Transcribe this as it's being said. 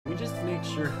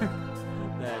sure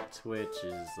that Twitch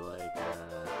is like,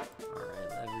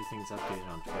 alright, everything's updated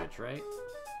on Twitch, right?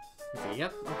 Okay,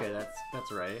 yep, okay,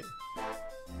 that's right.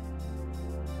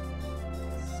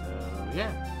 So,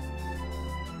 yeah.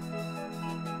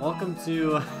 Welcome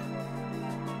to... what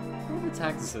are the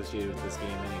tags associated with this game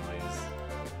anyways?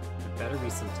 There better be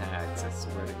some tags, I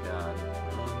swear to God.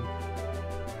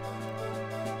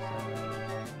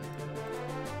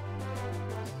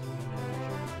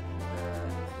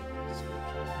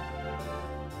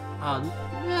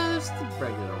 Yeah, there's the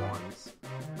regular ones.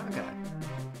 Okay.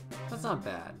 That's not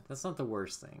bad. That's not the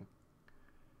worst thing.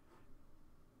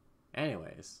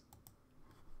 Anyways.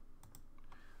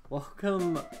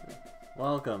 Welcome to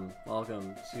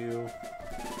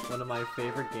one of my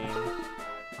favorite games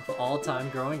of all time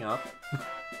growing up.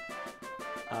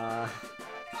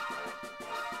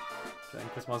 Dragon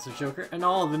Quest Monster Joker. And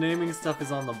all the naming stuff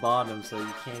is on the bottom, so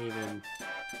you can't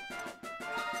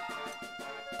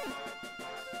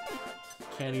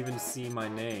even see my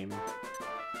name.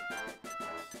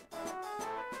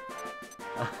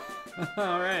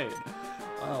 Alright.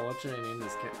 Oh, what should I name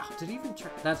this character? Oh, did he even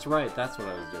turn? That's right, that's what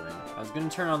I was doing. I was gonna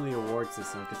turn on the award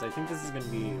system, because I think this is gonna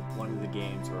be one of the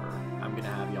games where I'm gonna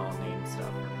have y'all name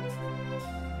stuff.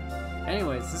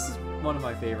 Anyways, this is one of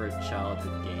my favorite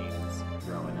childhood games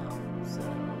growing up, so...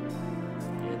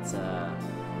 It's,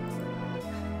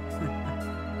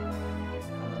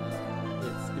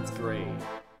 it's great.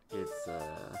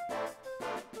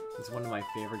 It's one of my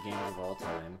favorite games of all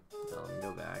time. Let me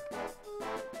go back.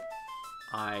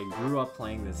 I grew up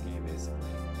playing this game, basically.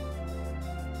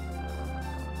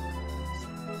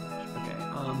 Okay,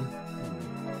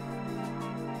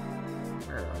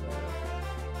 where are they?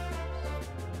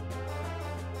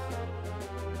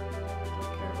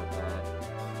 Don't care about that.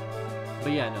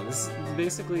 But yeah, no, this is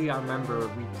basically, I remember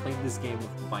we played this game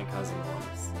with my cousin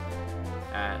once.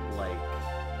 At, like,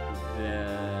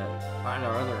 at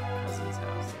our other cousin's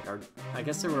house. Like I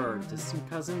guess they were distant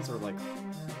cousins, or like...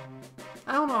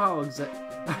 I don't know how exact...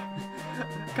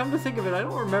 Come to think of it, I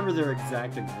don't remember their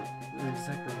exact...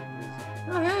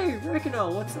 Oh, hey,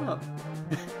 Rikino, what's up?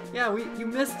 Yeah, you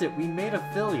missed it. We made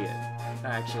affiliate,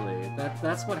 actually.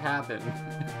 That's what happened.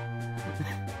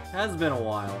 Has been a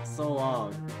while. So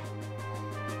long.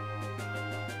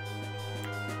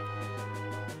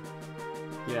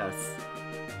 Yes.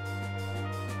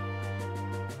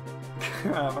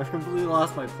 Crap, I completely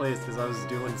lost my place because I was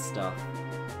doing stuff.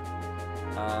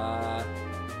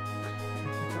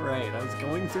 Right, I was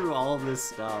going through all of this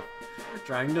stuff,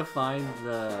 trying to find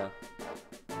the...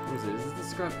 What is it? Is it the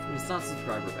It's not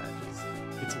subscriber badges.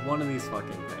 It's one of these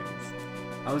fucking things.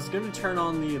 I was gonna turn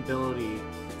on the ability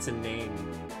to name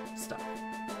stuff.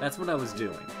 That's what I was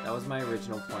doing. That was my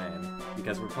original plan,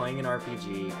 because we're playing an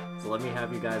RPG, so let me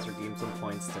have you guys redeem some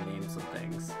points to name some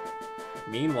things.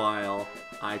 Meanwhile,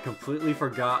 I completely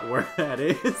forgot where that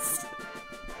is.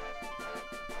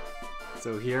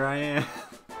 So here I am.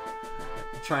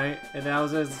 And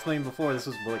as I was explaining before, this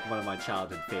was like one of my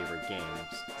childhood favorite games.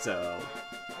 So,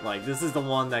 like, this is the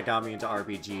one that got me into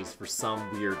RPGs for some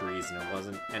weird reason. It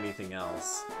wasn't anything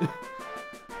else.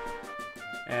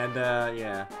 And,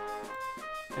 yeah.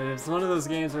 And it's one of those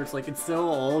games where it's like, it's so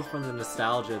old from the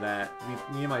nostalgia that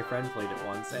me and my friend played it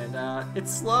once, and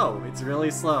it's slow. It's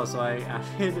really slow, so I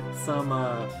added some,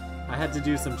 I had to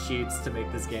do some cheats to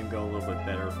make this game go a little bit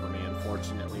better for me,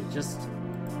 unfortunately. Just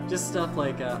stuff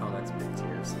like, oh, that's big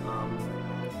tears.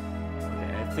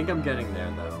 Okay, I think I'm getting there,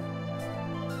 though.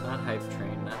 Not hype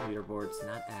train, not leaderboards,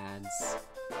 not ads.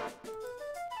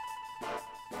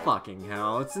 Fucking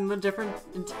hell, it's in the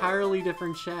entirely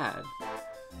different Tab.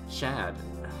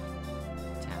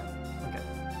 Okay.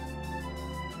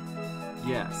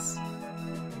 Yes.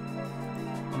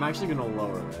 I'm actually gonna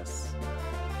lower this.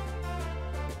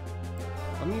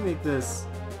 Let me make this,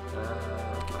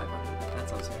 500. That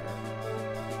sounds fair.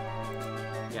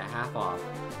 Yeah, half off.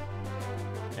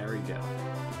 There we go.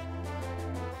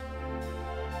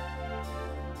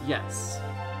 Yes.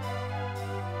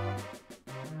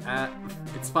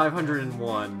 It's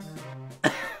 501.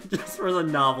 Just for the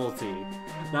novelty.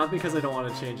 Not because I don't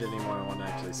want to change it anymore, I want to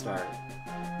actually start.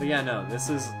 But yeah, no, this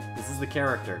is the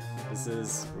character.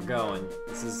 We're going.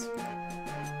 This is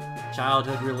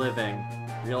childhood reliving.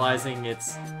 Realizing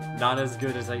it's not as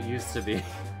good as it used to be.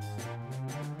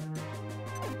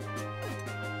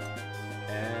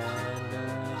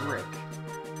 And, Rick.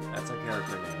 That's our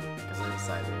character name, because I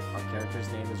decided our character's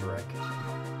name is Rick.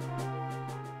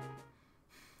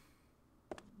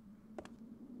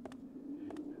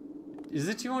 Is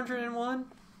it 201?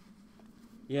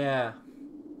 Yeah.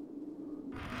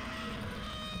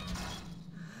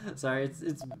 Sorry,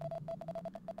 it's...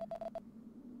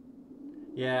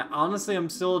 Yeah, honestly, I'm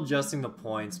still adjusting the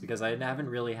points because I haven't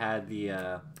really had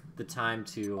the time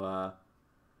to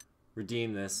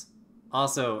redeem this.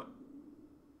 Also,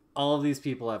 all of these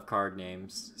people have card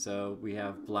names. So we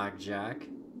have Blackjack,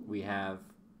 we have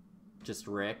just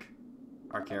Rick,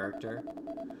 our character.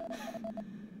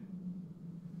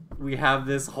 We have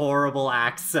this horrible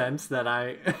accent that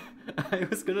I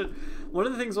was gonna. One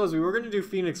of the things was we were gonna do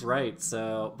Phoenix Wright,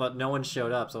 so but no one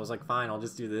showed up, so I was like, fine, I'll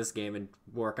just do this game and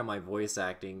work on my voice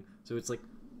acting. So it's like,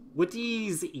 what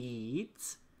is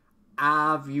it?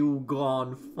 Have you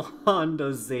gone fond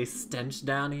of the stench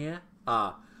down here?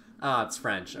 It's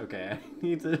French. Okay, I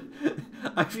need to.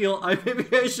 Maybe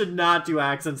I should not do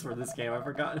accents for this game. I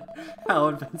forgot how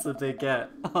offensive they get.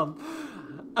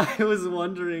 I was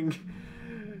wondering.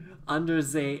 Under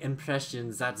the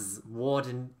impression that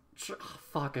Warden...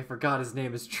 fuck, I forgot his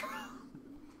name is Trump.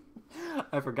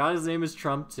 I forgot his name is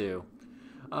Trump, too.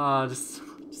 Just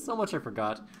so much I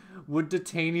forgot. Would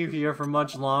detain you here for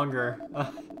much longer.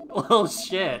 Well,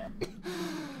 shit.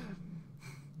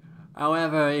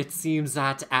 However, it seems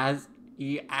that as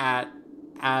add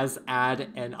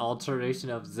an alteration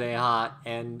of the heart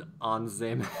and on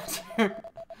the matter.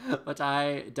 But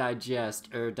I digress.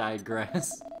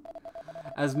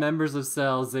 As members of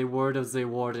cells, the word of the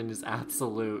warden is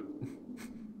absolute.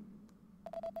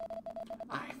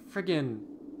 I friggin...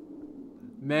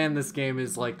 Man, this game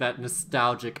is like that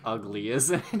nostalgic ugly,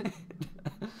 isn't it?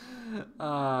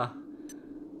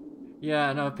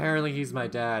 Yeah, no, apparently he's my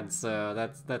dad, so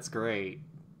that's great.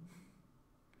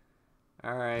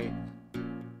 Alright.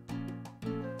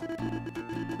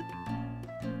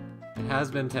 It has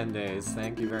been 10 days,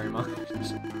 thank you very much.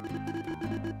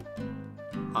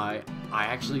 I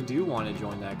actually do want to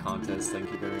join that contest, thank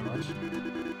you very much.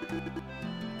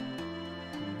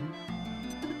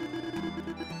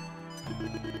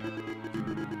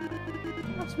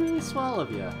 That's really swell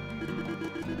of you.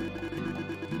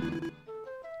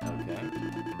 Okay.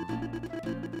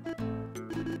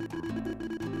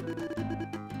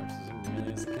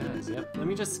 Yep, let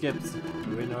me just skip.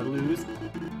 Win or lose.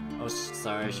 Oh,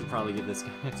 sorry, I should probably give this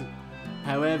guy to...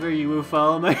 However, you will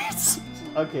follow my...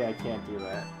 Okay, I can't do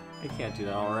that. I can't do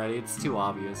that already, it's too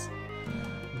obvious.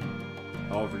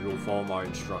 However, you'll follow my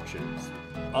instructions.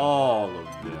 All of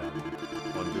them.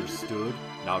 Understood?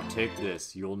 Now take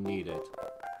this, you'll need it.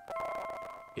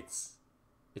 It's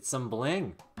some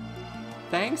bling.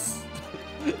 Thanks.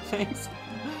 Thanks.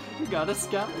 You got a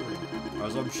scout ring.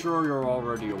 As I'm sure you're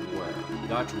already aware,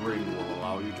 that ring will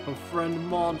allow you to befriend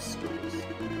monsters.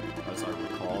 As I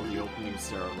recall, the opening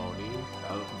ceremony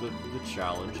of the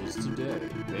challenge is today.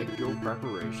 Make your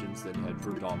preparations, then head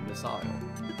for Dominus Isle.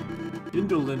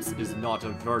 Indolence is not a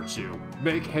virtue.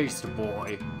 Make haste,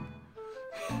 boy!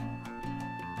 Yeah.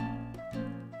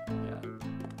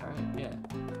 Alright, yeah.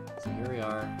 So here we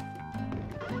are.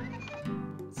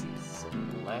 Let's see,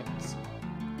 select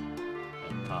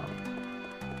and pop.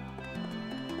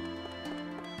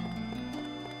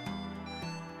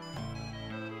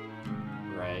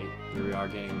 Right, here we are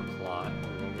getting the plot a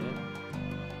little bit.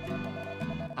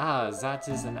 Ah, that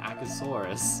is an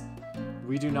Achosaurus.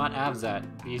 We do not have that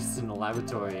beast in the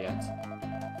laboratory yet.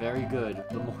 Very good.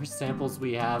 The more samples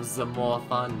we have, the more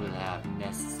fun we'll have.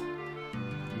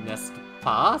 Nest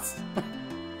pass?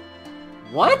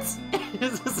 What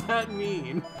does that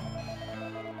mean?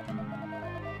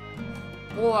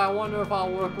 Oh, I wonder if our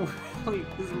work really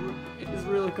is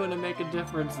really going to make a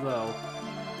difference, though.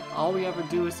 All we ever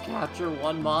do is capture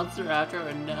one monster after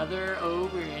another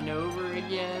over and over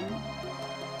again.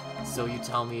 So you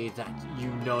tell me that you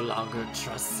no longer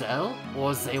trust Cell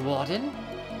or the Warden?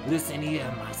 Listen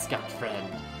here, my scout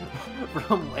friend.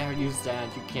 From where you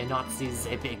stand, you cannot see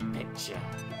the big picture.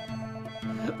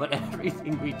 But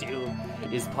everything we do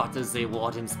is part of the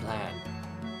Warden's plan.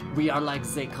 We are like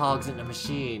the cogs in a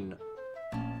machine.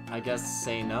 I guess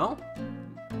say no?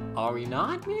 Are we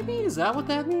not, maybe? Is that what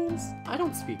that means? I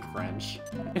don't speak French.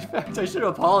 In fact, I should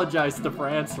apologize to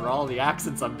France for all the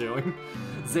accents I'm doing.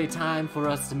 The time for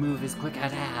us to move is quick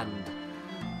at hand.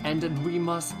 And we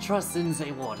must trust in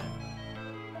the Warden.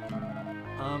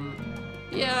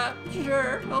 Yeah,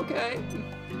 sure, okay.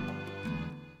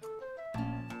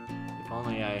 If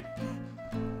only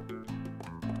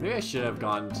maybe I should have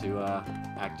gone to,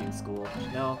 acting school.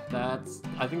 No,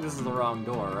 I think this is the wrong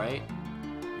door, right?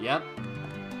 Yep.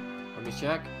 Let me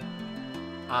check.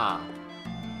 Ah.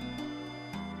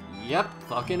 Yep,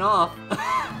 fucking off.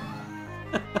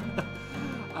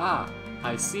 Ah,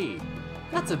 I see.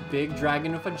 That's a big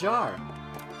dragon with a jar.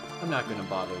 I'm not gonna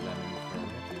bother them any further.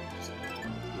 Just here.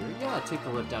 Yeah, take the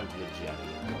lift down to the jetty.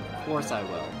 Of course I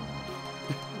will.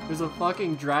 There's a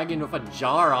fucking dragon with a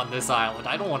jar on this island.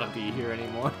 I don't want to be here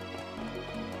anymore.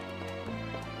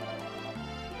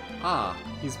 Ah,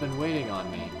 he's been waiting on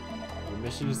me. Your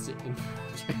mission is to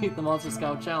infiltrate the Monster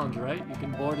Scout Challenge, right? You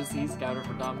can board a Sea Scouter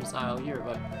for Dominus Isle here,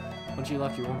 but once you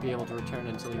left, you won't be able to return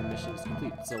until your mission is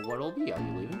complete. So what'll be? Are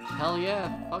you leaving? Hell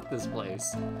yeah, fuck this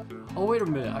place. Oh, wait a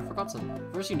minute, I forgot something.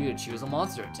 First you need to choose a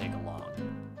monster to take along.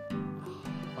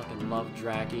 Fucking love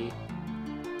Draggy.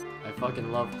 I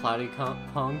fucking love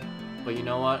Platypunk. But you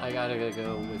know what? I gotta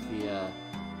go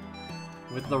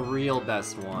with the real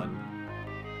best one.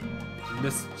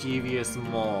 Mischievous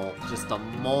mole. Just a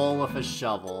mole with a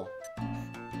shovel.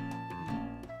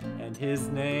 And his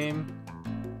name?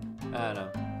 I don't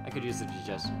know. I could use a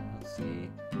suggestion. Let's see.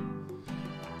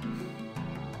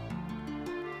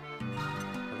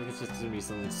 I think it's just gonna be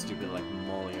something stupid like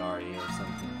Moriarty or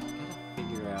something. Gotta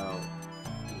figure out.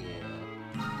 Yeah.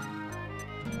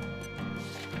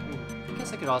 I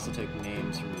guess I could also take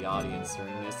names from the audience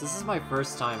during this. This is my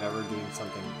first time ever doing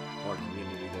something more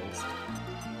community-based.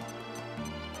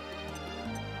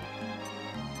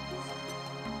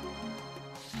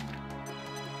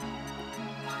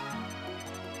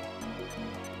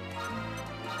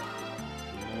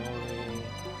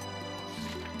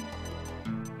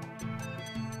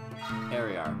 There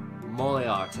we are.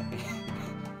 Moleoxy.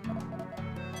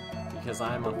 Because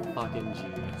I'm a fucking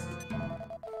genius.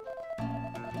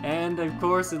 And of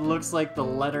course it looks like the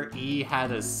letter E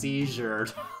had a seizure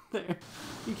there.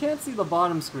 You can't see the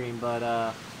bottom screen,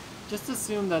 but just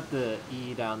assume that the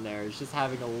E down there is just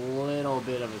having a little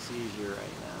bit of a seizure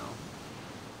right now.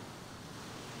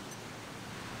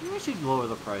 Maybe I should lower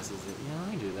the prices. Yeah,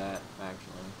 let me do that,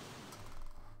 actually.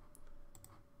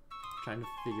 Trying to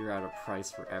figure out a price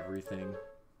for everything.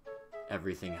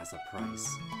 Everything has a price.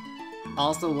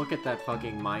 Also, look at that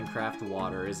fucking Minecraft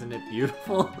water. Isn't it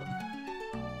beautiful?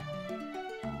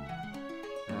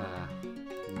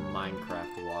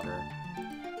 Minecraft water.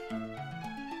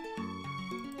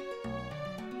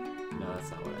 No,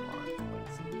 that's not what I want.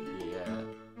 Let's see. Yeah.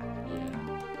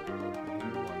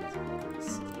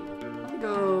 Let me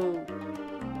go...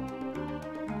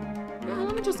 Yeah,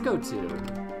 let me just go 2.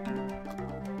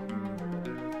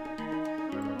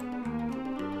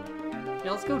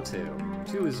 Yeah, let's go 2.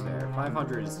 2 is fair.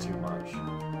 500 is too much.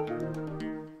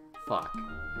 Fuck.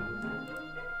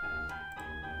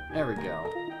 There we go.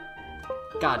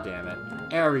 God damn it.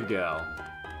 There we go.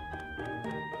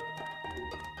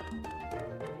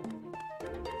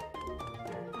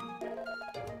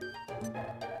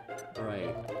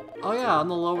 Right. Oh yeah, on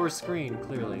the lower screen,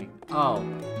 clearly. Oh.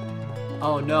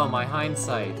 Oh no, my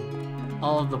hindsight.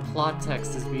 All of the plot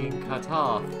text is being cut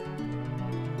off.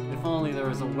 If only there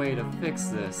was a way to fix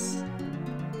this.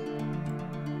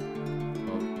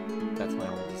 Oh, that's my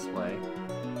whole display.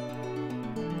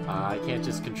 I can't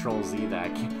just Control Z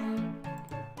that.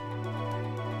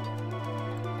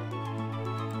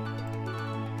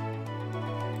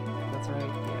 That's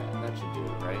right? Yeah, that should do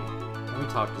it, right? Let me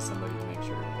talk to somebody to make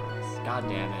sure it works. God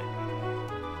damn it.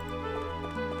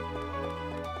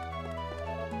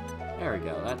 There we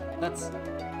go.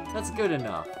 That's good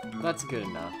enough. That's good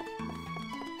enough.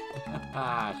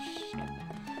 Ah, shit.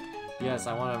 Yes,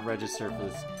 I want to register for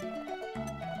this.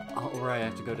 Oh, right, I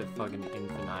have to go to fucking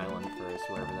Infant Island first,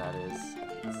 wherever that is.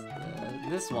 It's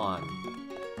this one.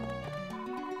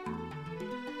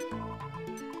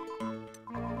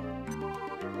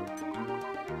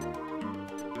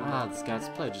 Ah, the Scout's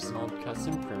Pledge is an old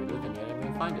custom primitive, and yet I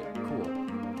may find it. Cool.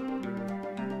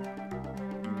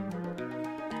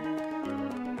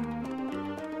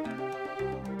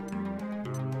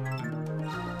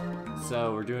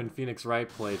 So, we're doing Phoenix Wright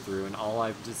playthrough, and all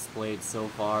I've displayed so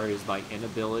far is my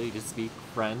inability to speak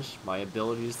French, my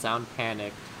ability to sound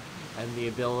panicked, and the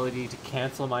ability to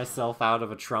cancel myself out of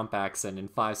a Trump accent in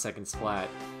 5 seconds flat.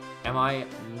 Am I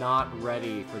not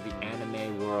ready for the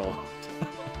anime world?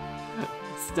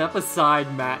 Step aside,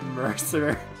 Matt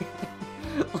Mercer.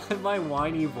 Let my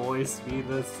whiny voice be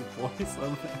the voice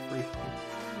of everything.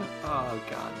 Oh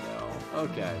god, no.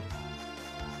 Okay.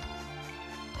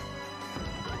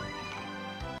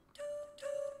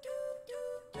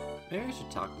 Maybe I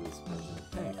should talk to this person.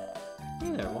 Hey.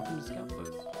 Hey there, welcome to Scout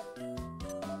Post.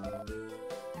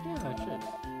 Yeah, I should.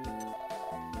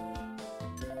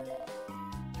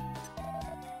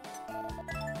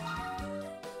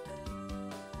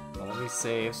 Well, let me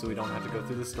save so we don't have to go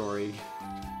through the story.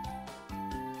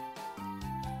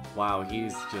 Wow,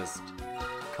 he's just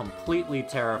completely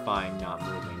terrifying not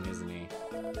moving, isn't he?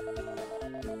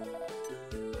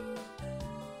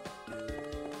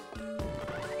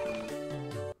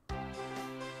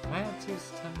 I have 2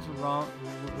 times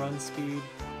run speed.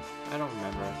 I don't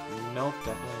remember. Nope,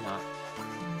 definitely not.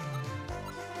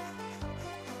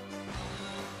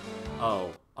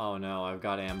 Oh. Oh no, I've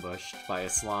got ambushed by a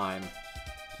slime.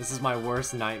 This is my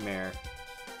worst nightmare.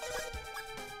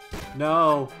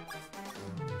 No!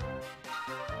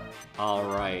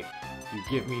 Alright. You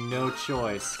give me no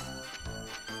choice.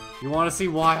 You wanna see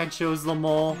why I chose the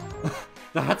mole?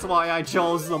 That's why I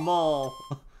chose the mole!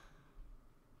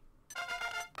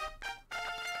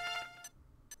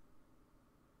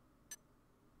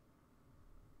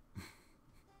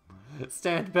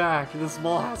 Stand back, this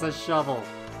mole has a shovel,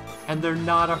 and they're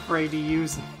not afraid to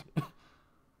use it.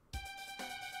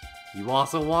 You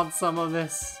also want some of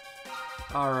this?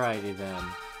 Alrighty then.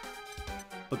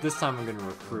 But this time I'm gonna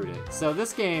recruit it. So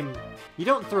this game, you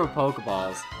don't throw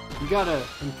Pokeballs, you gotta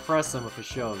impress them with a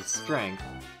show of strength.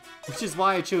 Which is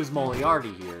why I chose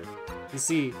Moriarty here. You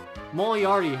see,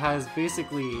 Moriarty has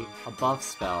basically a buff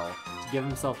spell to give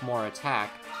himself more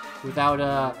attack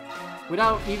without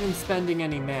even spending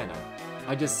any mana.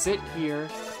 I just sit here,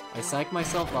 I psych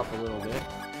myself up a little bit,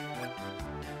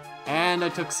 and I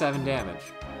took 7 damage.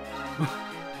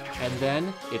 And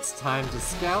then, it's time to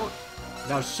scout.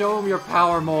 Now show him your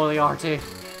power, Moriarty!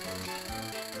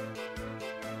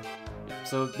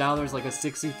 So now there's like a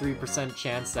 63%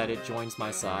 chance that it joins my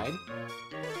side.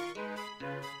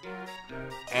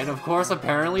 And of course,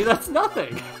 apparently that's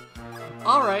nothing!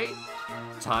 Alright,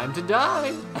 time to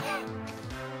die!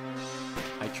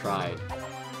 I tried,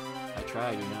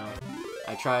 you know.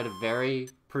 I tried a very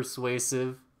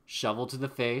persuasive shovel to the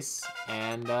face,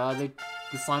 and the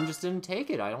slime just didn't take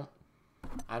it. I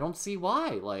don't see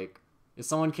why. Like, if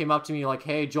someone came up to me like,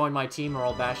 hey, join my team or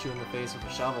I'll bash you in the face with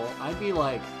a shovel, I'd be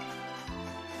like,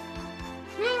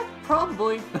 yeah,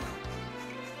 probably.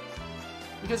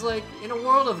 Because, like, in a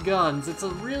world of guns, it's a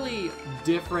really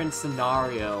different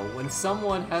scenario when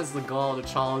someone has the gall to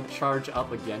charge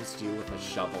up against you with a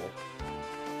shovel.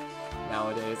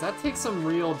 Nowadays, that takes some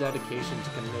real dedication to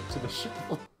commit to the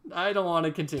shovel. I don't want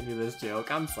to continue this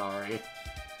joke, I'm sorry.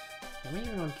 Am I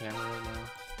even on camera right now?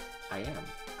 I am.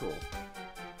 Cool.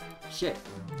 Shit.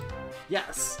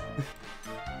 Yes!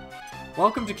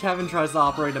 Welcome to Kevin Tries to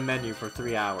Operate a Menu for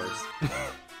 3 hours.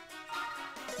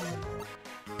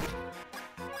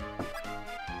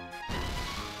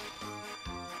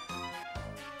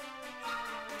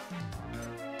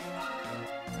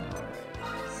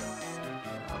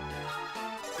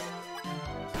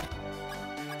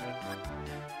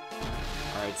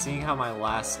 Alright, seeing how my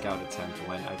last scout attempt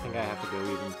went, I think I have to go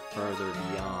even further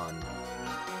beyond.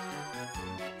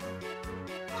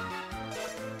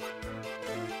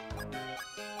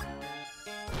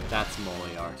 That's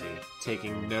Moriarty,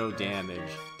 taking no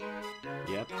damage.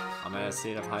 Yep, I'm at a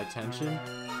state of high tension,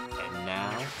 and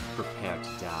now, prepare to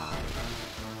die.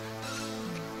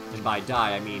 And by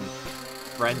die, I mean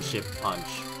friendship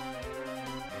punch.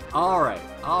 Alright,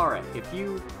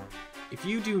 if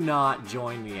you do not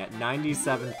join me at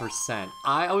 97%,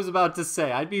 I was about to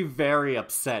say, I'd be very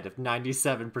upset if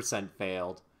 97%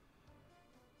 failed.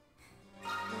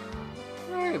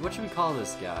 Alright, what should we call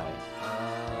this guy?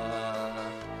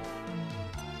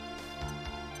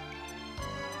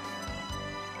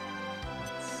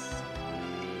 Let's see.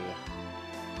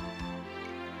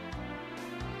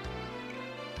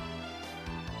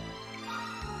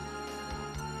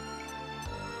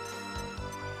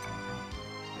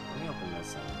 Let me open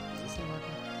this up. Is this thing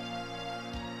working?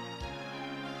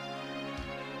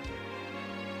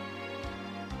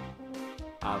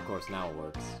 Ah, of course, now it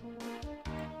works.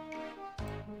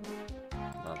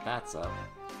 Now that's up.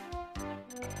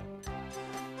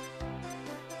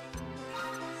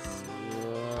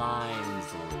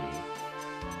 Slimesley.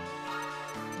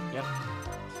 Yep.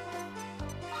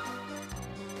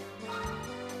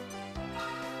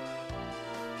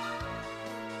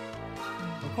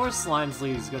 Of course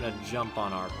Slimesley is gonna jump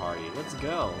on our party. Let's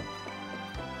go.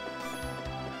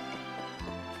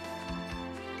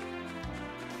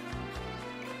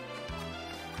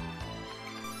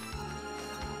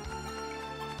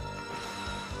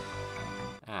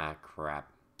 Ah, crap.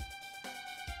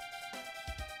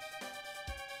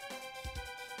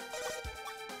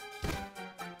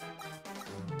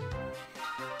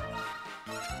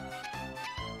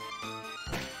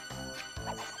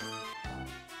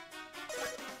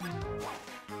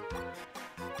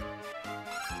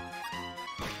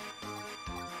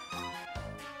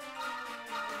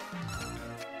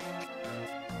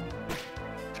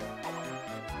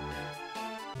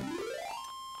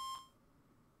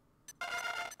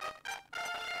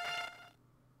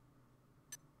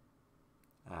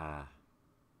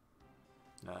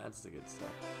 No, that's the good stuff.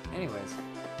 Anyways,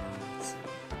 let's see.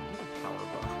 Power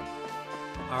bar.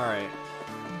 Alright.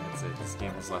 That's it. This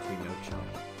game has left me no choice.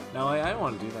 No, I don't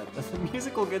want to do that. The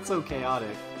music will get so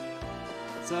chaotic.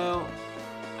 So,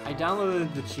 I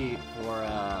downloaded the cheat for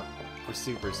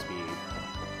super speed,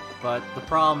 but the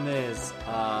problem is,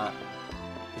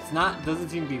 doesn't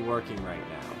seem to be working right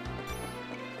now.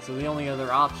 So the only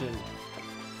other option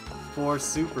for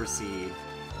super seed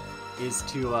is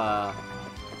to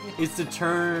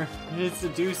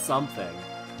do something.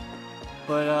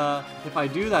 But if I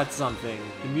do that something,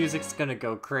 the music's gonna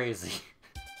go crazy.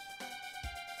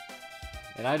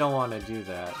 And I don't want to do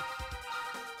that.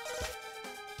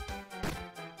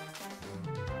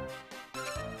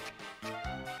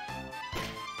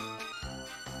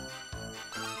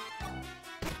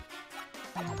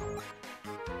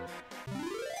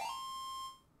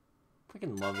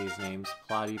 Fucking love these names.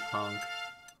 Platypunk,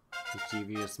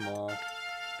 Mischievous Mole,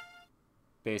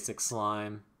 Basic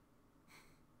Slime.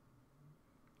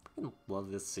 I love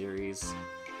this series.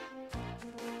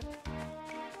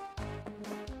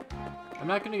 I'm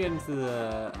not gonna get into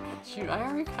the... Shoot, I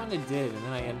already kinda did, and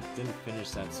then I didn't finish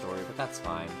that story, but that's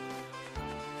fine.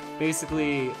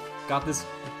 Basically, got this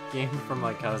game from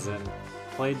my cousin,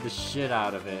 played the shit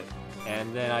out of it,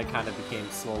 and then I kind of became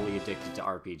slowly addicted to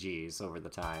RPGs over the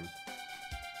time.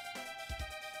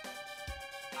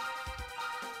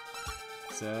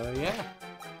 So, yeah.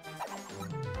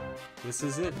 This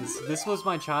is it. This was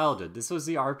my childhood. This was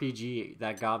the RPG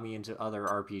that got me into other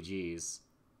RPGs.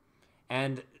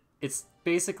 And it's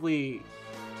basically...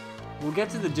 We'll get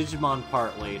to the Digimon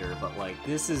part later, but, like,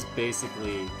 this is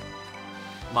basically...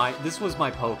 This was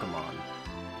my Pokemon.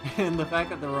 And the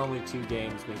fact that there were only 2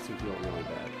 games makes me feel really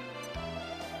bad.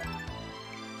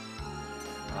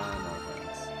 No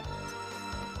thanks.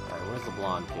 Alright, where's the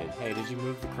blonde kid? Hey, did you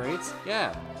move the crates?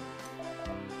 Yeah!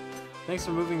 Thanks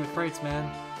for moving the crates,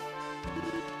 man.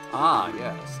 Ah,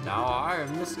 yes. Now I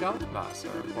am the Scout Master.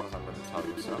 Of course I'm going to tell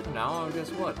you so. Now, guess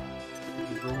what? Did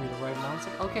you bring me the right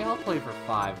monster? Okay, I'll play for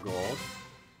 5 gold.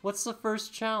 What's the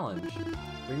first challenge?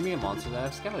 Bring me a monster that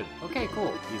I've scouted. Okay,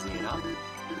 cool. Easy enough.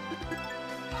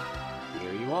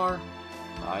 Here you are.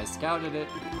 I scouted it.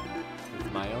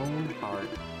 With my own heart.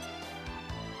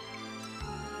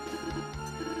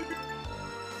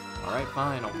 Alright,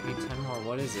 fine. I'll pay 10 more.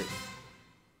 What is it?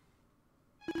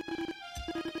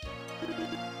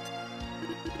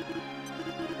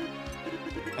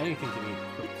 Anything can be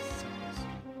equipped.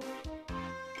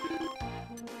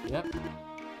 Yep.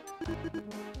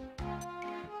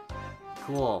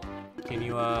 Cool. Can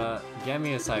you, get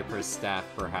me a Cypress staff,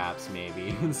 perhaps,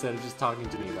 maybe, instead of just talking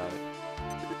to me about it?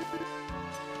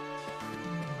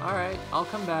 Alright, I'll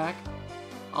come back.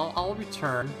 I'll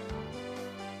return.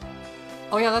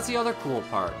 Oh yeah, that's the other cool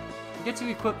part. You get to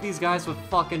equip these guys with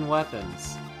fucking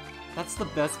weapons. That's the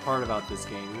best part about this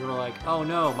game. You were like, oh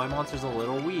no, my monster's a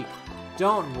little weak.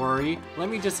 Don't worry, let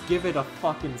me just give it a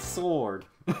fucking sword.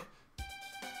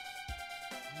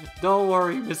 Don't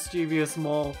worry, Mischievous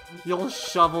Mole. Your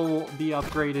shovel will be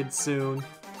upgraded soon.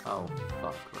 Oh,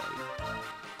 fuck, right.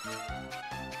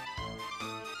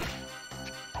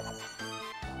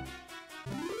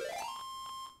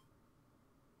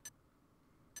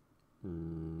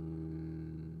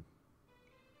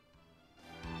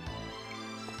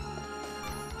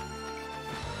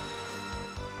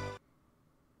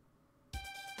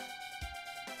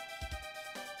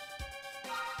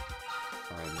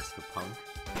 Alright, Mr. Punk.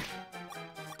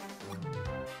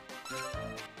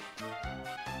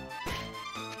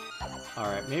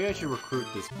 Alright, maybe I should recruit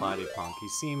this Platypunk. He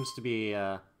seems to be,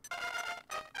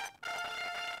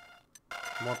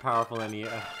 more powerful than he,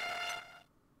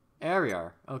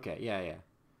 Ariar. Okay, yeah.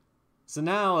 So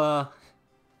now,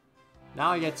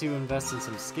 now I get to invest in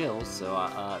some skills. So,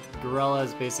 Gorilla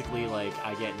is basically like,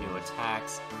 I get new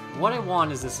attacks. What I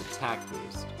want is this attack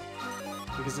boost.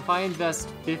 Because if I invest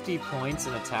 50 points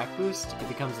in attack boost, it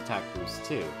becomes attack boost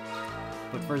 2.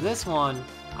 But for this one,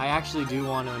 I actually do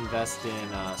want to invest in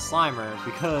Slimer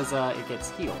because it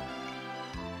gets healed.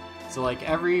 So like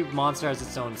every monster has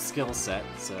its own skill set.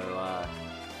 So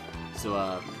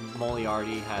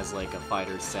Moriarty has like a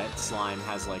fighter set. Slime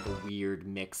has like a weird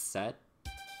mix set.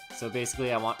 So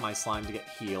basically, I want my Slime to get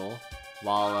heal,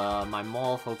 while my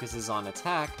Mole focuses on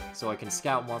attack, so I can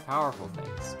scout more powerful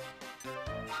things.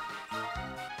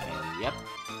 And yep.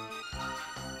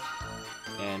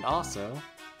 And also,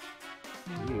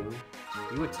 you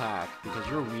attack because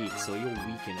you're weak, so you'll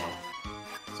weaken it.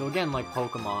 So again, like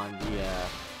Pokemon,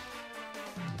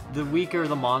 the weaker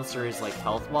the monster is, like,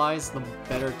 health-wise, the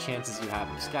better chances you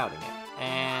have of scouting it.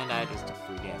 And I just took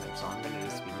 3 damage, so I'm gonna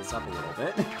just speed this up a little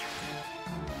bit.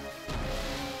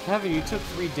 Kevin, you took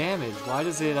 3 damage. Why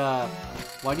does it,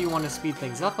 why do you want to speed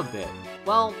things up a bit?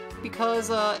 Well, because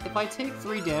if I take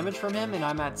 3 damage from him and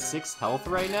I'm at 6 health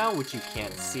right now, which you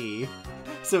can't see,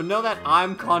 so know that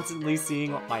I'm constantly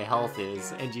seeing what my health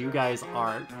is, and you guys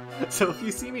aren't. So if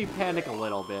you see me panic a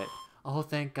little bit, oh,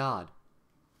 thank God.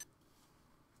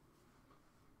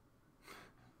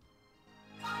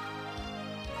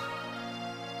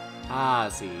 Ah,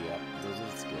 see, yep, those are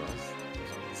the skills.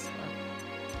 Those are the stuff.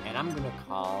 And I'm gonna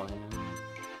call him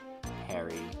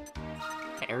Perry.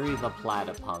 Perry the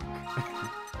Platypunk.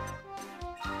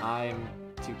 I'm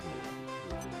too committed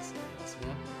with this.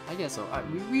 Yeah, I guess so.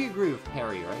 We agree with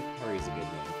Perry, right? Perry's a good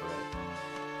name for it.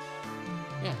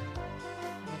 Yeah.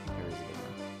 I think Perry's a good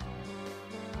name.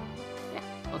 Yeah,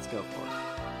 let's go for it.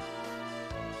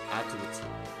 Add to the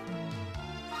team.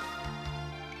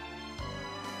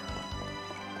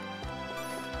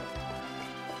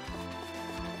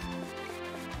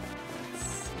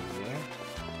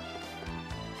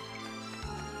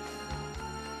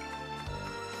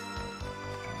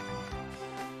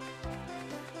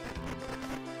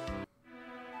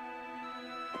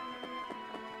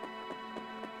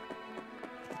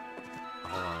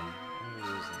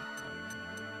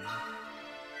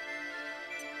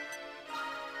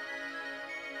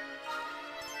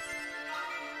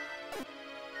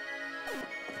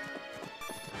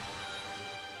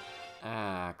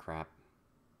 Ah, crap.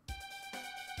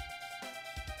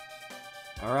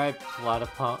 Alright,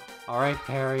 Platypunk. Alright,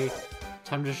 Perry.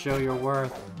 Time to show your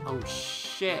worth. Oh,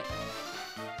 shit.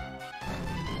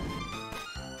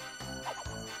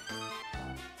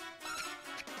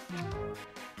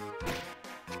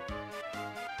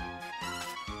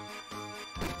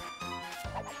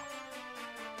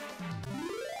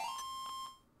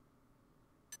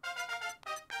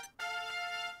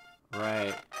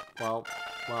 Right. Well,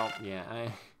 yeah,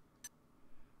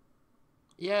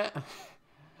 Yeah,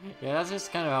 that's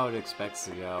just kind of how it expects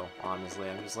to go, honestly.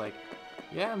 I'm just like,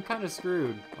 yeah, I'm kind of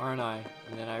screwed, aren't I?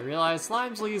 And then I realize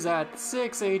Slimesly's at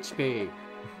 6 HP.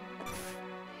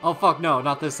 Oh, fuck, no,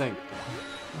 not this thing.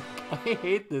 I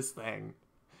hate this thing.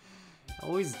 I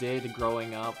always did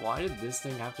growing up. Why did this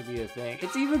thing have to be a thing?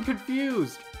 It's even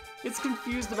confused! It's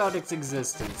confused about its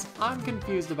existence. I'm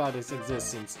confused about its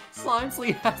existence.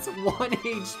 Slimesly has 1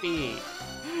 HP.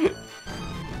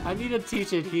 I need to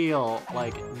teach it heal,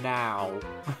 like, now.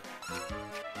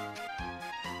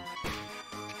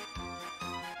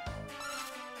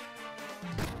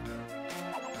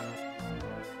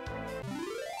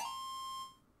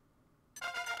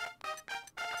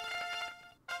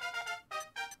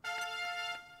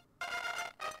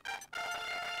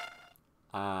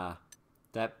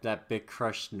 That big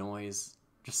crushed noise.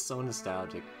 Just so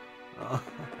nostalgic. Oh,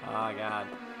 oh god.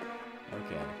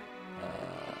 Okay.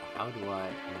 How do I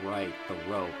right the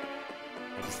rope?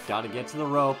 I just gotta get to the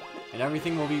rope, and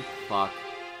everything will be... Fuck.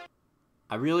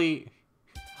 I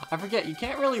forget, you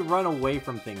can't really run away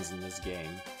from things in this game.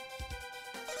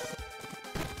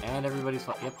 And everybody's...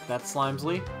 Yep, that's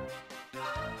Slimesly.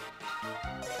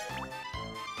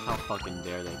 How fucking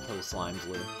dare they kill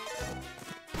Slimesly.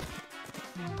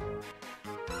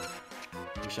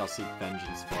 We shall seek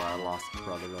vengeance for our lost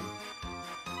brethren.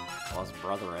 Lost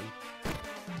brethren?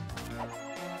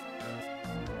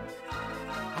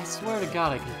 I swear to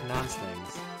God I can pronounce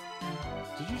things.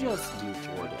 Did you just do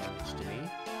 4 damage to me?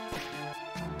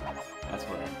 That's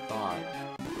what I thought.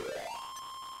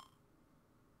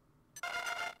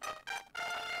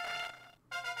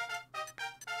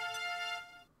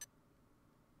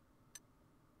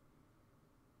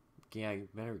 Yeah, you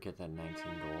better get that 19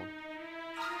 gold.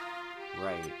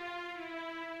 Right.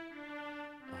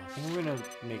 I think I'm gonna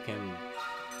make him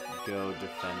go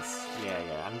defense.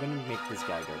 Yeah, I'm gonna make this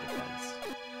guy go defense.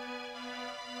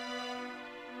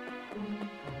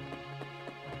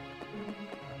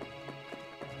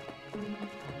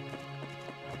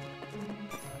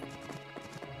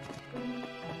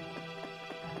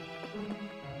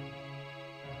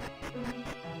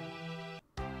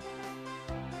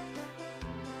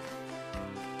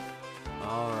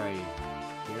 Alright,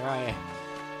 here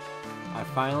I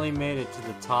finally made it to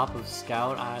the top of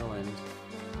Scout Island,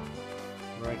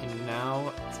 where I can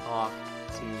now talk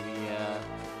to the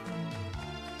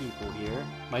people here.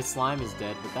 My slime is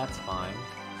dead, but that's fine.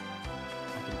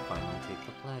 I can finally take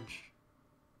the pledge.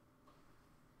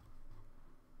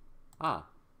 Ah,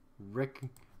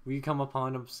 we come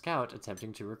upon a scout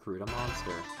attempting to recruit a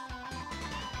monster.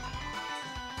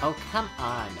 Oh, come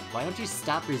on. Why don't you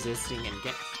stop resisting and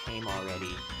get tame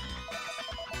already?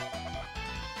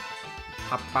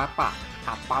 Ha-ba-ba.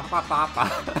 Ha-ba-ba-ba-ba.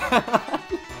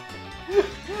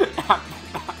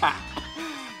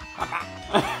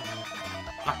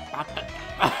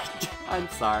 I'm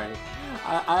sorry.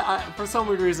 For some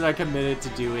weird reason, I committed to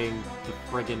doing the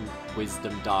friggin'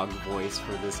 wisdom dog voice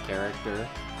for this character.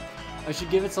 I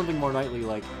should give it something more knightly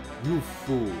like, "You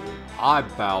fool, I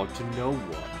bow to no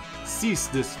one. Cease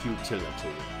this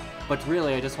futility." But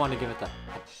really, I just want to give it the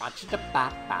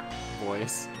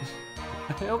voice.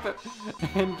 I hope it,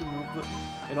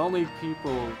 and only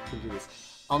people can do this.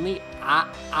 Only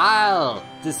I'll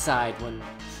decide when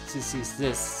to cease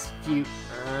this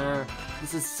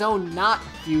this is so not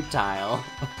futile.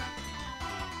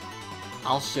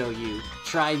 I'll show you.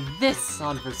 Try this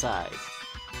on for size.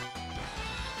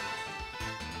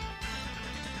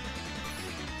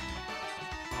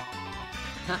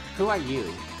 Huh, who are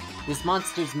you? This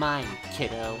monster's mine,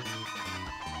 kiddo.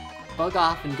 Bug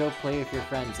off and go play with your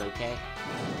friends, okay?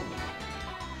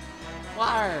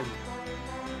 Warg!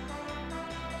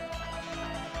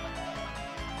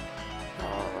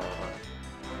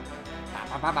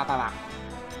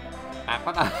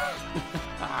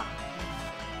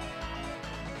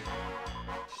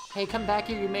 Hey, come back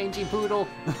here, you mangy poodle!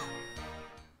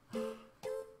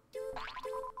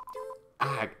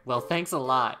 Well, thanks a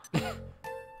lot.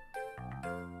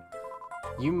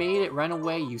 You made it run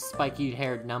away, you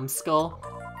spiky-haired numbskull.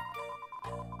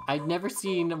 I'd never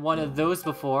seen one of those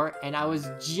before, and I was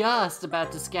just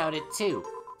about to scout it too.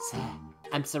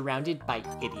 I'm surrounded by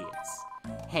idiots.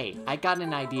 Hey, I got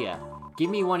an idea. Give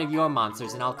me one of your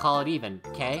monsters and I'll call it even,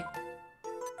 okay?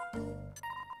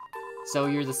 So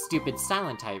you're the stupid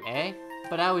silent type, eh?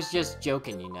 But I was just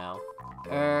joking, you know.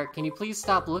 Can you please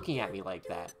stop looking at me like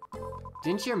that?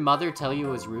 Didn't your mother tell you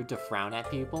it was rude to frown at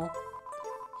people?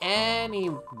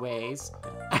 Anyways,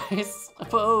 I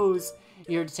suppose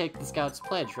you're to take the Scout's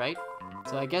pledge, right?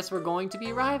 So I guess we're going to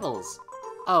be rivals.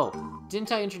 Oh,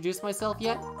 didn't I introduce myself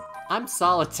yet? I'm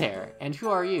Solitaire, and who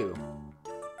are you?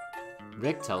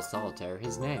 Rick tells Solitaire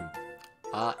his name.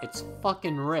 It's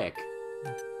fucking Rick.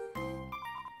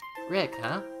 Rick,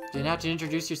 huh? Didn't have to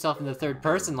introduce yourself in the third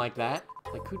person like that.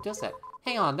 Like, who does that?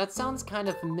 Hang on, that sounds kind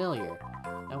of familiar.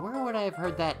 Now, where would I have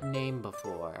heard that name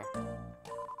before?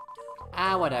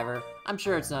 Whatever. I'm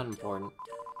sure it's not important.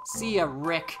 See ya,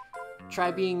 Rick.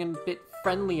 Try being a bit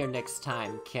friendlier next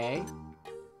time, okay?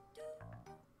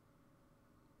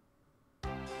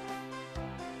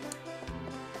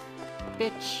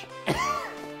 Bitch.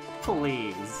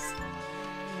 Please.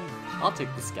 I'll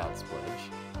take the Scout's pledge.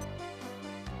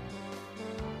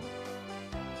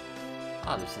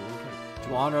 There's something good.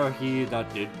 To honor he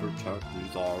that did protect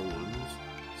these islands,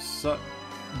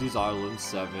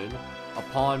 7,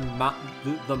 upon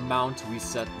the mount we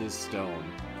set this stone.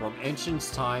 From ancient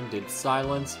time did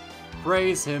silence,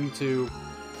 praise him to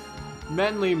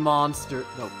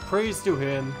praise to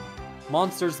him,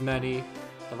 monsters many.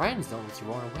 The writings don't let you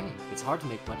run away. It's hard to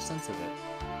make much sense of it.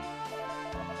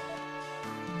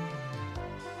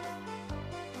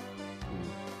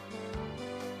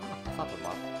 I thought the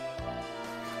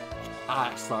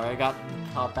sorry, I got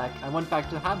caught back. I went back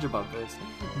to Hadjabub first.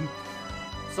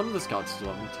 Some of the scouts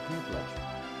still haven't taken the pledge.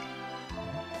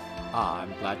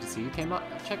 I'm glad to see you came up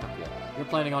check up yet. You're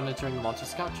planning on entering the Monster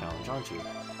Scout Challenge, aren't you?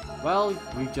 Well,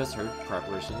 we've just heard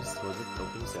preparations for the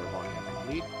opening ceremony are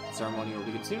complete. The ceremony will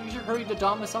begin soon. You should hurry to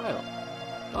domicile.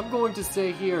 I'm going to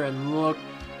stay here and look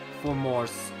for more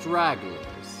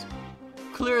stragglers.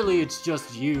 Clearly, it's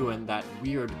just you and that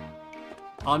weird,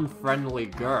 unfriendly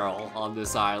girl on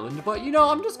this island, but you know,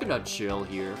 I'm just gonna chill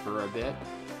here for a bit.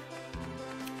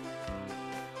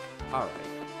 Alright.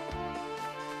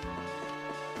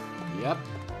 Yep.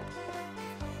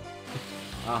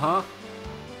 Uh-huh.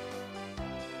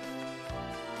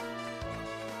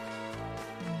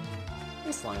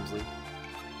 Hey, Slimesley.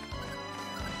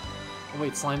 Oh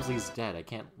wait, Slimesley's dead. I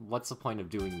can't... What's the point of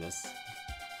doing this?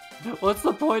 What's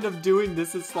the point of doing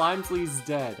this if Slimesley's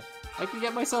dead? I could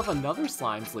get myself another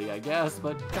Slimesley, I guess,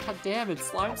 but god damn it,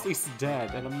 Slimesley's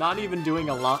dead, and I'm not even doing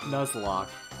a Nuzlocke.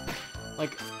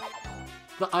 Like,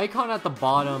 the icon at the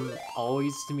bottom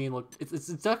always, to me, looked... It's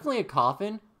definitely a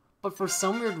coffin, but for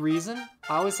some weird reason,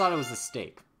 I always thought it was a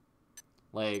stake.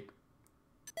 Like...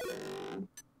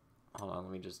 Hold on,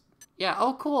 let me just... Yeah,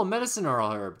 oh cool, medicine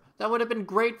herb. That would have been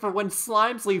great for when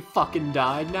Slimesley fucking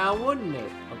died now, wouldn't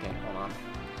it? Okay, hold on.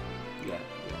 Yeah,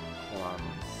 hold on. Let's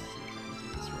see if I can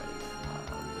do this right.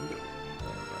 There we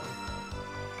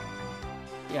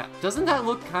go. Yeah, doesn't that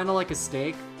look kind of like a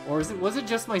stake? Or was it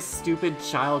just my stupid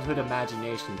childhood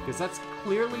imagination? Because that's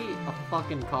clearly a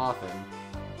fucking coffin.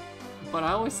 But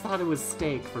I always thought it was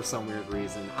steak for some weird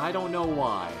reason. I don't know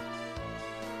why.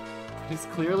 It's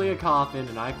clearly a coffin,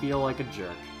 and I feel like a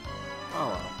jerk. Oh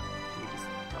well. Let me just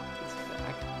drop this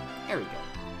back. There we go.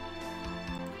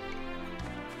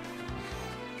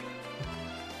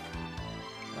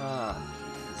 Ah,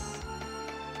 jeez.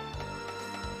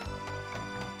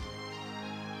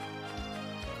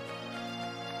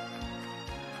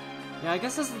 Yeah, I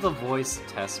guess this is the voice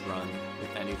test run,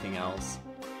 if anything else.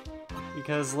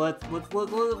 Because let's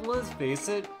face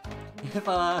it, if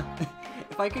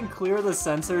I can clear the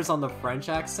censors on the French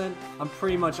accent, I'm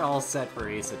pretty much all set for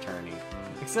Ace Attorney.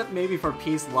 Except maybe for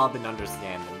Peace, Love, and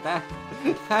Understanding.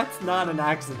 That's not an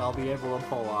accent I'll be able to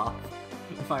pull off,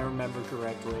 if I remember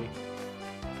correctly.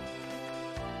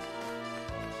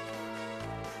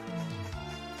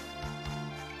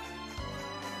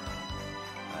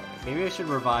 Maybe I should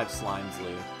revive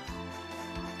Slimesley.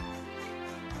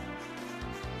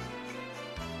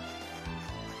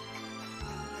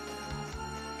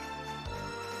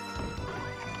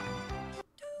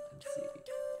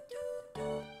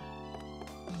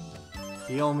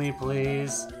 Heal me,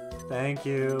 please. Thank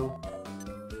you.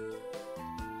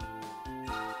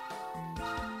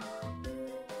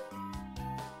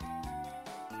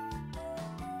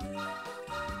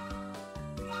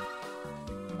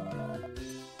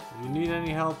 If you need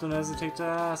any help, don't hesitate to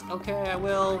ask. Okay, I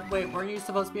will. Wait, weren't you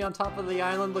supposed to be on top of the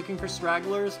island looking for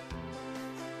stragglers?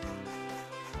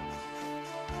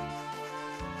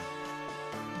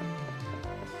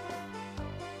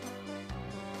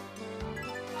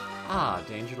 Ah,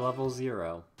 danger level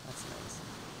 0. That's nice.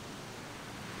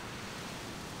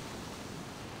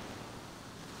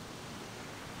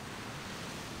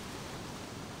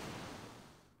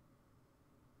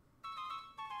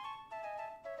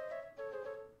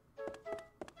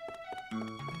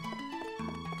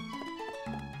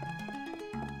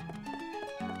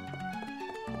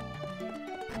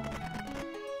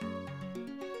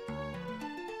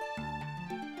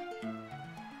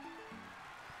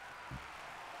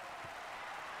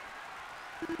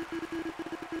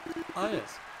 Ah,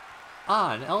 yes.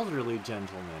 Ah, an elderly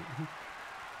gentleman.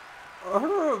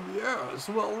 Yes,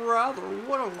 well, rather,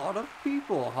 what a lot of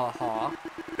people, haha.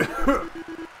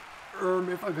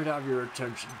 If I could have your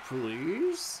attention,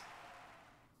 please?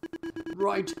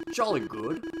 Right, jolly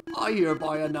good. I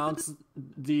hereby announce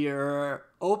the,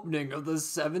 opening of the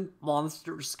 7th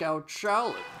Monster Scout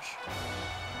Challenge.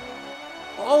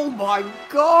 Oh my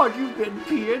god, you've been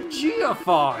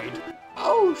PNG-ified!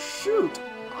 Oh shoot!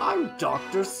 I'm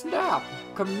Dr. Snap,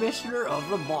 Commissioner of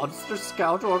the Monster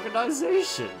Scout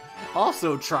Organization,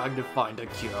 also trying to find a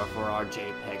cure for our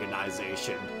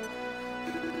JPEGanization.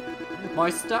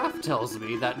 My staff tells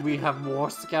me that we have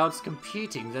more scouts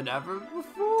competing than ever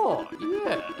before,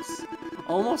 yes.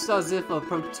 Almost as if a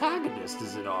protagonist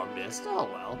is in our midst, oh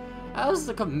well. As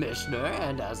the Commissioner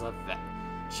and as a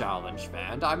challenge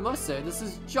fan, I must say this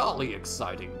is jolly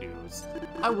exciting news.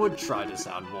 I would try to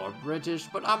sound more British,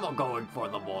 but I'm going for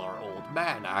the more old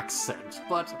man accent.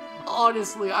 But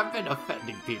honestly, I've been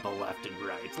offending people left and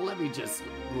right. Let me just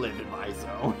live in my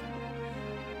zone.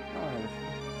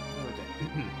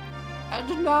 Okay.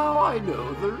 And now I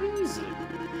know the reason.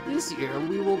 This year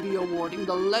we will be awarding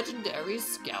the legendary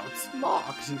Scout's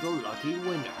Mark to the lucky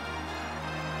winner.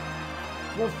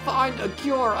 We'll find a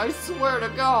cure, I swear to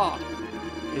God!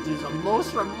 It is a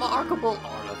most remarkable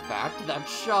artifact that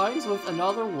shines with an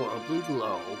otherworldly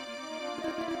glow.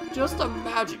 Just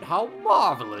imagine how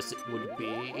marvelous it would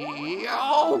be.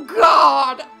 Oh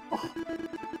God!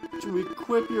 To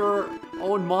equip your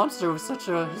own monster with such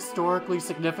a historically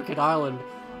significant island.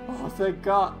 Oh, thank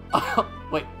God.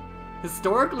 Wait,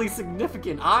 historically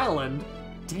significant island?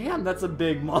 Damn, that's a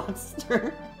big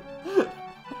monster.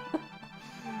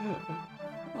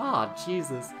 Ah,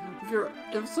 Jesus.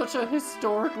 If such a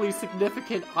historically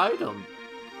significant item.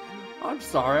 I'm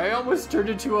sorry, I almost turned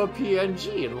into a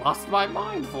PNG and lost my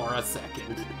mind for a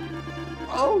second.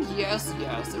 Oh, yes,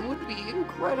 yes, it would be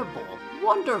incredible,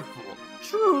 wonderful,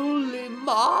 truly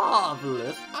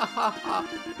marvelous.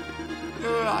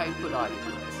 Right, but I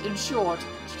digress. In short,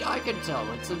 I can tell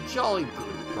it's a jolly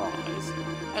good prize.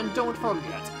 And don't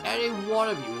forget, any one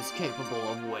of you is capable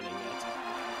of winning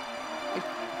it.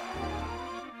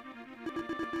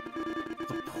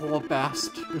 Poor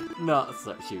bastard. No,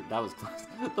 so, shoot, that was close.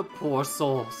 The poor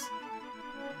souls.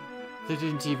 They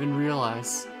didn't even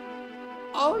realize.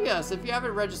 Oh yes, if you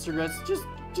haven't registered yet,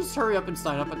 just hurry up and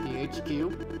sign up at the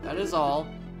HQ. That is all.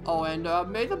 Oh, and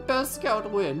may the best scout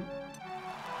win.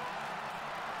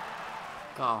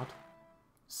 God.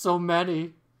 So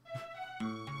many.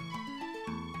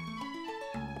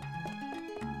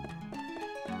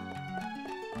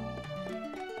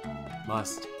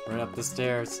 Must run up the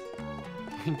stairs.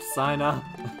 Sign up.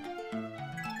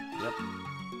 Yep.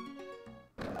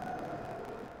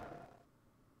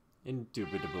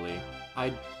 Indubitably.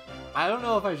 I don't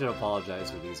know if I should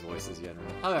apologize for these voices yet.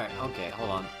 Alright, okay,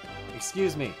 hold on.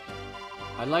 Excuse me.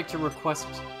 I'd like to request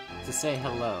to say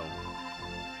hello.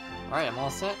 Alright, I'm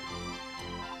all set.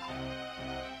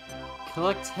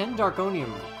 Collect 10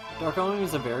 Darkonium. Darkonium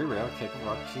is a very rare capable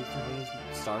rock shaped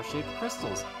star-shaped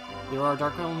crystals. There are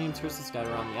Darkonium crystals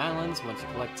scattered around the islands. Once you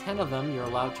collect 10 of them, you're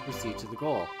allowed to proceed to the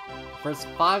goal. The first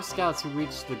 5 scouts who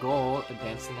reach the goal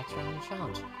advance to the next round of the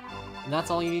challenge. And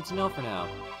that's all you need to know for now.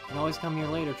 You can always come here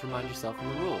later to remind yourself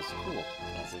of the rules. Cool.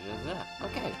 As it is that.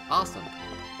 Okay, awesome.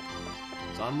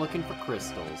 So I'm looking for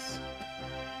crystals.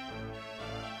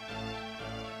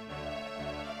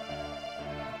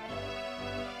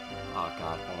 Oh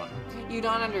god, hold on. You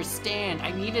don't understand.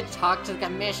 I need to talk to the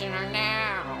commissioner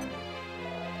now.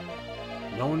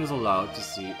 No one is allowed to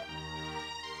see.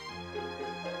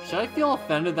 Should I feel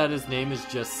offended that his name is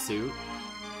just Suit?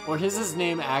 Or is his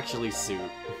name actually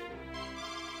Suit?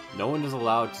 No one is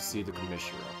allowed to see the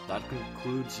commissioner. That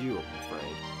concludes you, I'm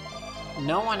afraid.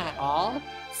 No one at all?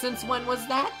 Since when was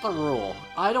that the rule?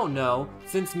 I don't know.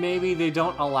 Since maybe they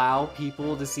don't allow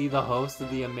people to see the host of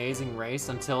the Amazing Race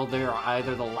until they're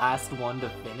either the last one to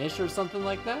finish or something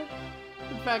like that?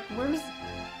 In fact,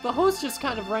 the host just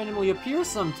kind of randomly appears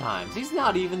sometimes. He's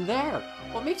not even there.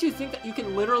 What makes you think that you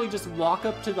can literally just walk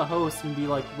up to the host and be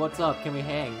like, "What's up? Can we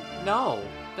hang?" No.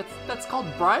 That's called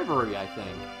bribery, I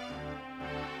think.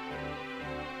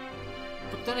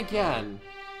 But then again,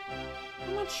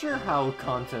 I'm not sure how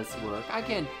contests work. I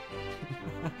can't...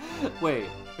 Wait,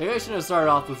 maybe I should have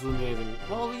started off with Amazing...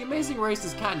 Well, the Amazing Race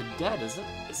is kind of dead, is it?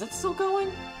 Is it still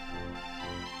going?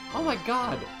 Oh my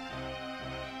god.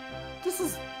 This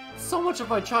is... So much of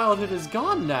my childhood is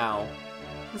gone now.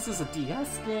 This is a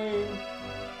DS game.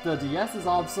 The DS is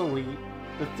obsolete.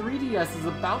 The 3DS is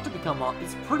about to become...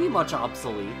 It's pretty much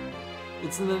obsolete.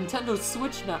 It's the Nintendo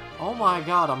Switch now. Oh my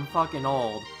god, I'm fucking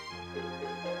old.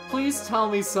 Please tell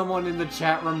me someone in the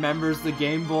chat remembers the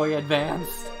Game Boy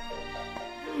Advance.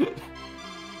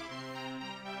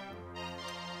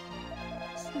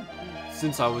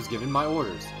 Since I was given my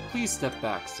orders, please step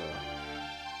back, sir.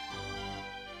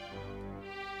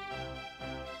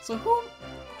 So who...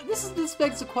 This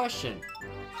begs a question.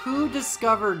 Who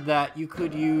discovered that you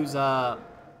could use,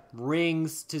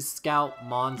 rings to scout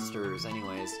monsters,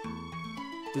 anyways?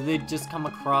 Did they just come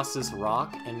across this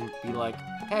rock and be like,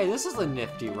 hey, this is a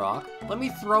nifty rock. Let me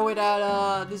throw it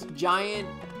at, this giant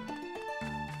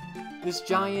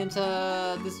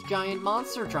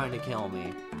monster trying to kill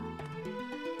me.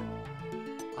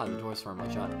 Ah, the door's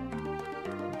firmly shut.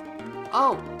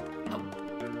 Oh!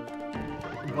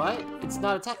 What? It's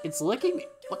not attack. It's licking me.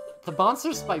 What? The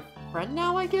monster's my friend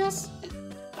now, I guess?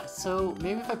 So,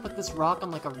 maybe if I put this rock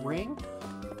on, like, a ring?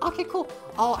 Okay, cool.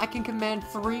 Oh, I can command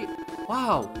 3...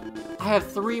 Wow. I have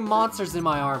 3 monsters in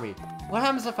my army. What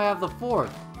happens if I have the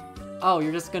 4th? Oh,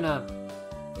 you're just gonna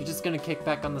kick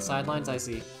back on the sidelines, I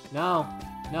see. No,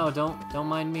 don't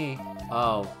mind me.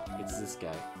 Oh, it's this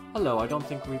guy. Hello, I don't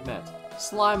think we've met.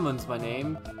 Slimon's my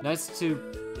name. Nice to...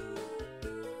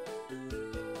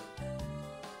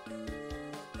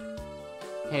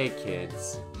 Hey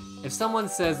kids, if someone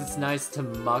says it's nice to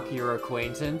muck your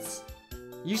acquaintance,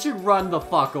 you should run the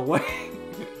fuck away.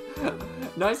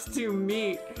 Nice to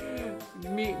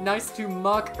nice to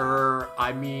muck,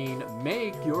 I mean,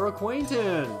 make your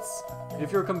acquaintance.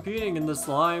 If you're competing in the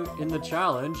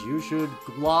challenge, you should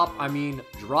drop in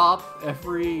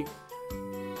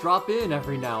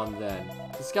every now and then.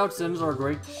 The scout sims are a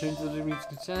great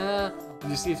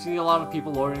you see a lot of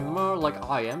people ordering them like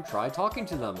I am. Try talking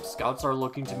to them. Scouts are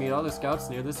looking to meet other scouts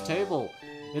near this table.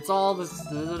 It's all the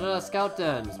scout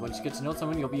dens. Once you get to know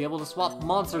someone, you'll be able to swap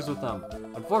monsters with them.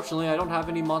 Unfortunately, I don't have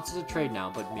any monsters to trade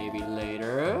now, but maybe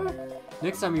later.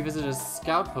 Next time you visit a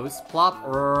scout post, pop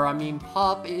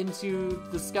into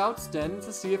the scout's den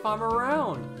to see if I'm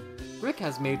around. Rick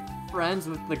has made friends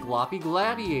with the Gloppy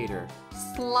Gladiator,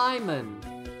 Slimon.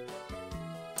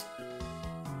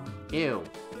 Ew.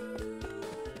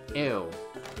 Ew.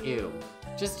 Ew.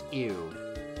 Just ew.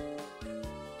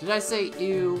 Did I say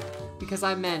ew? Because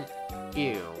I meant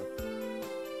ew.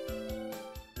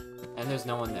 And there's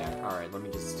no one there. Alright, let me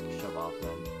just shove off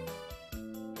them.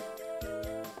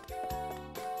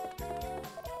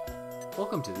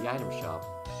 Welcome to the item shop.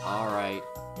 Alright.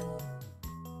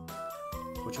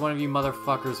 Which one of you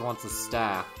motherfuckers wants a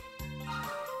staff?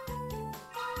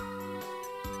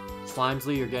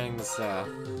 Slimesley, you're getting the staff.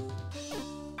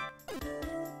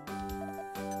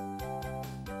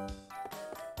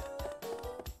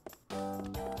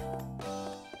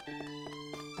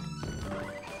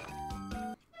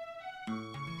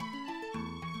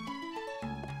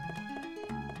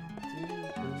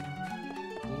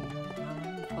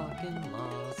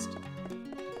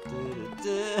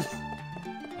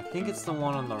 I think it's the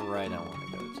one on the right I want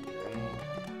to go to, right?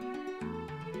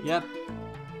 Yep.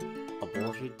 A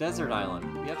bullshit desert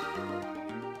island. Yep.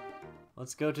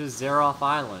 Let's go to Zeroff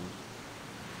Island.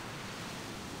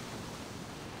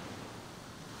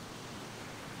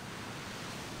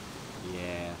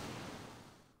 Yeah.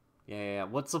 Yeah.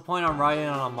 What's the point on riding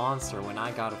on a monster when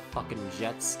I got a fucking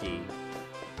jet ski?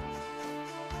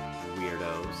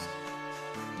 Weirdos.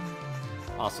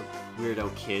 Also,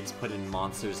 weirdo kids putting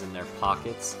monsters in their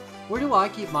pockets. Where do I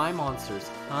keep my monsters?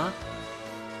 Huh?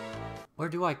 Where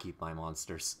do I keep my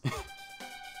monsters?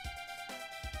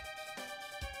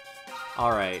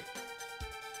 Alright.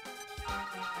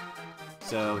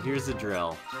 So, here's the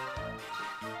drill.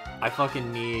 I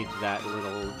fucking need that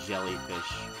little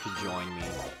jellyfish to join me.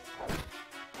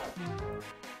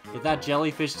 If that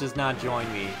jellyfish does not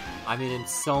join me, I'm in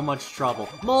so much trouble.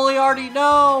 Moriarty,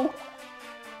 no!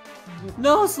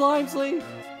 No, Slimesley!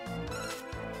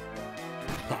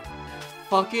 That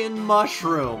fucking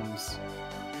mushrooms!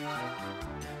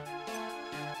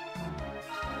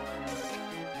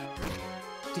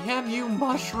 Damn you,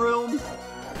 mushroom!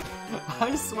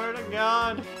 I swear to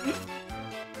God!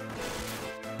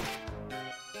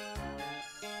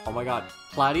 Oh my god.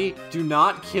 Platy, do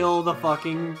not kill the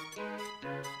fucking...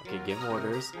 Okay, give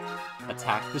orders.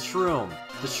 Attack the shroom.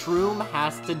 The shroom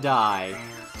has to die.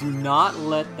 Do not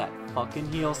let that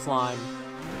fucking heel slime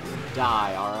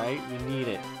die, alright? We need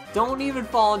it. Don't even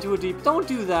fall into a deep... Don't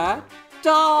do that!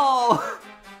 No!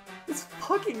 This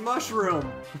fucking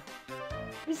mushroom!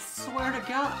 I swear to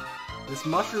God! This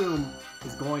mushroom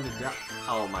is going to die.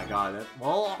 Oh my god.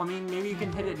 Well, I mean, maybe you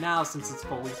can hit it now since it's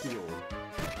fully healed.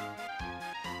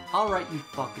 Alright, you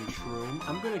fucking shroom.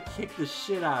 I'm gonna kick the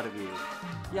shit out of you.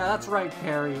 Yeah, that's right,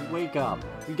 Perry. Wake up.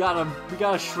 We got a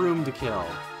shroom to kill.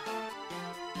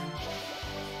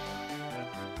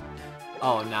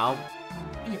 Oh, now...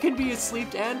 You can be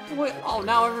asleep and... Oh,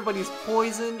 now everybody's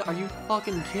poisoned? Are you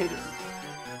fucking kidding?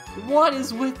 What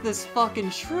is with this fucking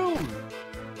shroom?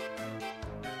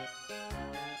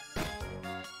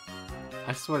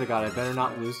 I swear to God, I better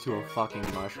not lose to a fucking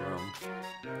mushroom.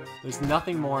 There's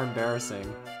nothing more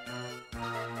embarrassing.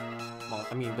 Well,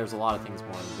 I mean, there's a lot of things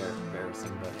more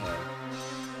embarrassing, but hey.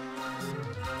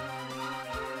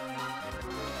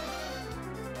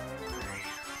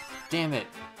 Damn it!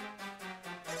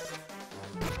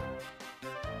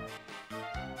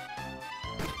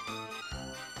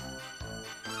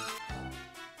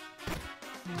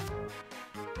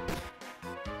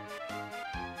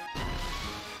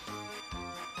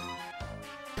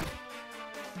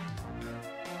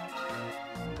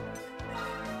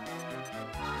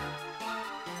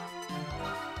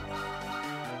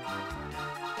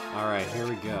 Alright, here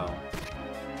we go.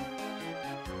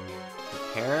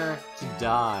 Prepare to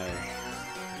die.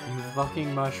 You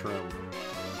fucking mushroom.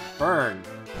 Burn!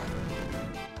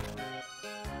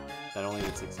 That only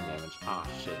did 16 damage. Ah,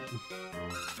 shit.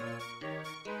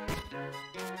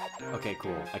 Okay,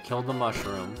 cool. I killed the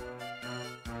mushroom.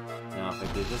 Now, if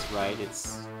I did this right,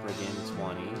 it's friggin'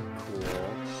 20.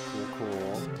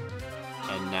 Cool.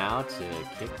 And now to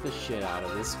kick the shit out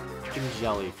of this freaking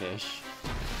jellyfish.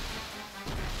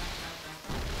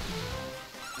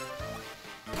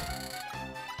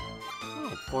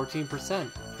 Oh,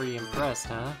 14%. Pretty impressed,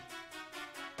 huh?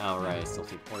 Oh, right, I still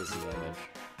take poison damage.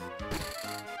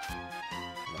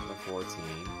 Another 14.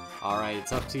 Alright,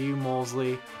 it's up to you,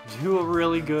 Molesley. Do a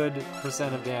really good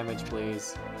percent of damage,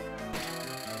 please.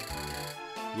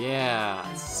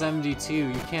 Yeah, 72.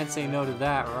 You can't say no to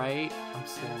that, right? I'm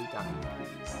slowly dying,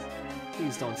 please.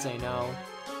 Please don't say no.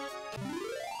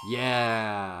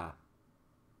 Yeah!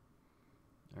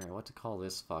 Alright, what to call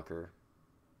this fucker?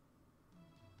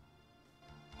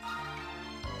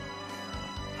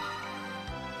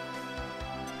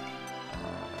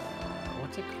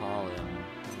 What to call him?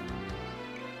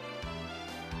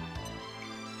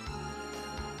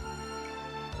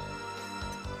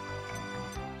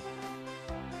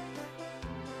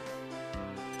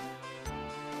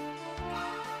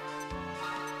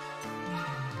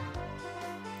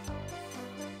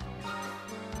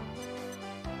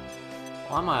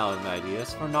 I'm out of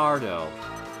ideas. Fernardo.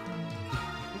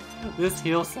 This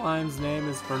heel slime's name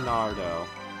is Fernardo.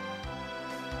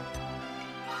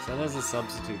 Set as a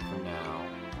substitute for now.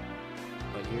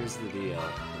 But here's the deal.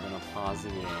 We're gonna pause the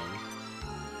game.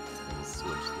 We're gonna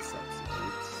switch the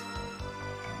substitutes.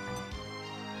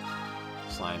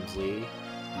 Slimesley,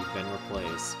 you've been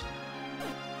replaced.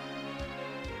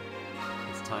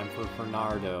 It's time for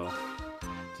Fernardo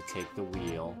to take the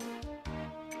wheel.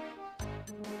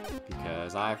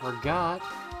 Because I forgot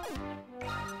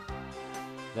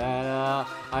that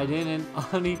I didn't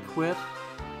unequip.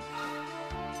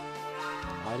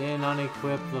 I didn't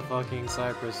unequip the fucking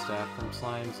Cypress staff from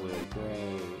Slime's loot.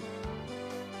 Great.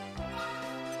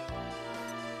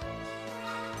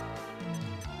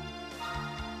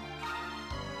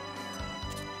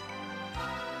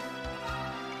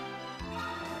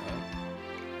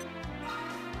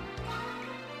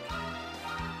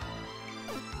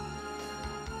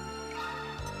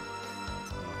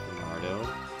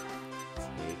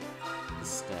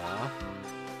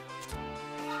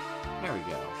 There we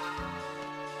go.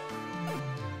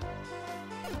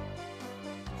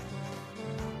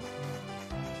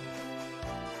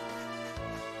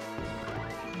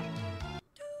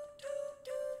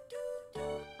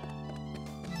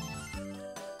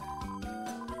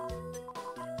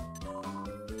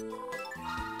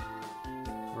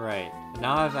 Right.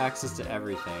 Now I have access to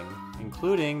everything,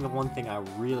 including the one thing I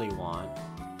really want,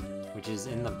 which is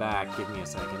in the back. Give me a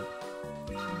second.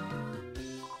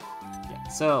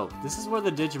 So, this is where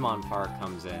the Digimon Park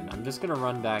comes in. I'm just gonna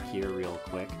run back here real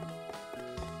quick.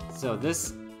 So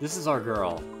this is our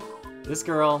girl. This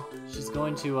girl, she's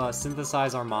going to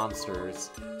synthesize our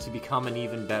monsters to become an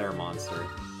even better monster.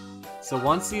 So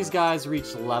once these guys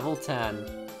reach level 10,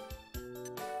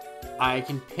 I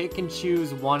can pick and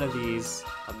choose one of these,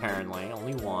 apparently,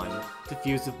 only one, to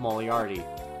fuse with Moriarty.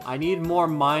 I need more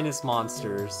minus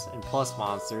monsters and plus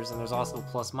monsters, and there's also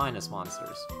plus-minus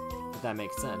monsters, if that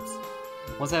makes sense.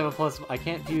 Once I have a plus, I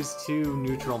can't fuse two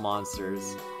neutral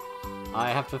monsters. I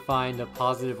have to find a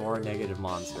positive or a negative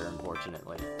monster,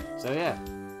 unfortunately. So yeah,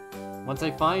 once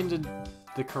I find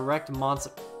the correct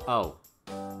monster... Oh.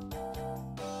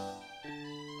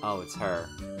 Oh, it's her.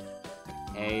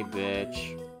 Hey,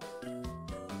 bitch.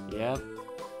 Yep.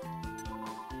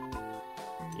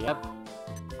 Yep.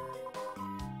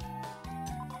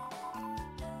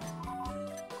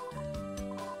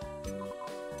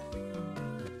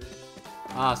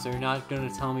 Ah, so you're not gonna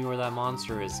tell me where that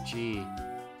monster is, gee.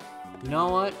 You know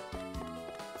what?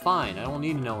 Fine, I don't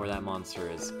need to know where that monster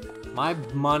is. My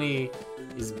money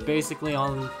is basically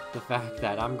on the fact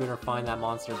that I'm gonna find that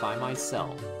monster by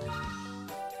myself.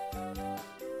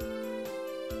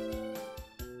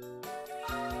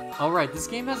 Alright, this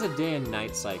game has a day and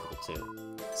night cycle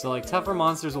too. So like tougher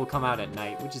monsters will come out at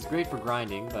night, which is great for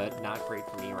grinding, but not great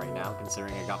for me right now,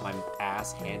 considering I got my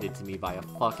ass handed to me by a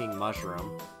fucking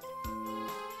mushroom.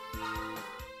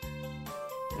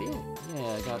 But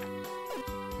yeah, I got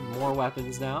more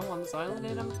weapons now on this island,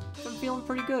 and I'm feeling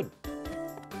pretty good.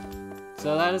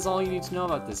 So that is all you need to know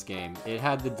about this game. It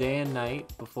had the day and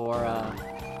night before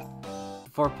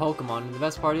Pokemon, and the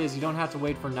best part is you don't have to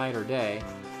wait for night or day.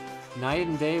 Night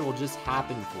and day will just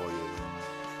happen for you.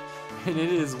 And it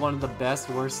is one of the best,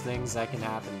 worst things that can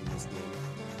happen in this game.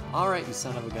 Alright, you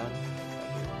son of a gun.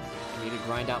 I need to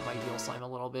grind out my heal slime a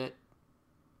little bit.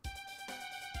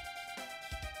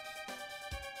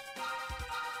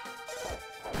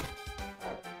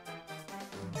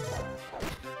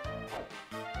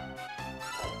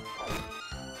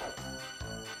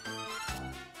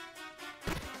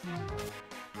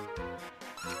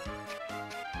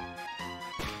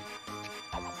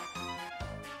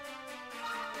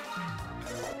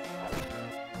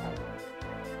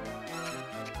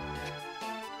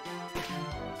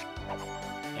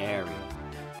 There we go.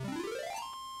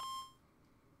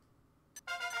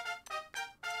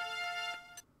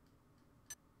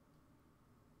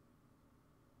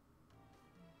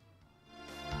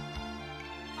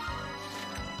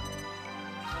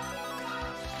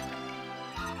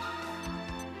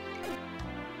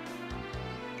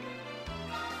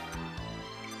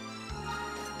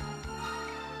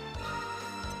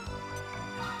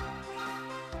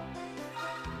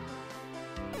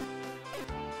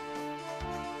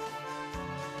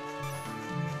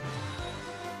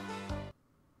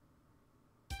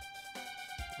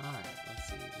 Alright, let's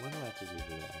see. What do I have to do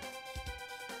today?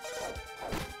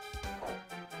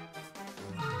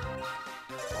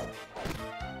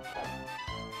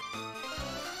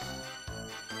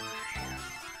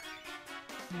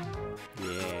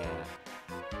 Yeah.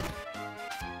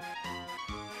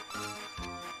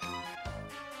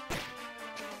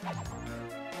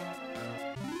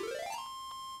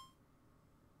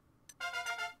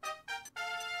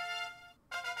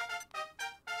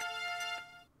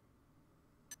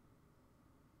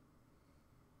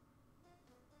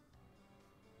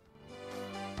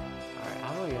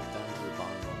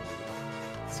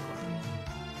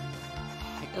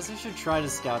 I guess I should try to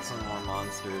scout some more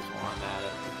monsters while I'm at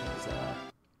it, because,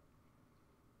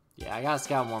 yeah, I gotta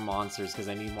scout more monsters because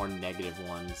I need more negative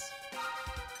ones.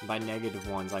 And by negative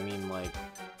ones, I mean, like,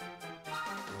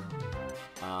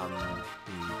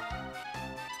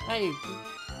 hey!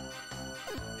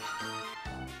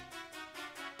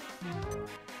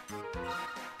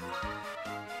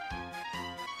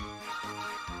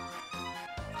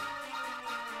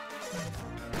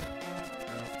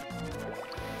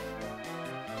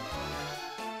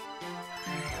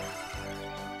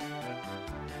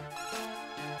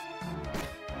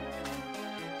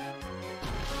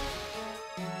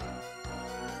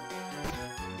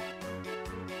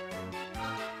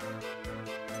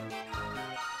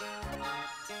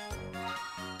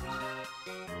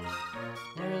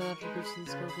 gives to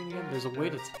the Scorpion again? There's a way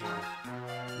to tell.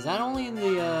 Is that only in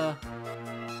the,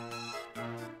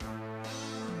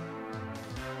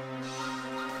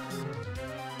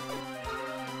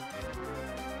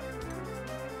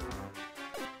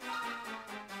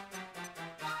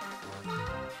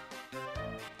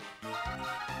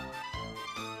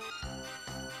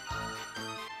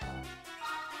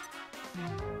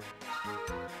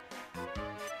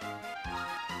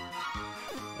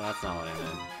 That's not what I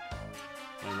meant.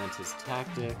 What I meant is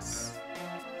tactics.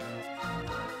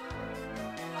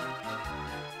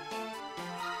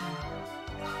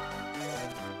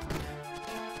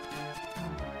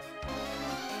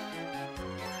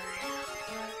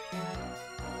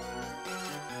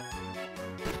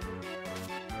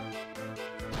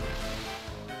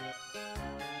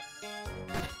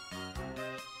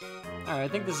 Alright, I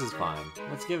think this is fine.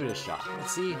 Let's give it a shot.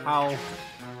 Let's see how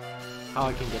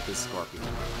I can get this Scorpion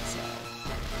on my side.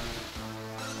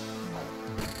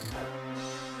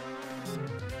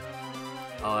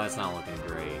 Oh, that's not looking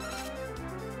great.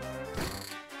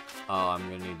 Oh, I'm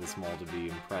gonna need this mole to be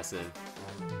impressive.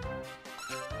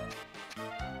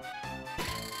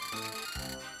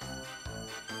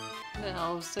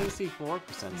 No,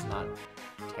 64% is not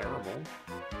terrible.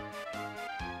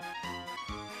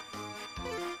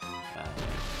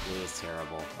 It is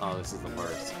terrible. Oh, this is the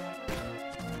worst.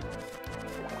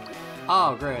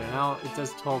 Oh, great, and now it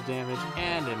does 12 damage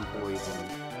and in poison.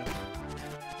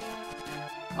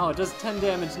 Oh, it does 10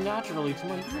 damage naturally to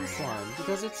my green slime,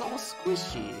 because it's all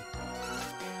squishy.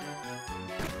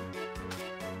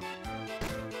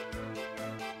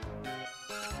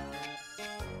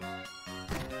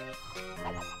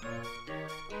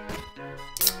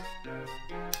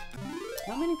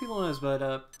 Not many people know this, but,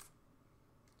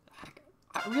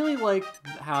 I really like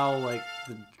how, like,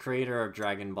 the creator of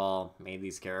Dragon Ball made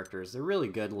these characters. They're really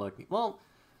good looking. Well,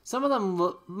 some of them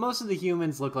look, most of the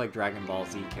humans look like Dragon Ball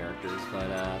Z characters,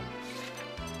 but,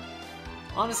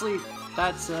 honestly,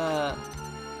 that's, the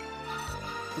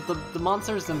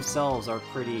monsters themselves are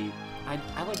pretty,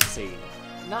 I like to say,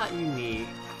 not unique.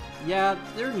 Yeah,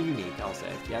 they're unique, I'll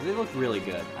say. Yeah, they look really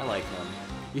good. I like them.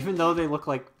 Even though they look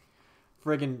like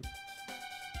friggin',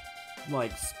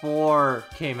 like, Spore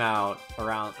came out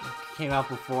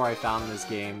before I found this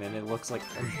game, and it looks like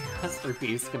a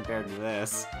masterpiece compared to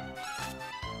this.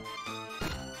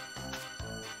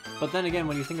 But then again,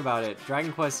 when you think about it,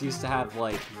 Dragon Quest used to have,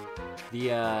 like,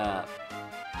 had,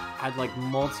 like,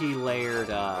 multi-layered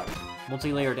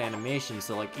animation,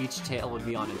 so, like, each tail would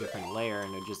be on a different layer,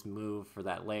 and it would just move for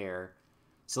that layer.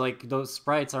 So, like, those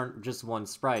sprites aren't just one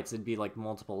sprites, it'd be, like,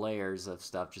 multiple layers of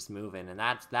stuff just moving, and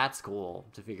that's cool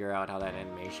to figure out how that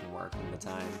animation worked in the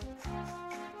time.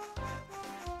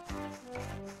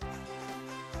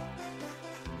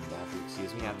 Yeah, if you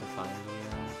excuse me, I have to find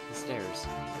the stairs.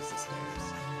 There's the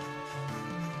stairs.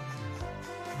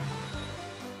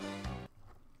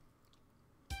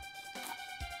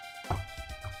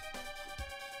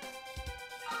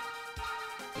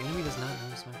 The enemy does not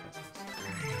notice my presence.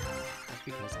 That's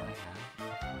because I have a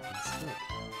fucking stick.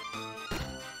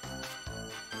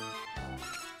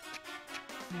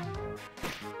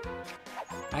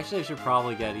 Actually, I should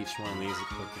probably get each one of these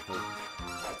equipped before.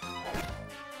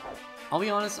 I'll be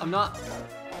honest, I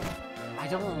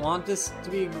don't want this to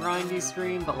be a grindy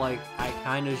stream, but like, I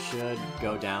kinda should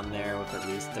go down there with at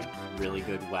least a really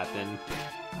good weapon.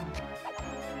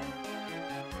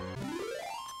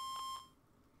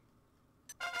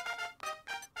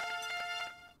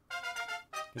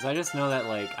 Because I just know that,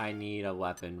 like, I need a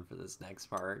weapon for this next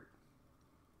part.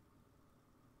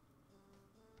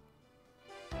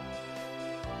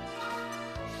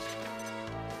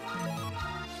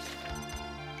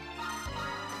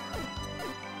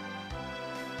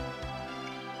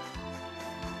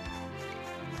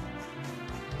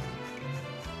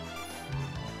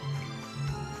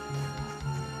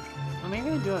 Maybe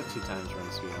I do have 2 times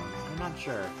run speed on. I'm not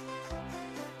sure.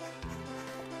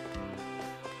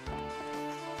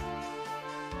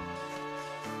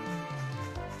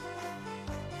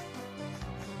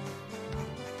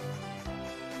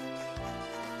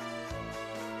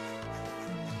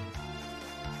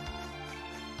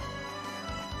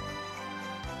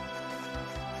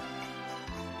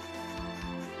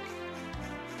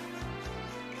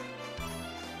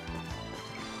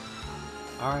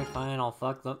 Alright, fine, I'll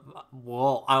fight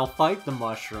the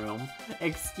mushroom.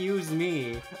 Excuse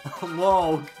me.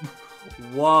 Whoa.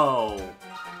 Whoa.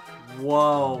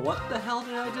 Whoa. What the hell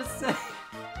did I just say?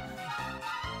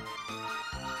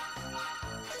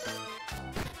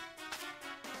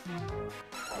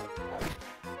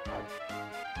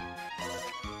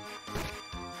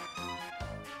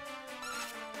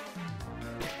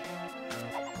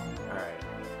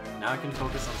 Now I can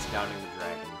focus on scouting the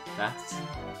dragon. That's...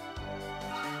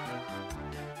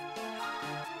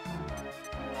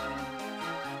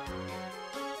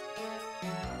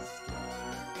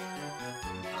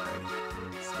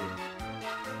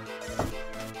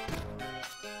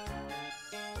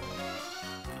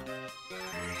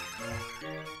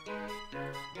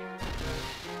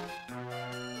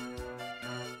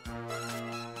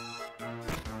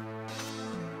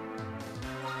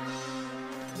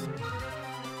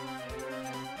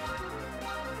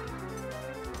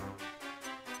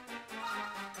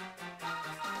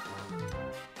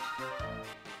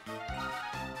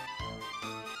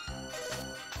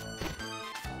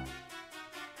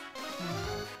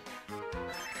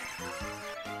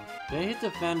 Did I hit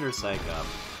defend or psych up?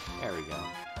 There we go.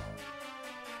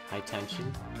 High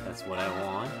tension, that's what I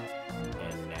want.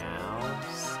 And now,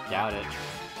 scout it.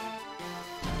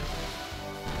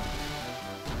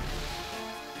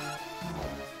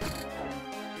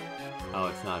 Oh,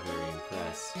 it's not very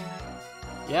impressed.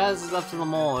 Yeah, this is up to the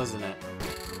mole, isn't it?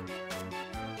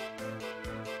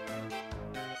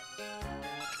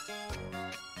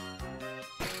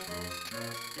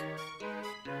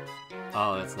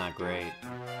 Oh, that's not great.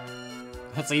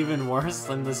 That's even worse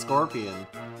than the scorpion.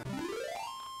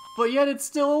 But yet it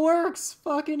still works!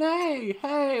 Fucking hey!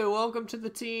 Hey, welcome to the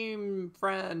team,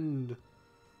 friend!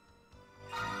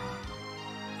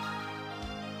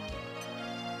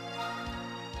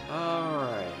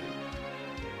 Alright.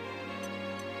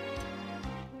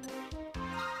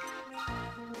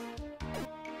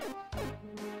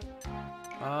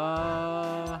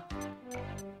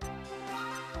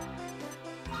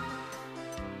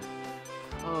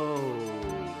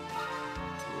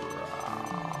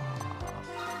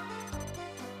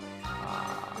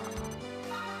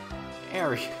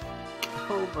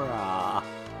 Cobra.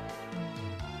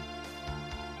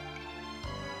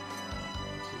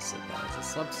 Just set that as a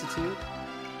substitute.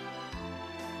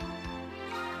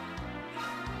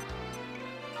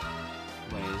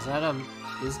 Wait, is that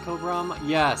is Cobra?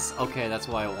 Yes. Okay, that's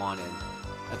what I wanted.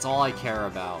 That's all I care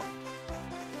about.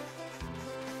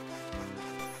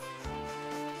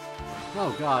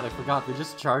 Oh god, I forgot. They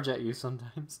just charge at you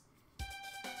sometimes.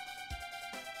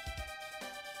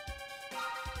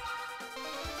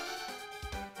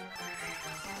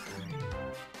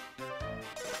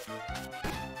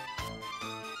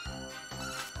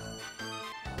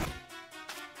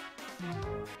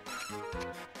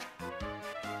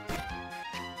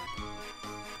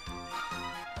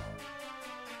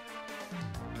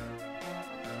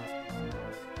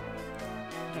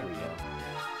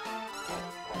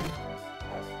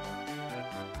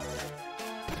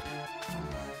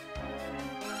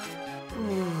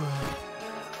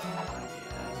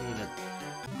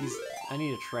 I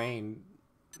need a train.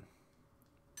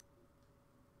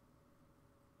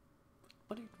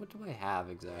 What do I have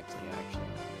exactly, actually?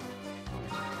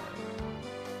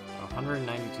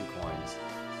 192 coins.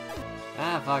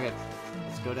 Ah, fuck it.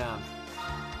 Let's go down.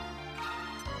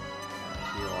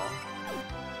 Heal all.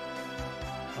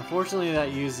 Unfortunately,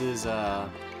 that uses, what's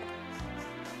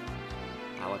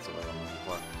the word I'm looking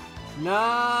for?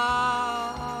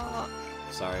 No!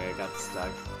 Sorry, I got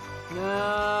stuck.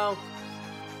 No!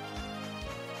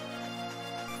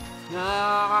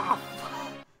 No!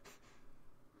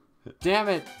 Damn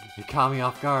it! You caught me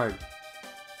off guard.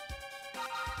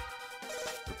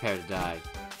 Prepare to die.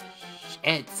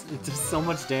 Shit! It does so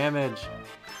much damage.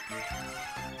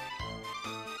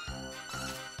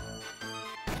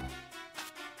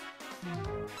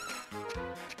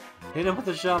 Hit him with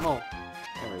the shovel.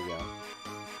 There we go.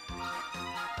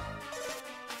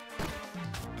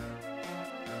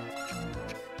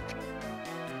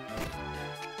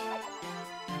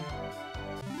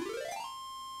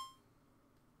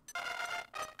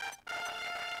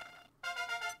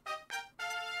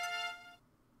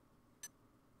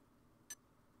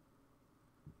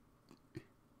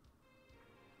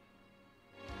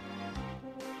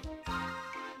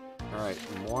 Alright,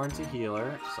 more into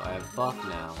healer, so I have buff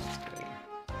now. That's great.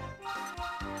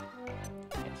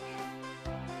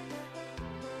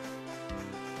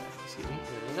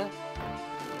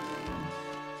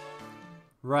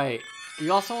 Right.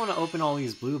 You also want to open all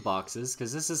these blue boxes,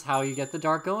 because this is how you get the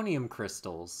Darkonium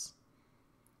crystals.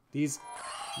 These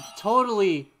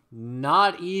totally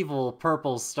not evil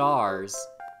purple stars.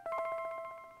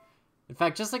 In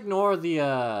fact, just ignore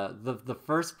the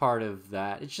first part of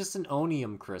that. It's just an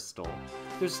onium crystal.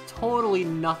 There's totally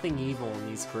nothing evil in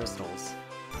these crystals.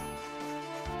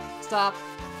 Stop.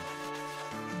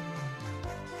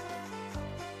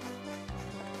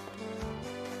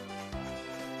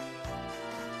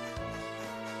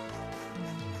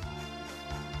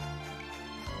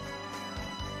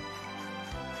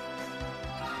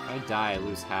 I die, I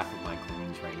lose half of my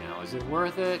coins right now. Is it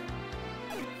worth it?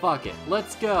 Fuck it.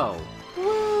 Let's go!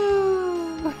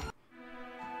 Woo!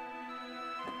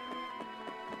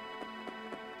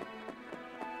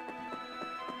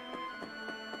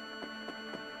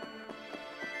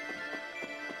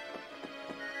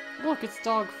 Look, it's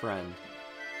Dog Friend.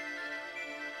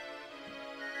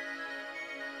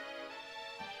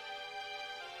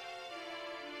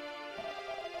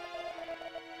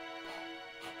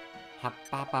 Ha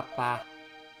ba ba ba.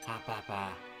 Ha ba ba.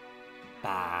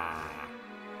 Ba.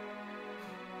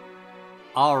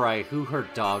 Alright, who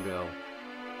hurt Doggo?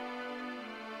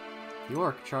 The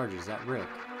orc charges at Rick.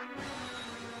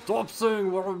 Stop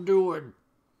saying what I'm doing!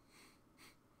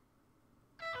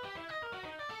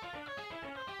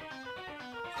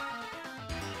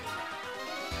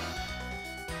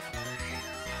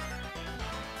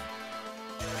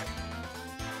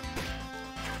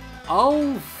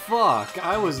 Oh, fuck!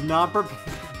 I was not prepared.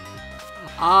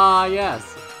 Ah,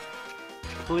 yes.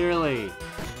 Clearly.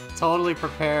 Totally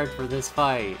prepared for this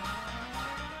fight.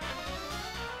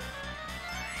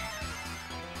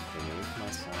 If my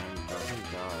slime doesn't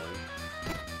die.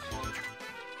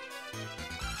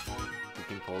 We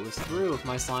can pull this through if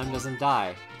my slime doesn't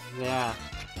die. Yeah.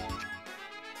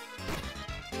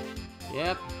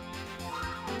 Yep.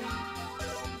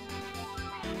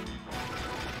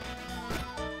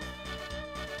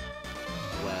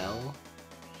 Well,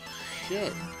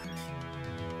 shit.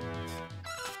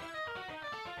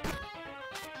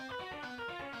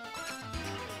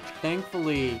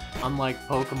 Thankfully, unlike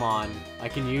Pokemon, I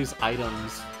can use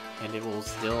items and it will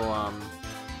still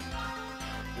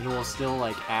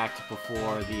like act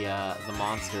before the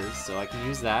monsters, so I can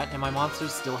use that and my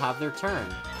monsters still have their turn.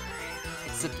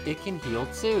 Except it can heal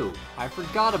too. I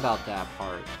forgot about that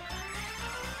part.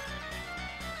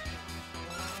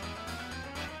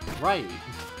 Right.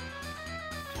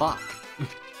 Fuck.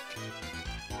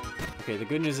 Okay, the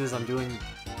good news is I'm doing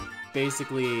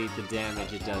basically the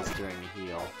damage it does during a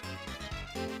heal.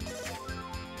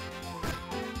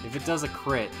 If it does a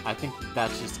crit, I think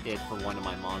that's just it for one of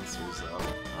my monsters, though.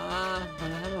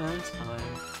 It's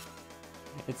fine.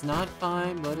 It's not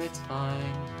fine, but it's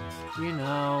fine. You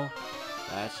know,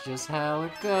 that's just how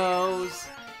it goes.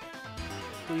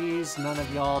 Please, none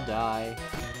of y'all die.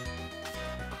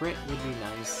 A crit would be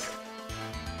nice.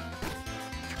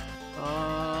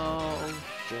 Oh,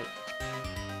 shit.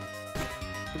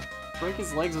 Break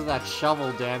his legs with that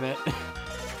shovel, damn it.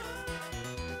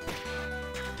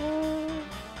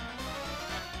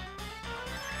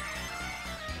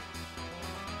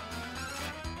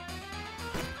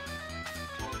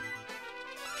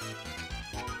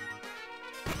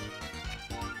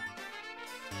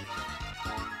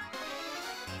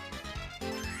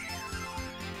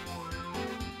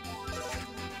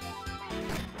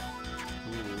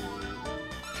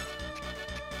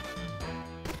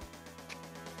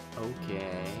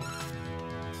 Okay.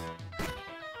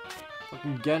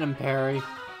 Fucking get him, Perry.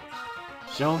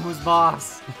 Show him who's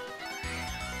boss.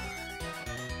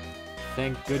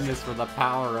 Thank goodness for the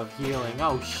power of healing.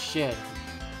 Oh shit.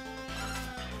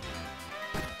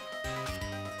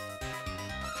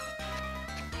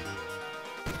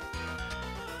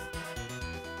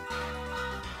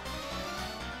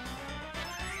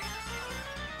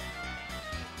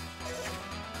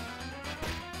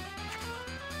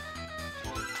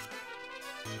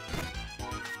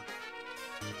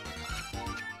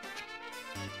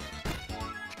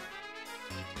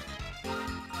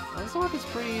 This orc is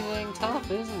pretty dang tough,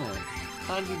 isn't it?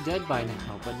 Thought I'd be dead by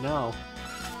now, but no.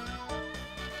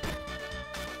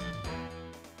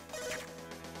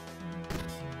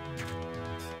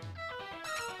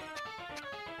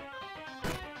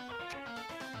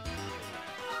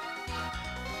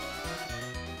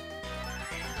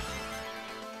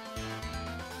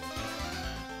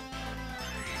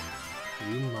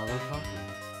 You motherfucker.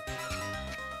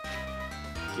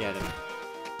 Get him.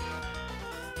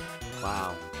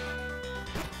 Wow.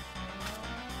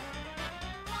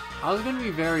 I was gonna be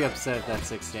very upset if that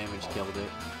 6 damage killed it.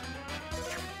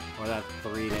 Or that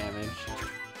 3 damage.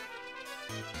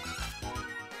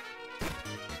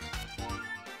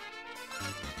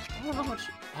 I don't know how much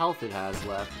health it has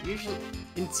left. Usually,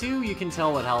 in 2 you can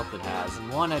tell what health it has, in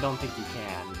 1 I don't think you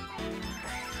can.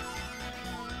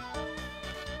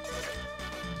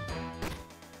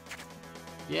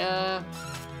 Yeah.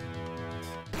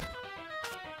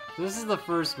 This is the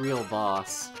first real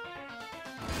boss.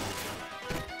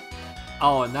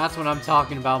 Oh, and that's what I'm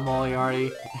talking about,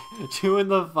 Moriarty. Doing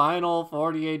the final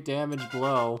 48 damage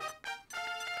blow.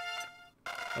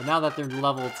 And now that they're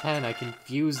level 10, I can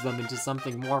fuse them into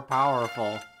something more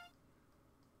powerful.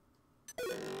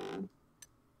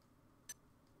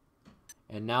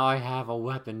 And now I have a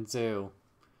weapon too.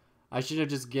 I should have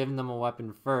just given them a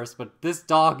weapon first, but this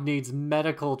dog needs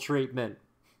medical treatment.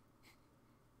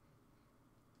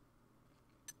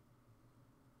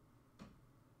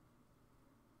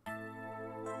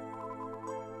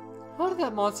 How did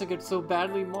that monster get so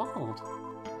badly mauled?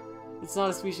 It's not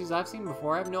a species I've seen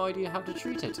before. I have no idea how to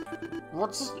treat it.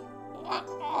 What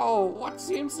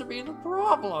seems to be the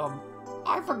problem?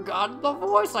 I forgot the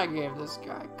voice I gave this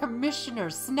guy. Commissioner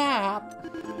Snap.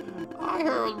 I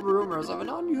heard rumors of an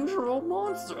unusual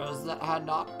monsters that had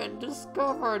not been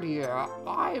discovered here.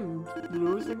 I'm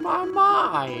losing my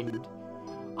mind.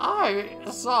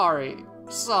 Sorry.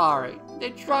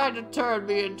 They tried to turn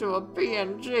me into a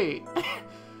PNG.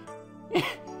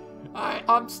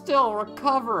 I'm still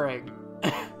recovering.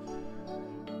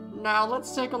 Now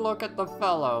let's take a look at the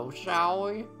fellow, shall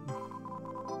we?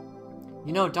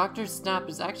 You know, Dr. Snap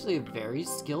is actually a very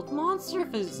skilled monster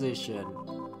physician.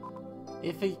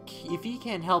 If he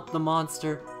can't help the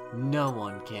monster, no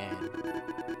one can.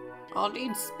 I'll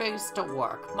need space to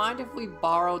work. Mind if we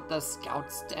borrowed the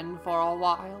scout's den for a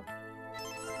while?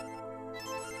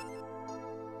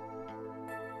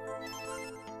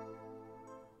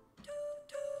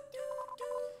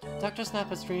 Dr. Snap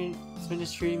has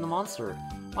finished treating the monster.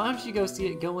 Why don't you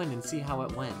go in and see how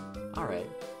it went? Alright.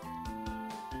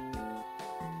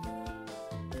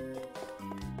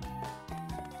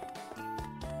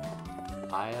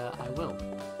 I will.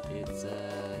 It's,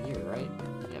 here, right?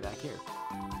 Yeah, back here.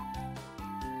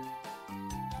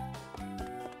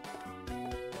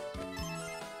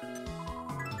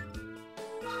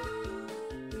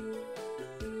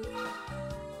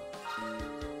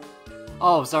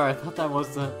 Oh, sorry, I thought that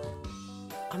was the...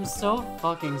 I'm so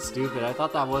fucking stupid. I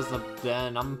thought that was the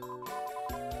den. I'm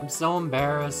so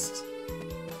embarrassed.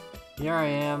 Here I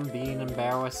am, being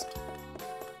embarrassed.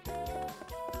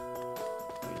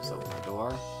 Let me just open the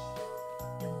door.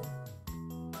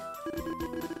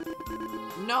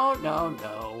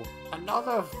 No.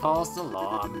 Another false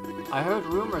alarm. I heard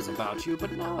rumors about you,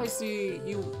 but now I see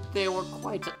they were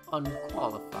quite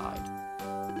unqualified.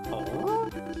 Oh?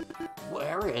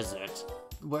 Where is it?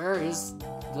 Where is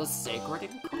the sacred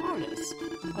Incarnus?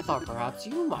 I thought perhaps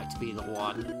you might be the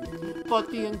one. But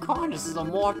the Incarnus is a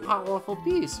more powerful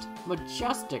beast,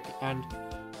 majestic and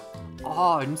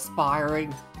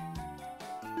awe-inspiring.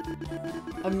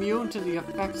 Immune to the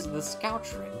effects of the Scout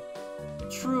Ring.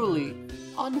 Truly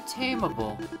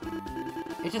untamable.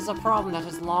 It is a problem that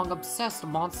has long obsessed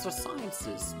monster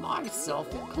sciences,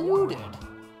 myself included.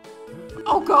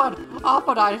 Oh god!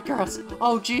 Opodicus!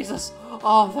 Oh Jesus!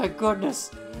 Oh thank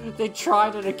goodness! They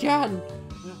tried it again!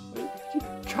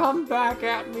 Come back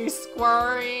at me,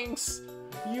 Squirrings!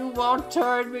 You won't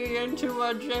turn me into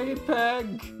a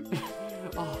JPEG!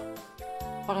 Oh,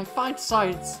 but I find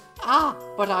science...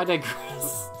 but I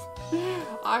digress.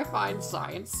 I find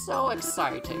science so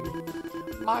exciting.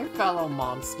 My fellow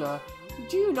monster,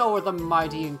 do you know where the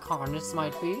mighty Incarnus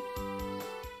might be?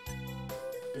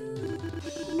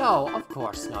 No, of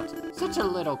course not. Such a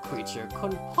little creature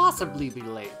couldn't possibly be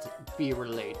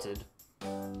related.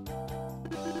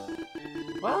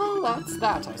 Well, that's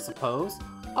that, I suppose.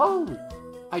 Oh,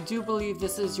 I do believe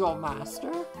this is your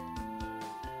master?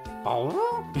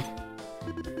 Oh?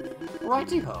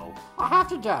 Righty-ho. I have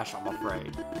to dash, I'm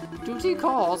afraid. Duty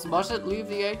calls, mustn't leave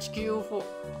the HQ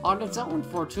on its own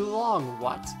for too long,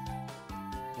 what?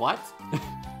 What?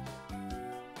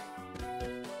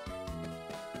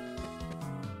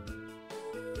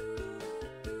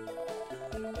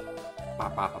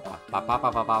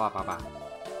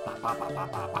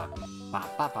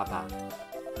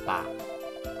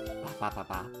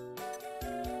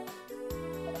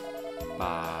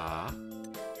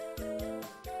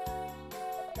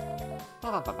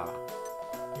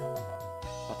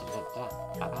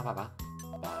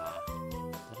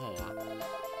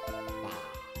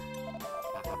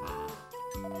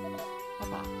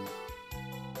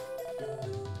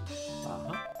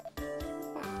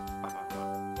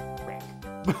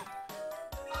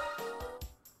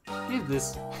 Give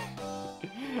this.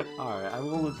 Alright, I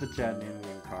will let the chat name the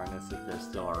Incarnus if they're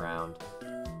still around.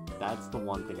 That's the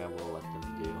one thing I will let them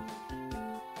do.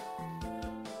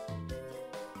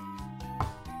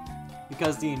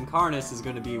 Because the Incarnus is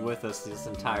going to be with us this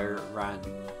entire run.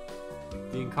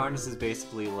 The Incarnus is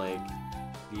basically like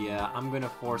the I'm going to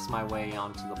force my way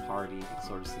onto the party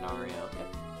sort of scenario.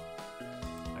 Yep.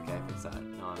 Okay, I fixed that.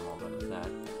 No, I'm all done with that.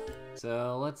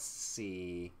 So, let's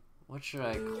see. What should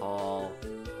I call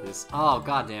this? Oh,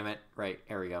 god damn it. Right,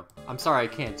 there we go. I'm sorry, I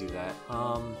can't do that.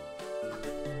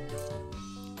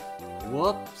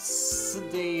 Whoops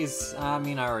days. I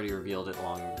mean, I already revealed it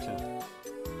long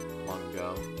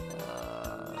ago.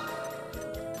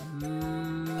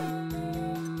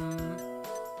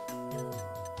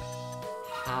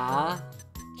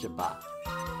 Hajaba.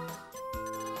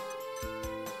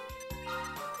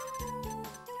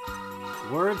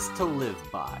 Words to live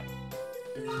by.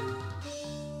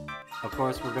 Of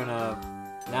course, we're gonna...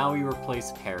 Now we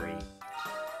replace Perry.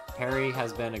 Perry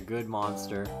has been a good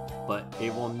monster, but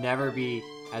it will never be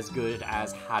as good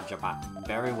as Hajaba.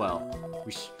 Very well.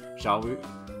 Shall we...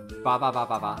 Ba ba ba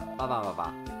ba ba ba ba ba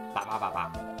ba ba ba ba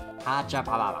ba. Hajaba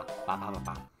ba ba ba ba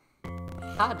ba.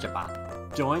 Hajaba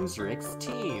joins Rick's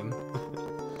team.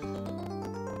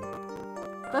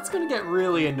 That's gonna get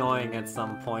really annoying at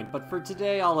some point, but for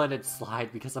today I'll let it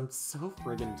slide because I'm so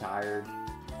friggin' tired.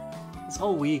 This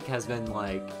whole week has been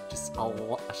like just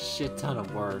a shit ton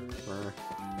of work for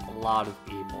a lot of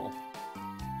people.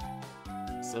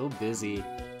 So busy.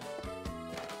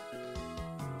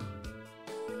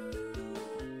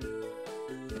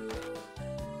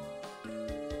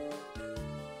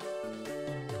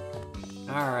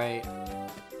 Alright.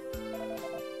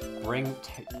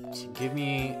 Give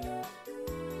me...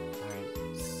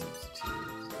 Alright, substitute.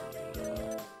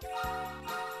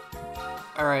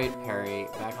 Alright, Perry,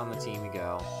 back on the team you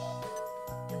go.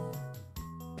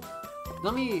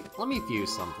 Let me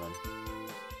fuse something.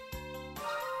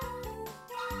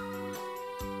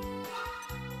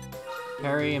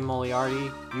 Perry and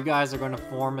Moriarty, you guys are going to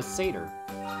form a satyr.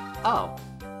 Oh.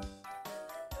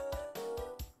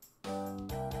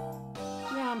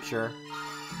 Yeah, I'm sure.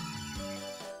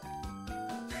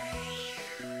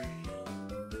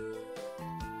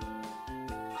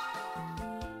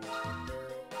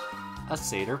 A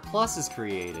Satyr Plus is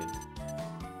created.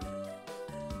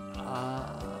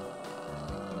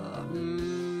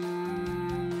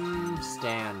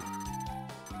 Stan.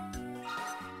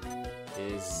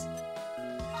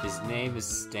 His name is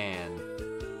Stan.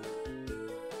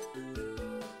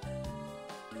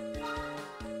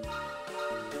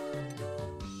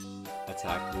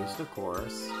 Attack boost, of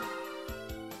course.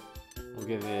 We'll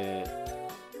give it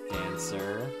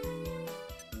Dancer.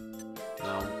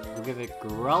 No, we'll give it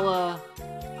Gorilla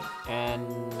and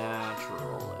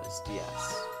Naturalist,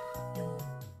 yes.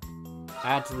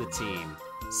 Add to the team.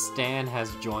 Stan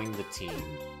has joined the team.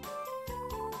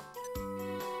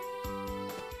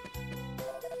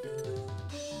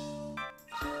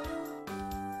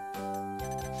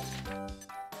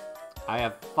 I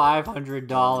have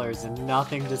 $500 and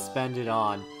nothing to spend it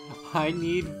on. I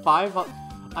need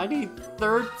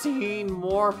 13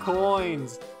 more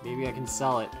coins. Maybe I can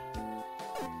sell it.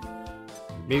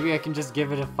 Maybe I can just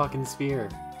give it a fucking spear.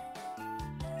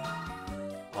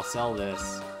 I'll sell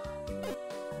this.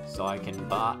 So I can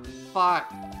buy...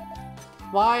 Fuck!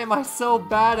 Why am I so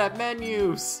bad at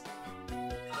menus?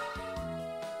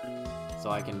 So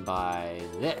I can buy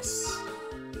this.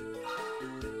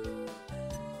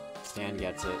 Stan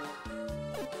gets it.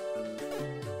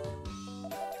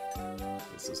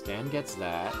 Okay, so Stan gets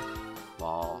that,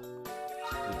 while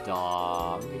the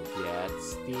dog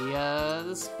gets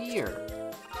the spear.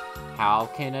 How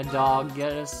can a dog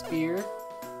get a spear?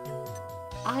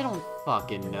 I don't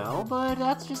fucking know, but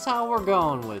that's just how we're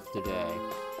going with today.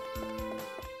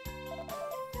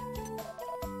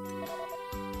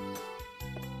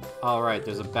 Alright,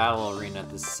 there's a battle arena at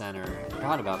the center. I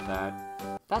forgot about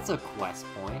that. That's a quest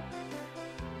point.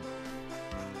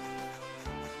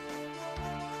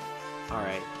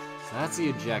 Alright, so that's the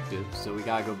objective, so we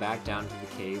gotta go back down to the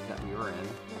cave that we were in.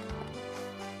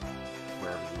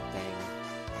 Wherever the thing...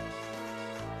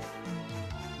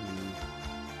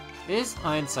 It is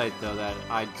hindsight, though, that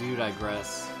I do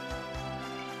digress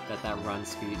that run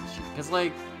speed... Because,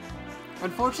 like,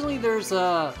 unfortunately there's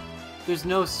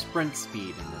no sprint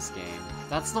speed in this game.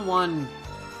 That's the one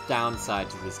downside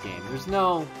to this game. There's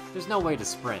no way to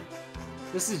sprint.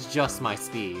 This is just my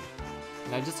speed,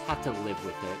 and I just have to live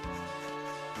with it.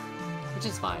 Which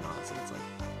is fine, honestly. It's like,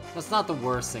 that's not the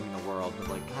worst thing in the world, but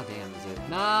like, goddamn, is it?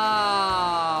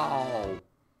 No!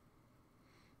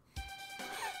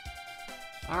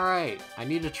 Alright, I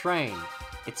need a train.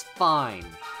 It's fine.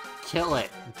 Kill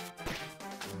it.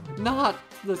 Not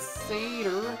the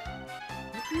satyr.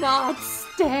 Not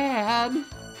Stan!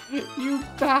 You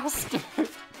bastard!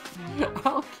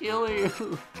 I'll kill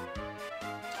you!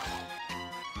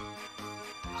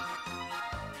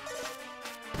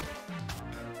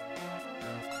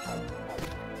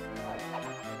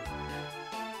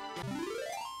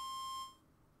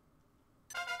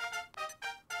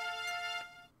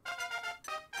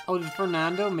 Oh, did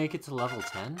Fernando make it to level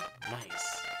 10?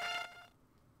 Nice.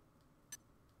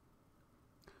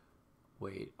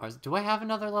 Wait, do I have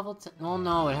another level 10? Well,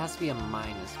 no, it has to be a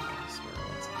minus monster.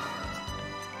 Let's see.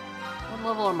 What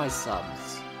level are my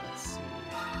subs? Let's see.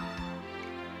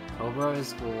 Cobra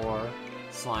is 4.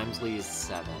 Slimesley is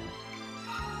 7.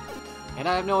 And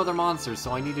I have no other monsters,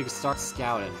 so I need to start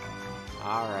scouting.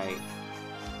 Alright.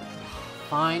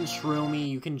 Fine, Shroomy,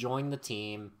 you can join the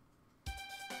team.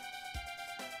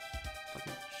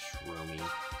 Fucking Shroomy.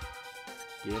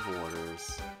 Give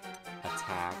orders.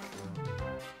 Attack.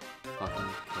 Fucking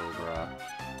Cobra.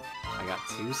 I got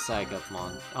 2 Psych Up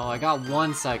Monsters. Oh, I got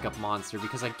 1 Psych Up Monster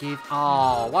because I gave...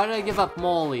 Oh, why did I give up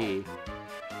Molly?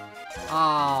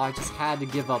 Oh, I just had to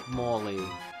give up Molly.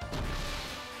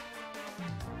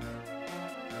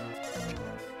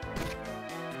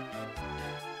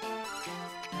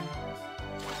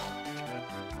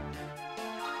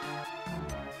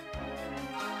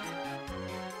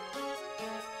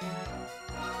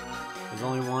 There's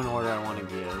only one order I want to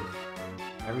give.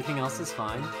 Everything else is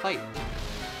fine. Fight!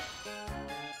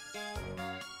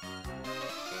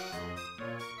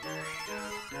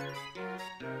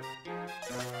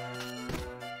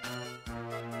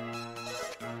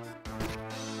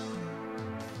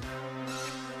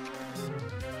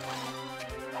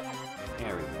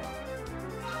 There we go.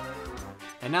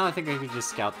 And now I think I could just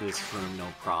scout this room no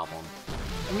problem.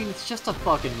 I mean, it's just a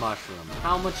fucking mushroom.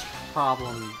 How much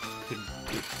problem could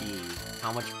it be?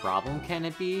 How much problem can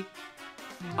it be?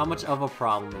 How much of a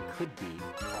problem it could be?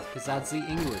 Because that's the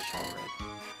English for it.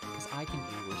 Because I can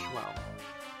English well.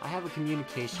 I have a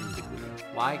communication degree.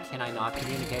 Why can I not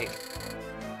communicate?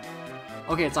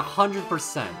 Okay, it's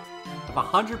 100%. If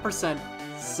 100%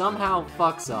 somehow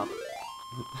fucks up,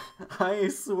 I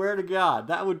swear to God,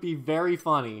 that would be very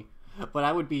funny, but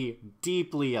I would be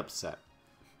deeply upset.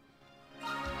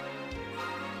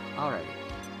 Alright.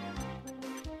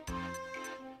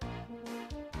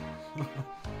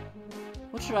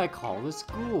 What should I call this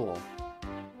ghoul?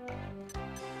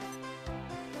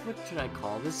 What should I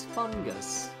call this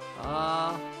fungus?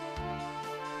 Fun.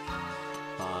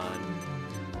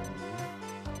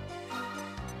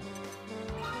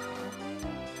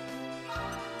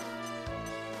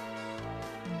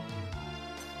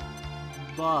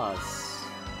 Bus.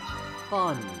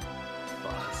 Fun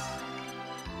bus.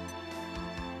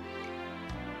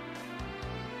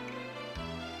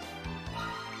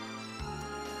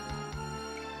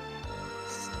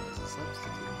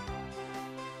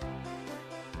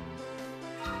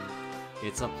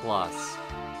 It's a plus.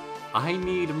 I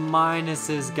need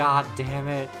minuses, god damn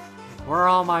it. Where are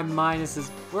all my minuses?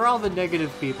 Where are all the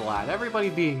negative people at? Everybody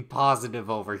being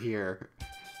positive over here.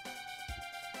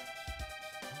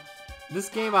 This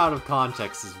game out of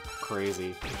context is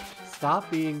crazy. Stop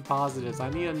being positives.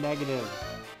 I need a negative.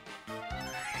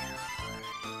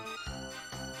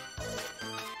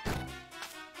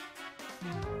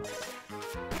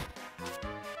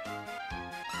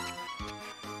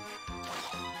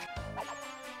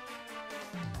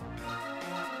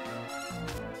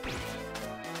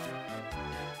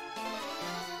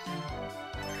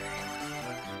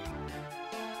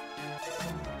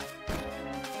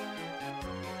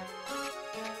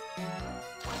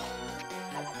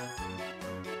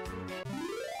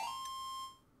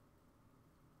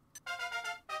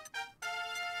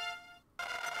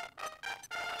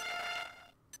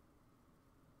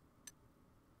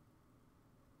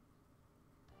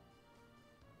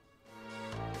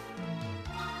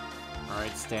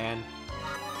 Alright, Stan.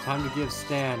 Time to give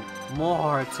Stan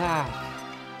more attack!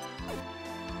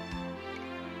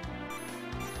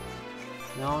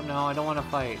 No, I don't want to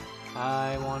fight.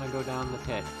 I want to go down the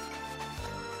pit.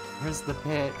 Where's the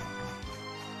pit?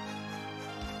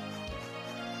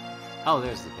 Oh,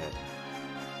 there's the pit.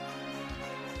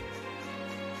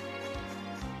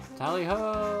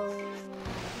 Tally-ho!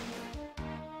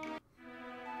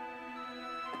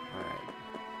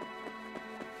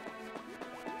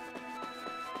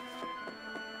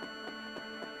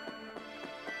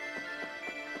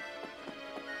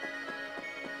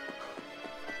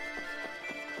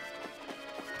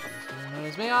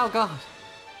 Me. Oh god.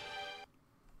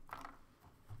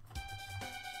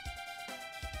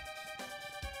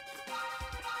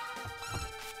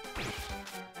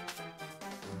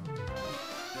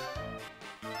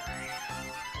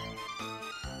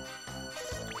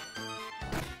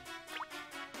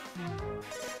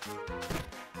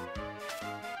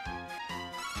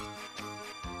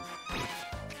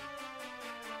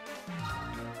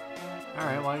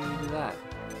 Alright, why did you do that?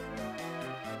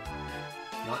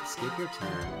 What? Skip your turn.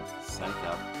 Psych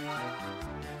up.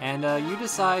 And you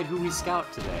decide who we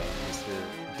scout today, Mr.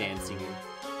 Dancing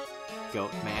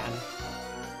Goat Man.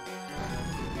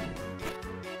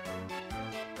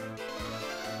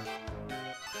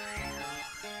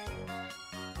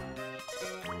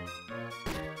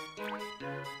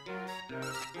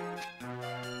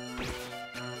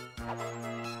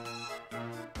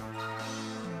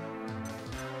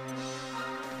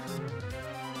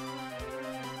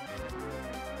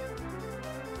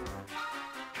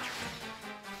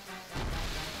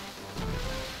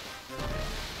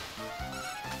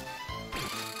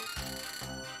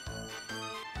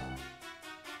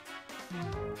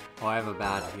 Oh, I have a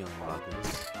bad feeling about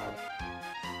this.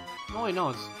 Oh wait, no,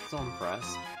 it's still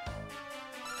impressed.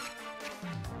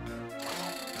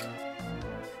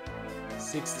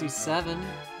 67.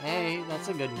 Hey, that's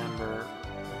a good number.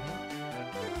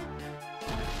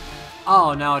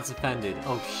 Oh, now it's offended.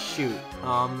 Oh, shoot.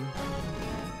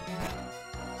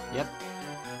 Yep.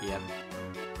 Yep.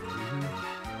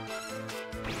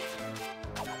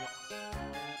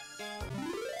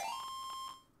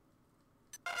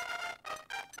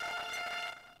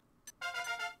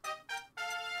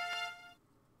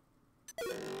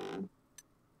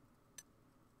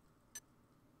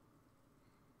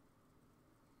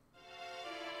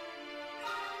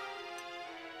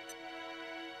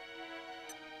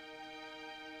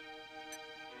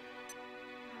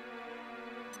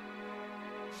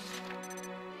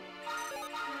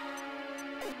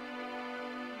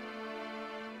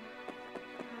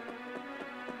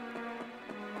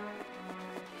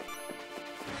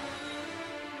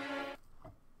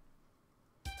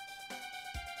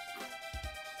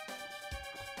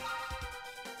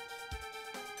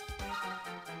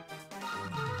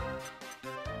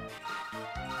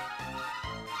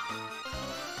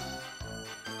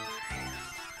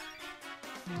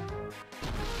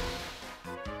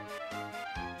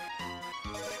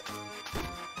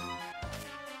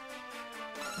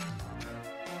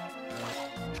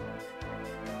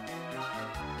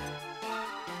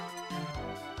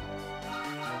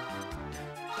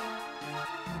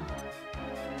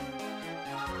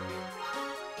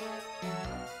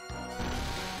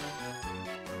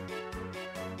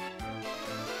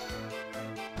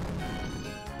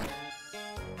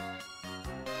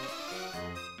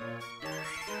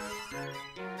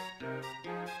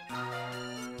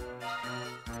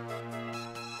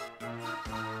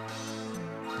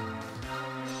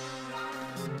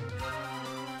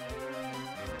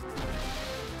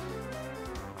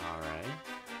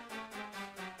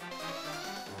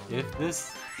 If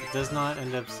this does not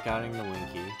end up scouting the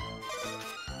Winky,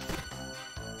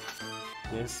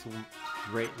 this will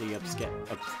greatly upset me.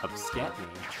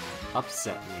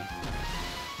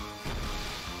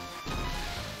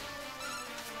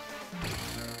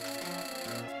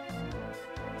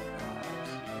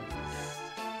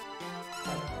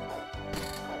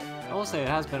 I will say it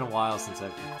has been a while since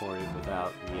I've recorded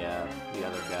without the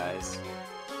other guys.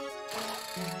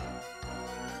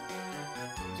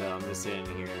 So I'm just sitting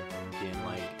here being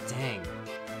like, dang.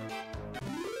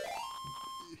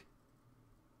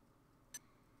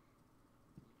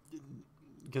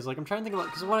 Because like I'm trying to think about,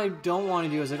 because what I don't want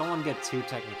to do is I don't want to get too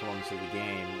technical into the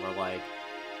game where like,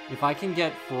 if I can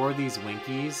get 4 of these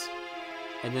Winkies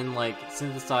and then like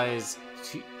synthesize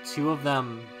two of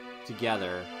them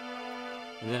together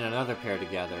and then another pair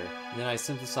together, and then I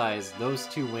synthesize those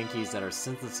 2 Winkies that are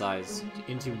synthesized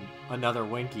into another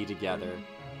Winky together,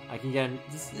 I can get,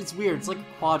 it's weird, it's like a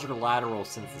quadrilateral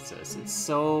synthesis. It's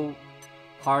so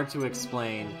hard to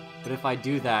explain, but if I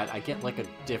do that, I get like a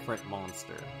different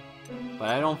monster. But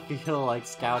I don't feel like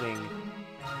scouting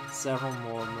several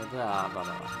more with that.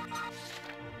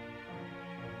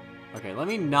 Okay, let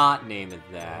me not name it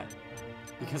that,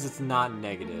 because it's not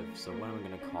negative, so what am I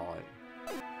gonna call it?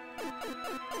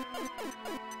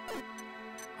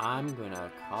 I'm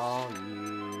gonna call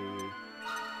you...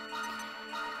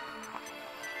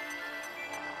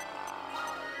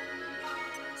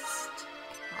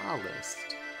 List.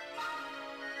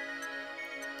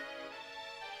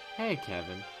 Hey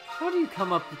Kevin, how do you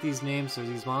come up with these names for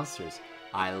these monsters?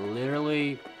 I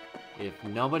literally, if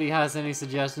nobody has any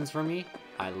suggestions for me,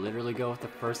 I literally go with the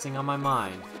first thing on my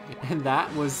mind. And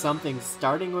that was something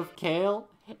starting with Kale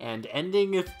and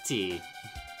ending with T.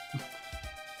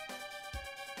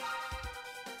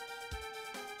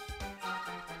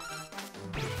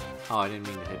 Oh, I didn't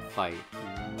mean to hit fight.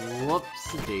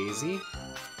 Whoops, daisy.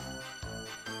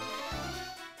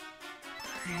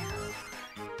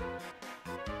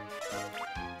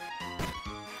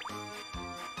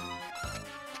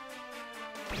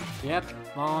 Yep,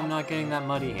 well, I'm not getting that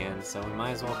muddy hand, so we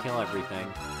might as well kill everything.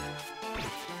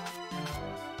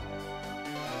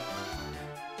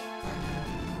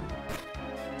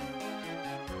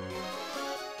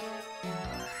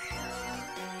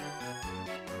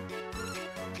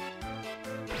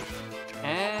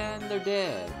 And they're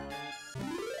dead.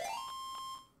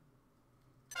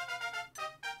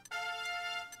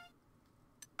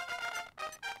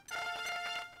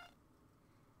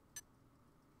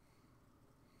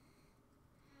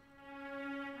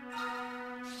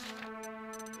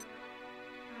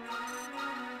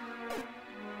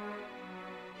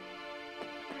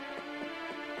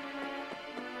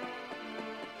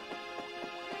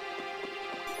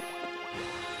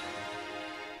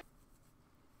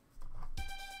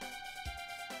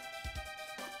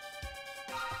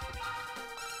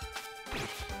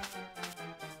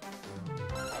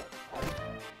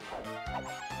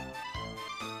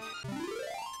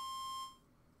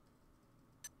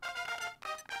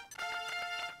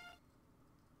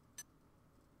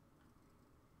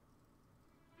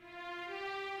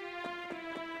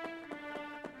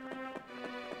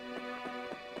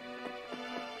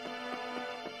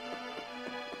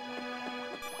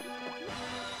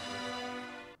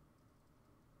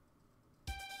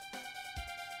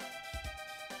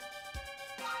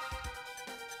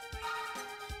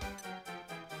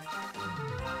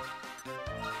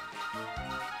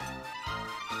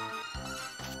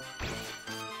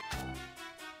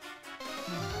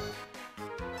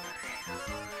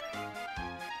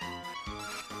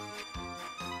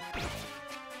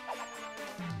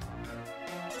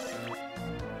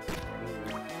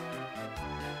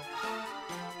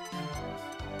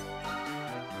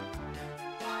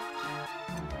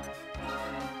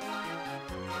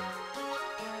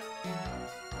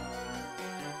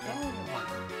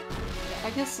 I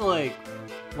guess, like,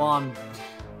 while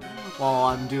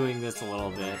I'm doing this a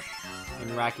little bit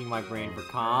and racking my brain for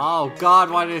oh god,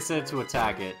 why did I set it to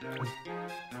attack it?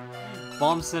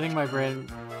 While I'm setting my brain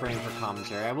for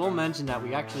commentary, I will mention that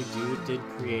we actually did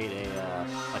create a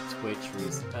Twitch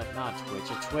not Twitch,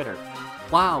 a Twitter.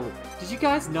 Wow, did you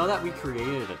guys know that we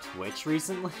created a Twitch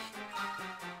recently?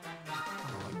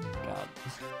 Oh my god.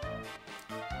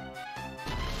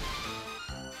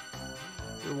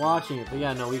 You're watching it, but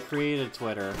yeah, no, we created a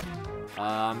Twitter.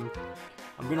 I'm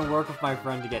gonna work with my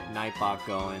friend to get Nightbot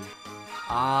going.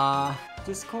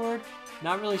 Discord?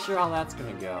 Not really sure how that's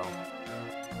gonna go.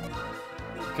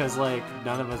 Because, like,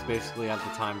 none of us basically have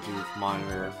the time to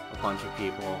monitor a bunch of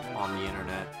people on the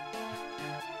internet.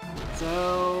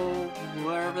 So,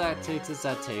 wherever that takes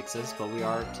us, but we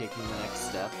are taking the next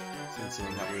step,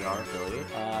 considering that we are affiliate.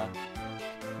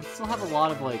 We still have a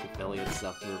lot of, like, affiliate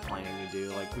stuff we were planning to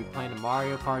do. Like, we planned a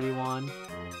Mario Party one.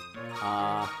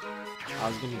 I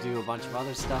was gonna do a bunch of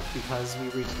other stuff because we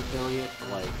reached affiliate, but,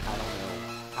 like, I don't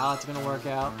know how it's gonna work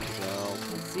out, so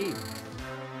let's see.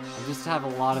 I just have a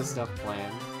lot of stuff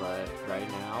planned, but right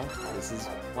now, this is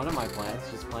one of my plans,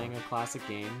 just playing a classic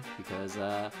game, because,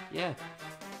 yeah.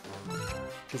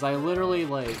 Because I literally,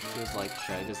 like, was like,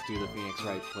 should I just do the Phoenix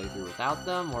Wright playthrough without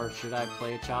them, or should I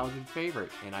play a childhood favorite?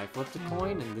 And I flipped a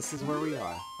coin, and this is where we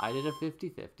are. I did a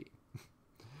 50-50.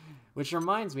 Which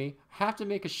reminds me, I have to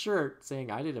make a shirt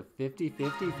saying I did a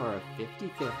 50-50 for a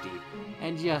 50-50.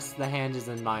 And yes, the hand is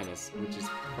in minus, which is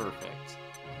perfect.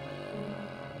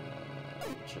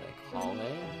 What should I call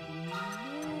it?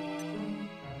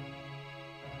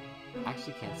 I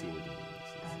actually can't see what it is.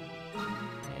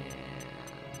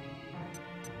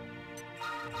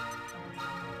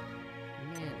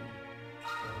 Manny.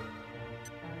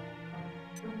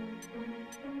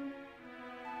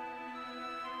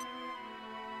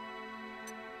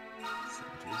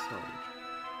 Center storage.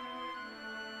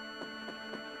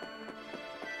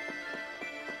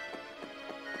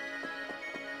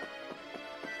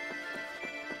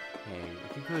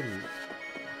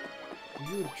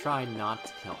 You would try not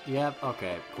to kill. Yep,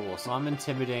 okay, cool. So I'm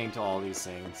intimidating to all these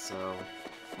things, so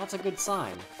that's a good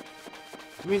sign.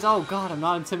 It means, oh god, I'm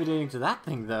not intimidating to that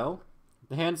thing, though.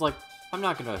 The hand's like, I'm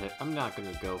not gonna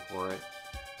go for it.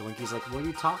 The Winky's like, what are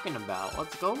you talking about?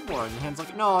 Let's go for it. And the hand's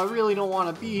like, no, I really don't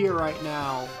want to be here right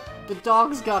now. The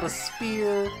dog's got a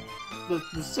spear. The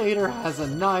satyr has a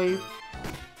knife.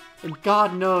 And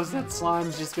God knows that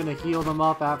slime's just gonna heal them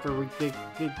up after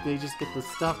they just get the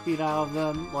stuff beat out of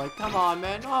them. Like, come on,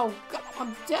 man. Oh, God,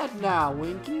 I'm dead now,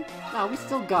 Winky. No, we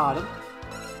still got him.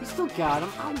 We still got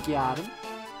him. I got him.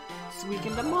 Just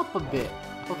weakened him up a bit.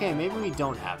 Okay, maybe we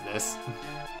don't have this.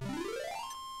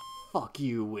 Fuck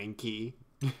you, Winky.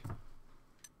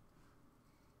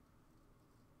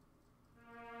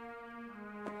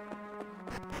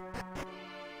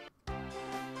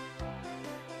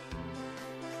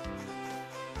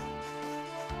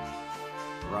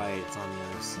 Right, it's on the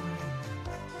other side.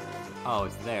 Oh,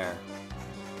 it's there.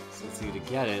 So let's see, to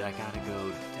get it, I gotta go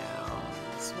down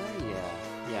this way?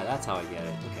 Yeah. Yeah, that's how I get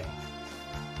it. Okay.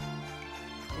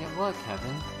 Yeah, what,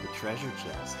 Kevin? The treasure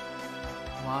chest.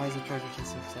 Why is the treasure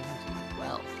chest so exciting to you?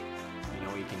 Well, you know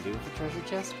what you can do with the treasure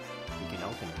chest? You can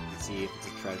open it and see if it's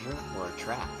a treasure or a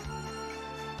trap.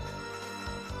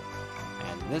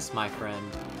 And this, my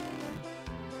friend,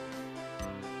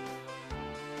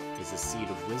 is a seed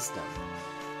of wisdom.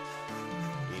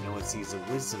 You know what seeds of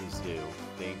wisdoms do?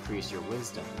 They increase your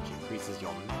wisdom, which increases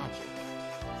your magic.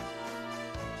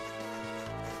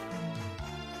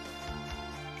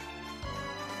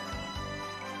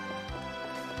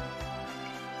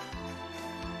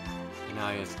 And now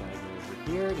I just gotta go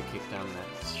over here to kick down that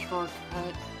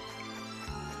shortcut.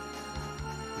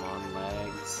 Come on,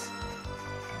 legs.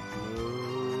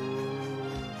 Move.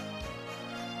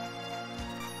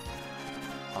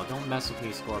 Oh, don't mess with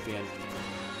me, Scorpion.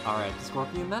 Alright, the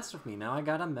Scorpion messed with me, now I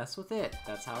gotta mess with it.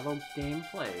 That's how the game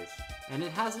plays. And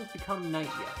it hasn't become night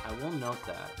yet, I will note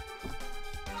that.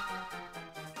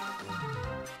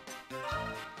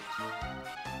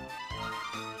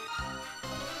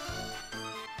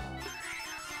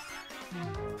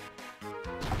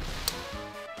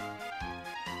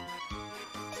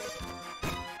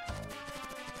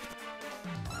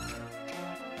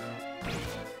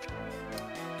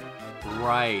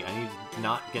 Right, I need to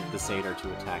not get the satyr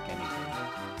to attack anything.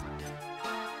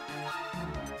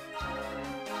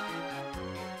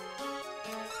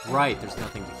 Right, there's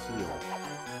nothing to heal.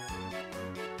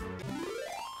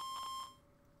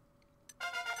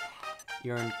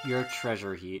 You're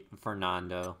treasure heat,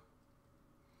 Fernando.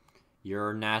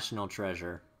 You're national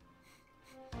treasure.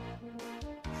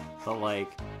 But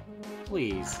like,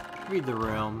 please, Read the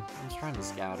room. I was trying to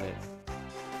scout it.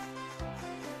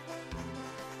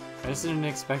 I just didn't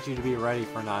expect you to be ready,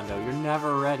 Fernando. You're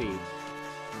never ready.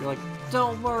 You're like,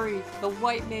 don't worry, the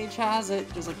white mage has it.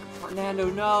 Just like, Fernando,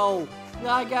 no.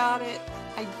 I got it.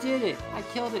 I did it. I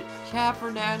killed it. Yeah,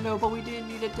 Fernando, but we didn't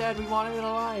need it dead. We wanted it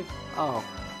alive. Oh.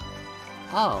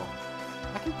 Oh.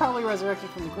 I can probably resurrect it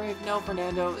from the grave. No,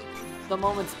 Fernando. The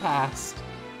moment's passed.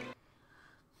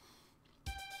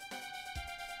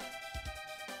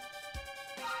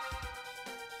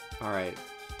 Alright.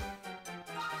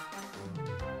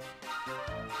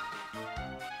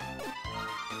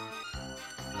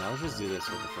 Yeah, let's just do this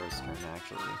with the first turn,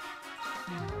 actually.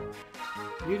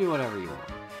 You do whatever you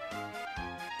want.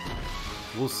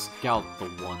 We'll scout the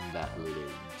one that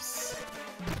lives.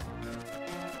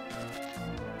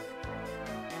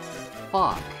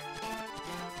 Fuck.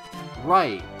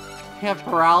 Right. They have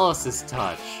paralysis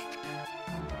touch.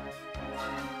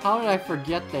 How did I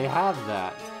forget they have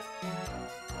that?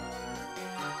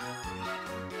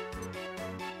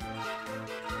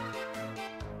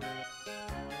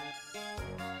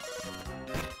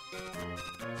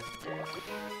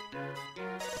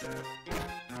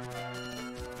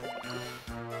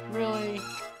 Really?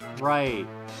 Right.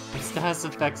 Status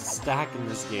effects stack in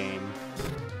this game.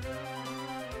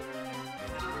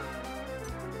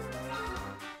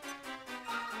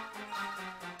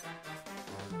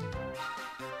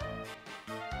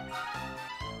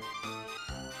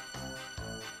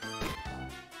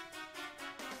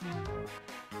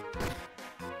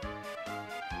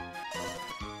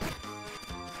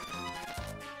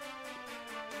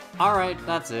 Alright,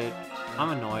 that's it.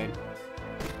 I'm annoyed.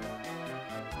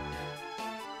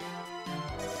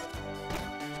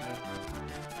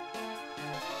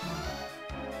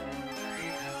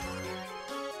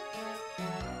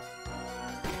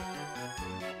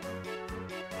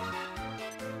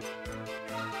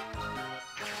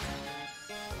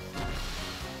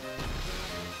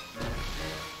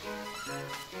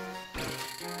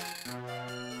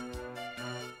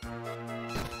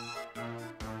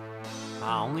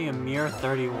 Only a mere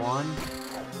 31?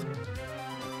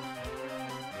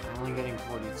 I'm only getting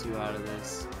 42 out of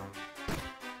this.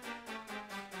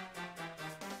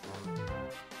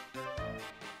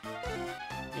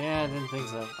 Yeah, I didn't think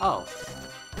so. Oh!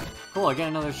 Cool, I get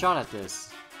another shot at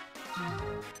this.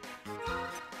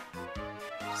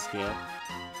 Skip.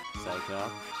 Psych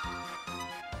up.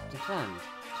 Defend.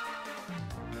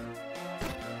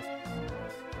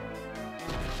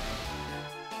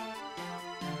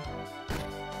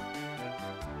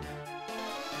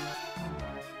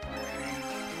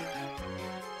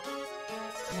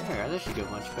 There, this should go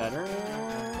much better.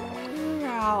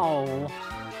 Ow.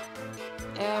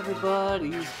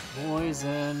 Everybody's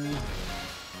poisoned.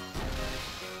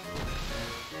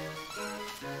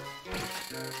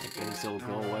 I guess it'll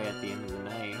go away at the end of the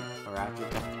night. Or after,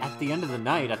 at the end of the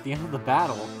night, at the end of the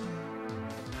battle.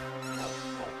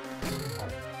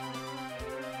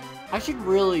 I should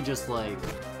really just, like,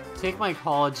 take my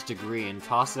college degree and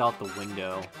toss it out the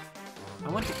window. I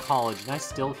went to college and I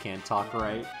still can't talk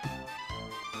right.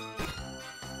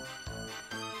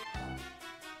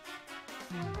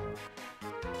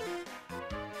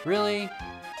 Really?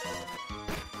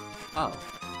 Oh.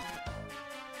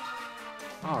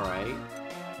 Alright.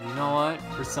 You know what?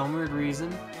 For some weird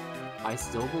reason, I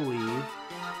still believe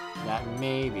that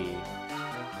maybe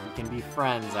we can be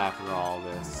friends after all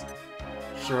this.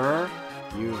 Sure,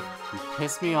 you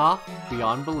pissed me off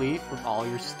beyond belief with all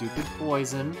your stupid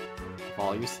poison, with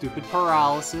all your stupid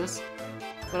paralysis,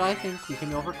 but I think we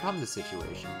can overcome the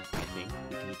situation. I think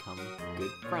we can become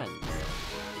good friends.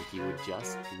 If you would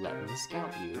just let me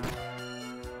scout you.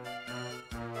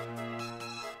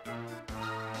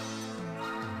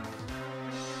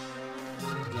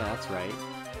 Yeah, that's right.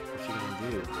 What you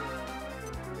gonna do?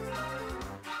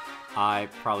 I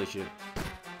probably should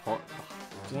have...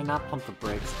 Did I not pump the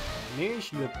brakes? Maybe I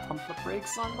should have pumped the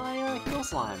brakes on my heal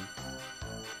slime.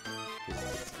 Because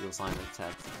it's heal slime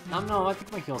attacks. No, I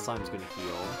think my heal slime is gonna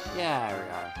heal. Yeah, there we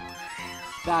are.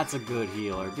 That's a good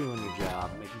healer, doing your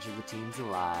job, making sure the team's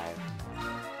alive.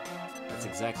 That's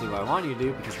exactly what I want you to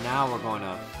do, because now we're going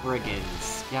to friggin'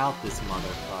 scout this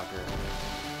motherfucker.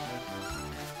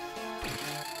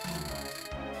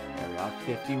 There we are,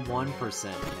 51%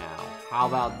 now. How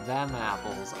about them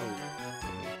apples? Oh.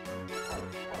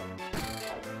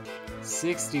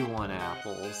 61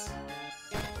 apples.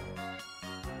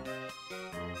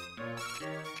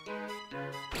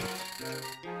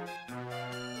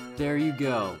 There you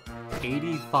go.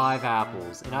 85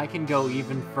 apples, and I can go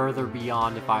even further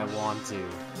beyond if I want to.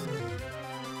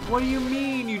 What do you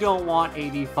mean you don't want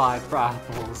 85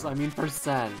 apples? I mean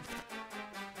percent.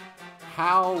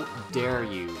 How dare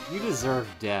you? You deserve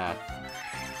death.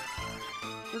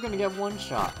 You're gonna get one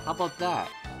shot. How about that?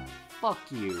 Fuck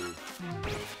you.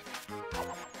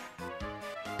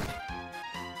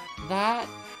 That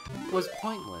was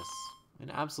pointless and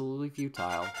absolutely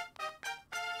futile.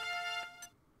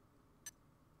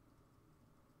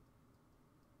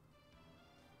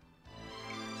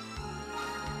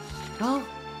 Well,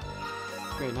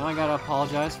 great, now I gotta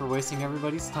apologize for wasting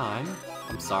everybody's time.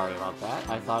 I'm sorry about that.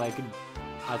 I thought I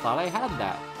had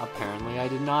that. Apparently I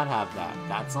did not have that.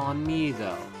 That's on me,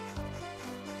 though.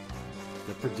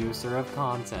 The producer of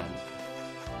content.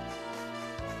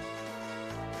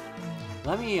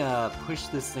 Let me push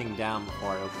this thing down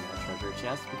before I open that treasure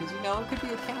chest, because you know, it could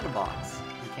be a canna box.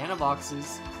 And canna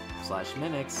boxes /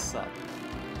 mimics suck.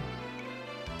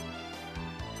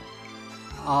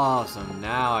 Oh, so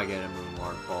now I get a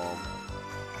Moonward bulb.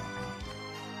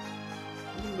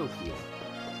 I'm gonna go heal.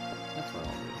 That's what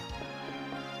I'll do.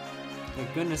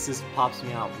 Thank goodness this pops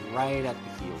me out right at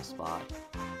the heal spot.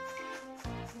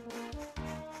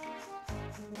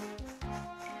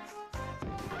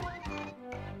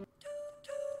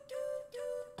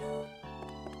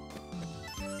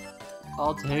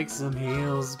 I'll take some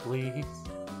heals, please.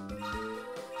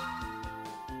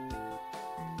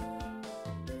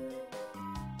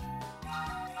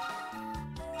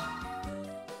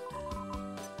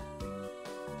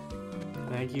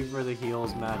 Thank you for the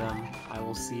heals, madam. I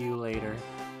will see you later.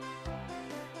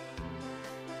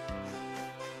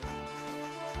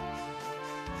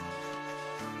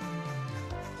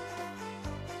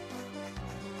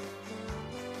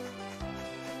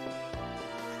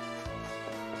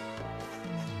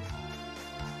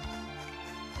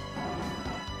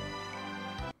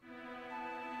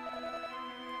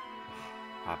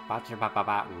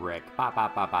 Rick. Ba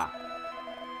ba ba ba.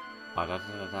 Ba da da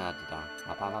da da da.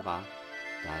 Ba ba ba ba.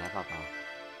 Da da ba ba.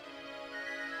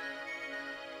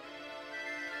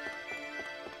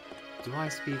 Do I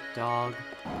speak dog?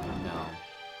 No.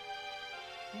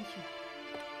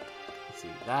 Let's see.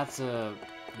 That's a...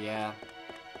 yeah.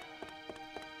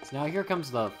 So now here comes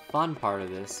the fun part of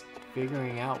this.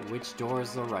 Figuring out which door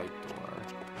is the right door.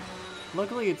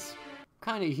 Luckily it's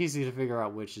kind of easy to figure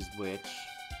out which is which.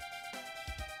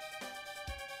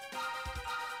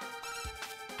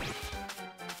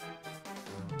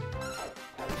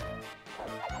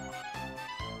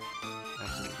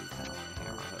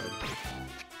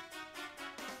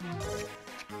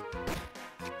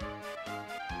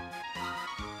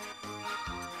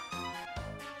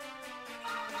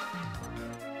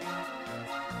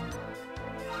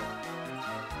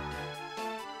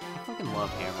 I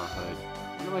love Hammerhood.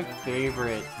 One of my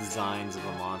favorite designs of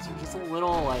a monster. Just a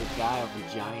little, like, guy with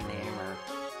a giant hammer.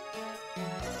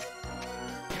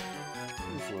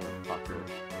 This little fucker.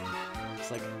 It's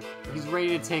like, he's ready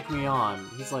to take me on.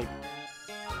 He's like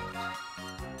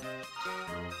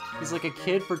a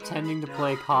kid pretending to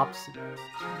play cops.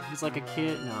 He's like a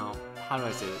kid, no. How do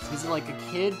I say this? He's like a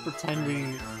kid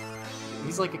pretending...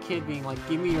 He's like a kid being like,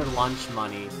 give me your lunch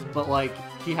money, but like,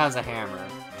 he has a hammer.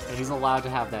 And he's allowed to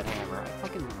have that hammer. I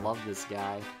fucking love this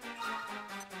guy.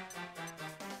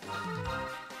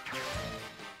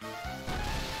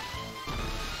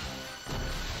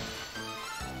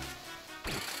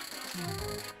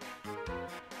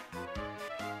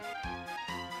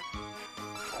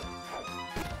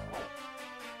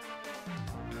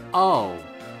 Oh.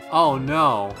 Oh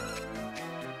no.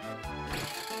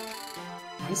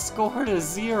 I scored a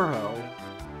 0.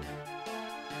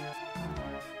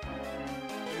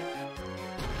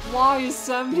 Why is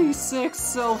 76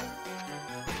 so...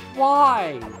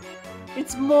 Why?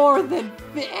 It's more than...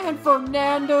 And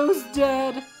Fernando's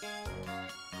dead!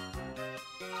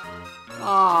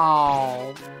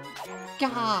 Oh...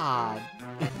 God...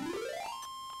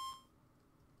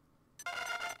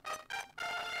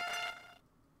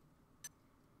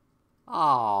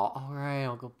 Oh, alright,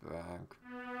 I'll go back.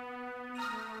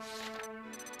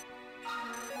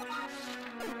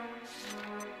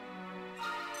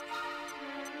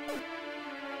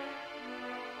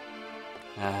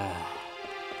 Yeah.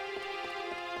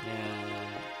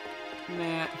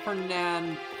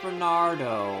 Man,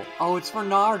 Fernardo. Oh, it's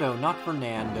Fernardo, not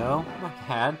Fernando. My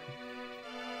bad.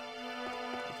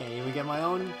 I can't even get my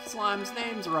own slime's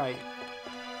names right.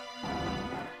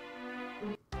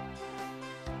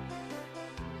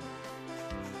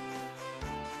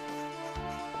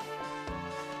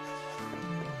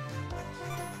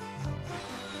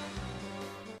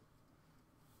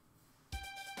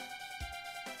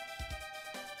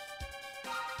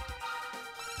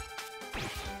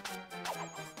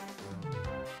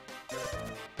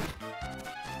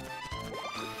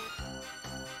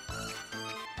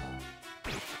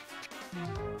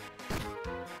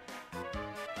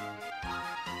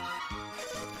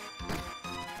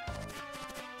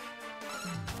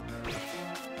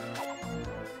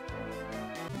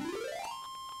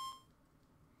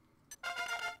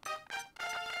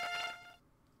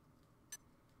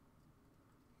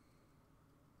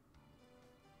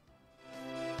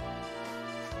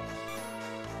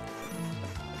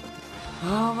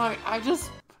 Oh my, I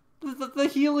just... The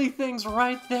Healy thing's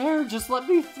right there, just let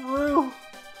me through!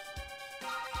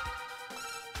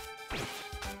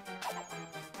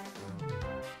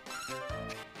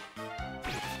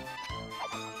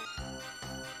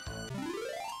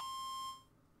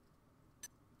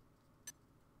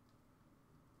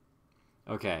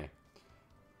 Okay.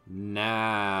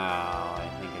 Now, I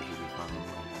think I should be fine.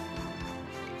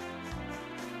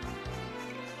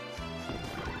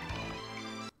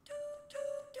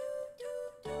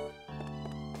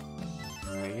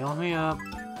 Alright, heal me up.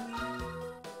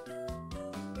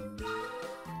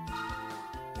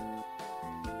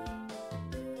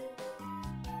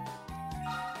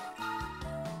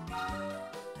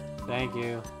 Thank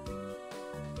you.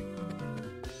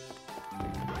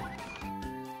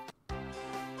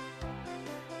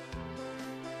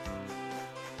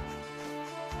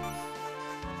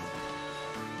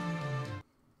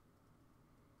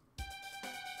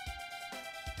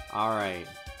 Alright.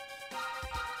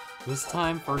 This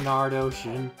time Bernardo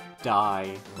shouldn't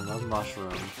die from a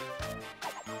mushroom.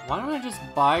 Why don't I just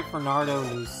buy Bernardo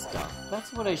new stuff?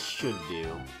 That's what I should do.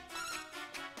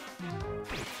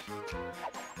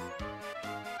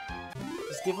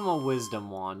 Just give him a wisdom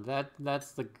wand.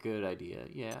 That's the good idea.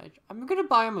 Yeah, I'm gonna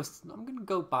buy him I'm gonna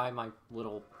go buy my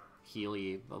little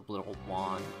Healy a little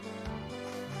wand.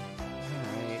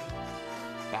 Alright.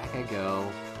 Back I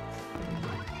go.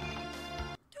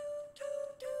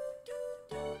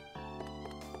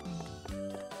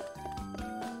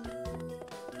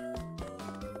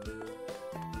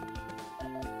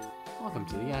 Welcome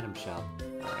to the item shop.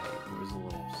 Alright, where's a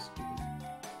little stupid...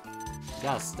 He's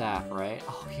got a staff, right?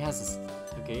 Oh, he has a...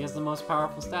 Okay, he has the most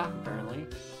powerful staff, apparently.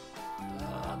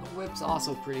 The whip's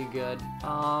also pretty good.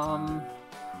 Not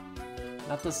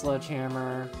the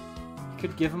sledgehammer. You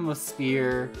could give him a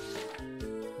spear.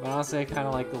 But honestly, I kind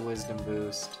of like the wisdom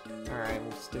boost. Alright,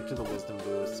 we'll stick to the wisdom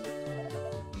boost.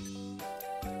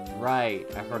 Right,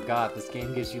 I forgot. This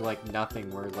game gives you, like, nothing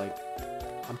where, like...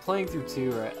 I'm playing through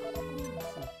 2, right?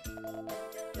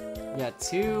 Yeah,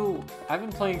 2... I've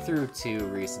been playing through 2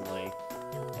 recently.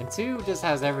 And 2 just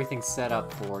has everything set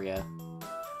up for you.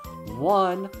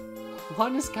 1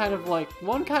 is kind of like...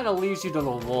 1 kind of leaves you to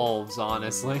the wolves,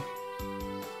 honestly.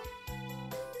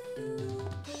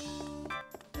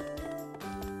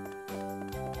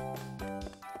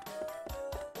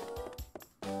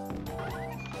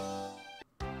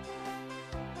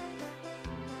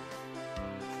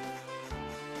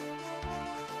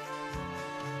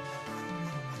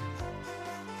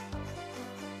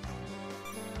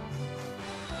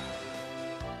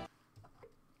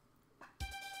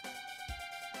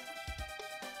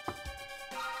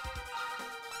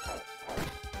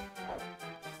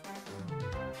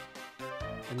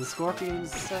 And the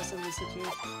scorpion's success in this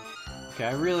situation? Okay,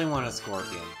 I really want a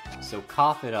scorpion. So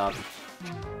cough it up.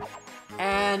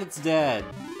 And it's dead.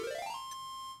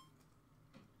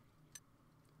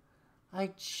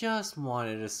 I just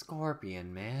wanted a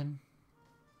scorpion, man.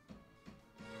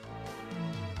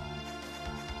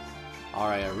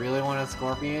 Alright, I really want a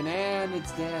scorpion, and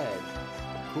it's dead.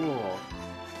 Cool.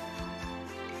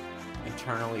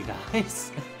 Internally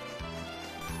dies.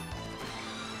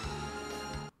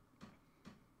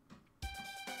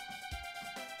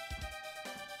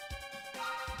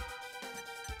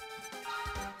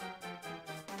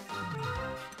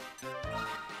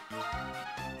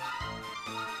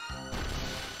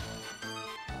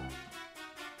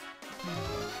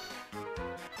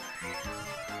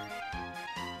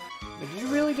 Did you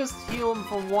really just heal him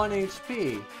for 1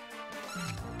 HP?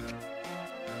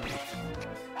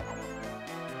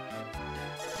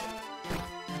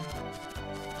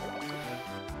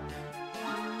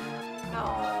 No.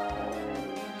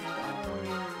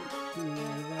 Don't do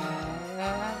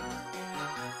that.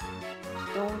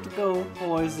 Don't go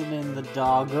poisoning the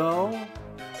doggo.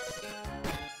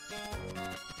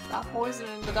 Stop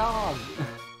poisoning the dog.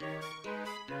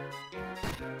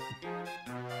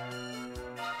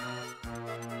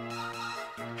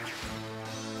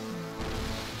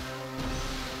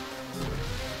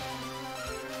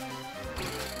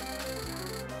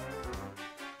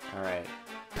 Alright.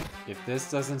 If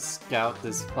this doesn't scout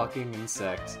this fucking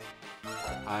insect,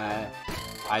 I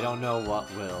don't know what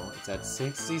will. It's at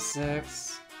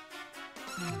 66.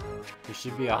 It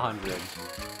should be 100.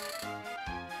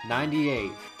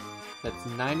 98. That's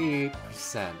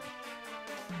 98%.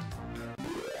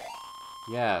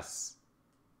 Yes.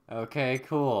 Okay,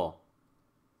 cool.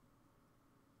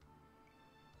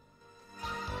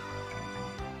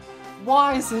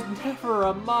 Why is it never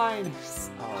a minus?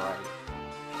 Alright.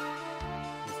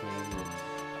 His name is...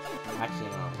 Actually,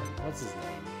 no, wait. What's his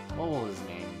name? What will his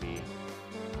name be?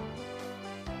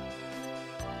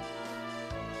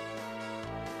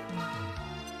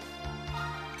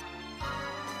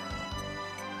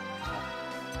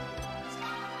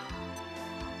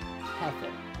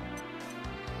 Perfect.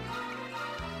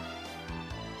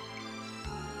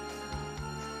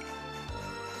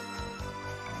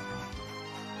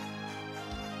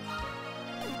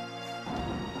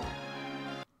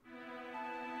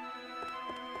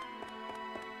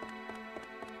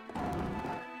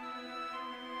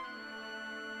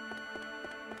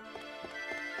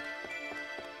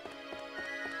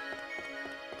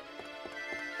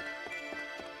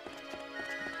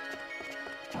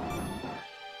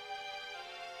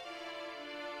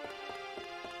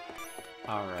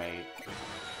 Alright,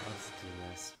 let's do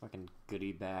this. Fucking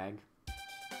goodie bag.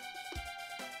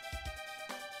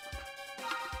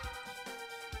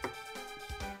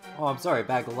 Oh, I'm sorry,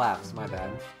 bag of laughs, my bad.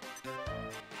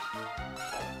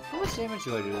 How much damage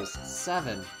do I do this?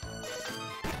 7.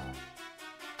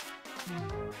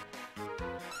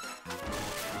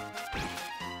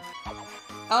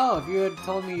 Oh, if you had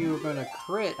told me you were gonna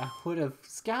crit, I would have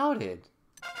scouted.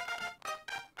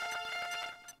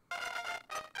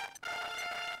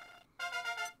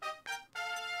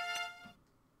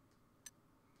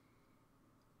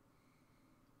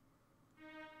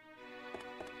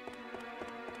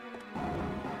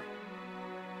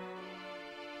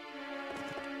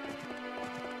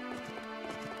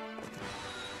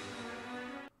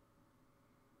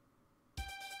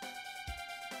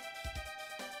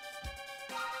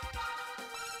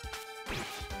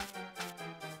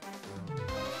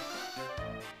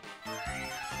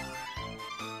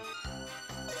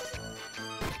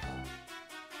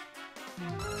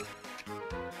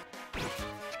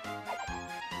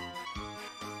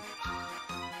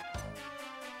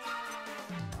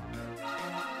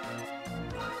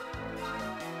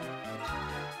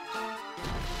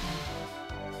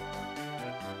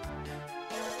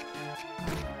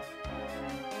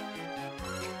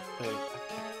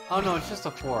 Oh no, it's just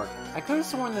a fork. I could have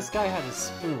sworn this guy had a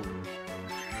spoon.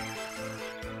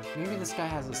 Maybe this guy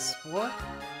has a spork?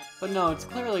 But no, it's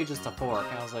clearly just a fork.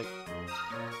 I was like,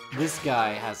 this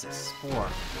guy has a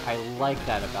spork. I like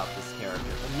that about this character.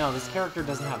 But no, this character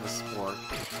doesn't have a spork.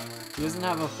 He doesn't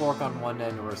have a fork on one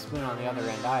end or a spoon on the other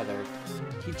end either.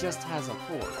 He just has a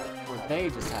fork. Or they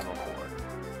just have a fork.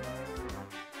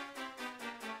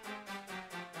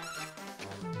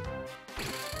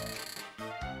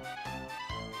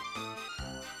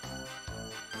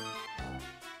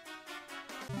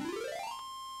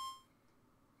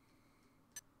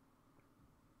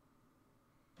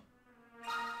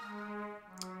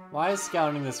 Why is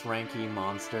scouting this ranky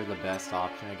monster the best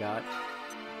option I got?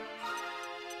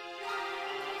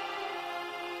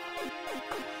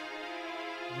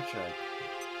 What should I...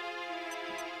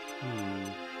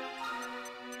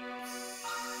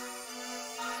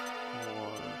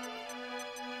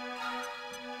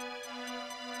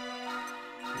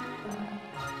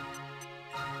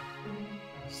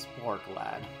 Spork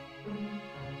lad.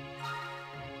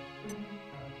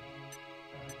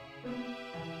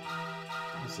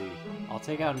 See. I'll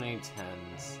take out any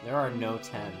 10s. There are no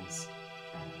 10s.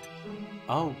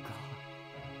 Oh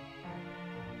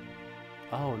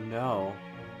god. Oh no.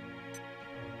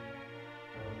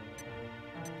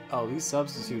 Oh, these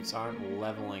substitutes aren't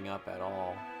leveling up at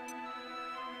all.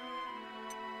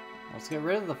 Let's get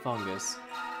rid of the fungus.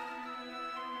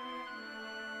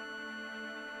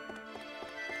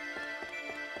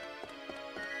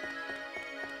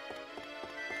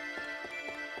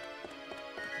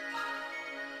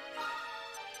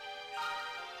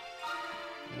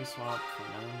 Swap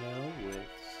Fernando with...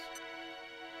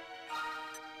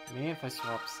 Maybe if I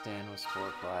swap Stan with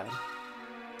Sportglad.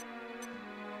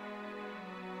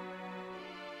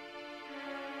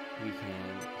 We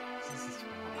can... This is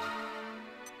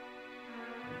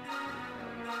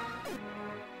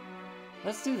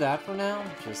Let's do that for now,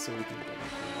 just so we can get a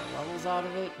few more levels out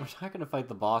of it. We're not gonna fight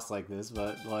the boss like this,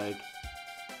 but like...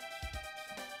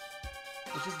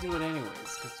 Let's just do it anyways,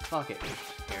 because fuck it.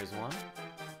 Here's one.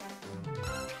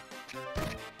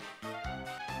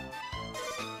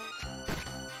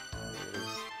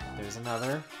 There's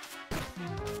another.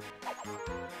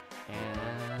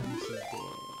 And he's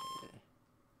dead.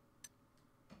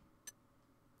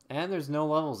 And there's no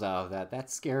levels out of that. That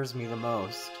scares me the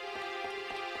most.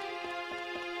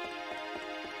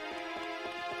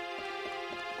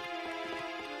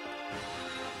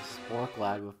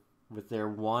 Sporklad with their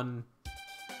one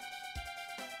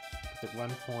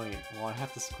point. Well, I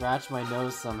have to scratch my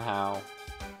nose somehow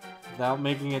without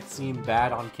making it seem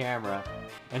bad on camera.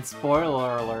 And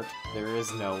spoiler alert, there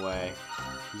is no way.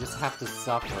 You just have to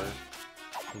suffer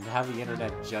and have the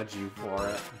internet judge you for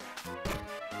it.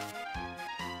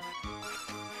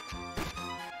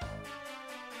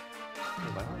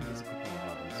 Why don't I use a couple of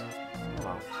others?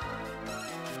 Oh.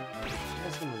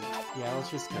 Yeah, let's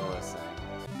just kill this thing.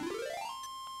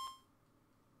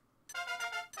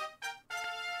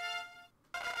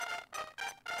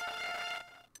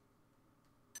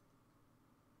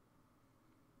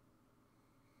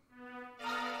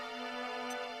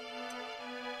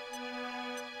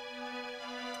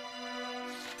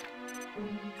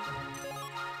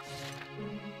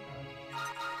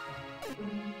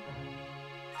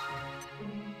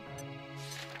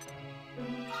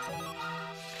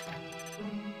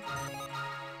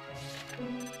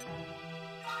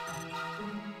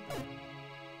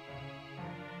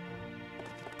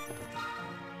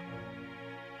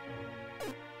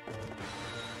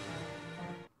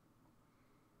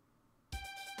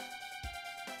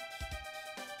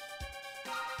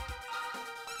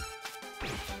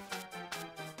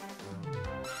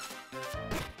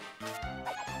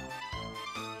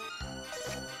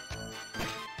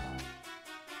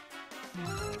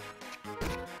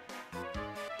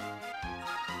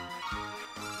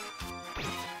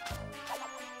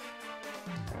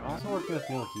 I'm also working with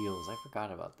no heals. I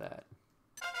forgot about that.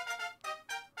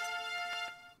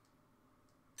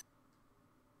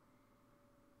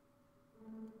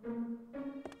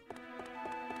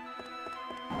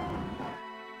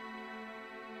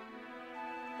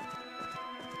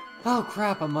 Oh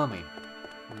crap, a mummy.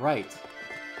 Right.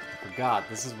 I forgot,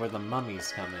 this is where the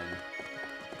mummies come in.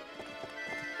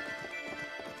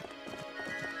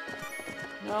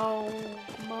 No!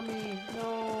 Mummy,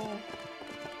 no!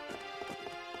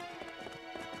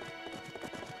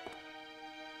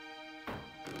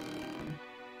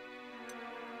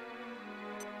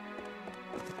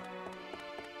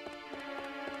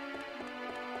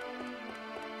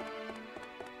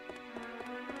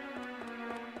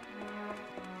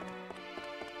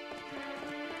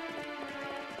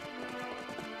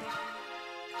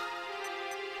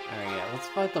 Alright, yeah, let's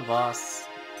fight the boss,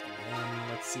 and then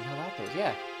let's see how that goes.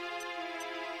 Yeah.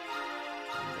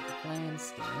 Sounds like a plan,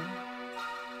 Stan.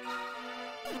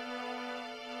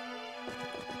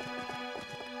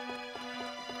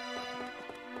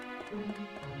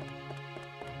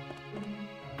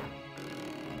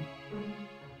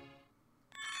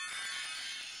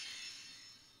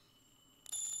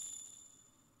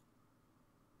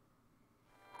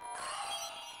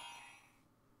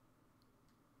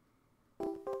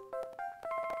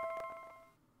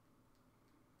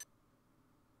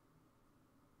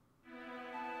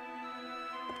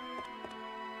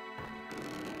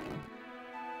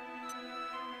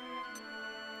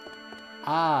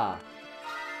 Ah,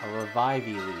 a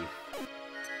revivey leaf.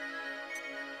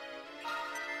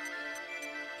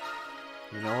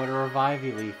 You know what a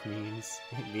revivey leaf means?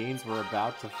 It means we're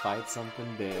about to fight something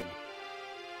big.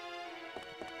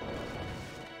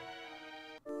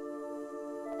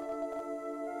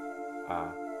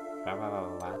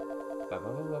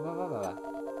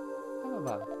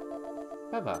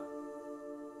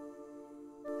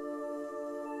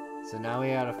 So now we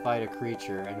gotta fight a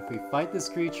creature, and if we fight this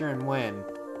creature and win,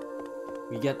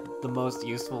 we get the most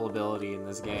useful ability in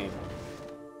this game.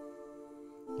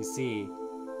 You see,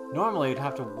 normally you'd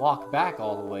have to walk back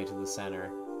all the way to the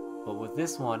center, but with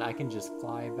this one, I can just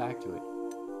fly back to it.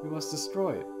 We must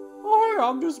destroy it. Oh, hey,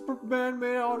 I'm just a man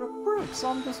made out of bricks.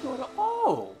 I'm just gonna...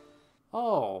 Oh!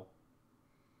 Oh.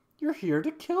 You're here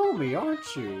to kill me,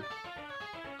 aren't you?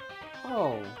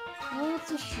 Oh. Well,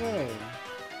 that's a shame.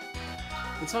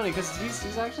 It's funny, because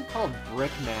he's actually called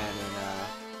Brickman in,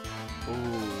 Ooh,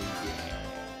 yeah.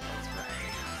 That's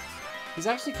right. He's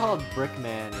actually called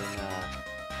Brickman in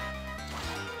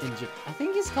I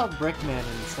think he's called Brickman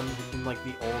in like,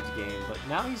 the old game, but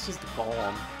now he's just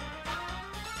Golem.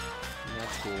 And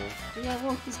that's cool. But yeah,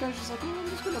 look, this guy's just like, oh, I'm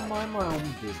just gonna mind my own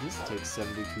business, take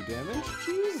 72 damage.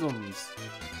 Jeezums.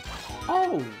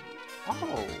 Oh!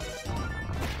 Oh!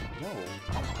 No.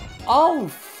 Oh,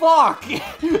 fuck!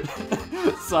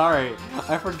 Sorry,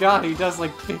 I forgot he does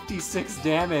like 56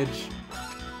 damage.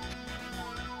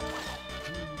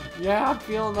 Yeah, I'm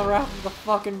feeling the wrath of the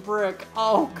fucking brick.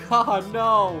 Oh god,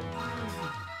 no!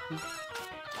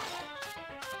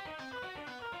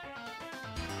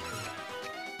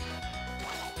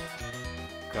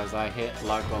 Cause I hit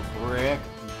like a brick.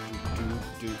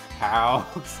 How?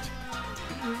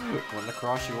 Gonna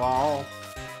crush you all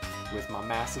with my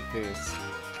massive fist.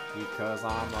 Because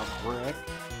I'm a brick.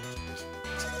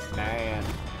 Man.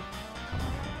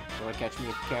 Wanna catch me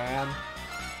if you can?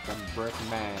 I'm Brick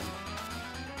Man.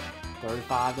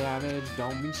 35 damage,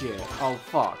 don't mean shit. Oh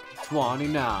fuck.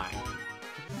 29.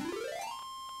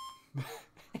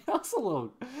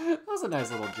 That was a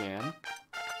nice little jam.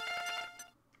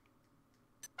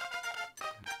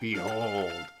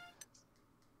 Behold.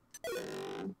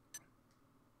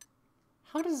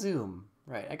 How to zoom?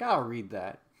 Right, I gotta read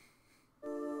that.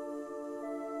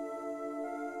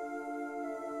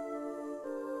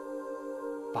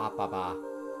 Ba ba ba.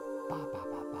 Ba ba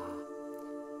ba ba.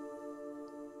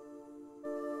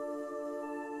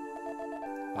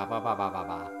 Ba ba ba ba ba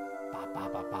ba. Ba ba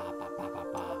ba ba ba ba ba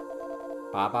ba.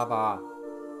 Ba ba ba.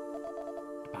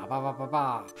 Ba ba ba ba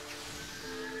ba.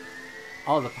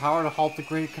 Oh, the power to halt the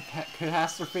great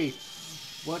catastrophe.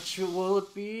 What will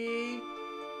it be?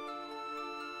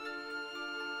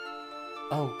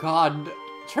 Oh god.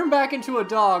 Turn back into a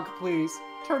dog, please.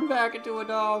 Turn back into a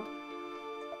dog.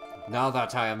 Now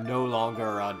that I am no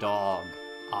longer a dog,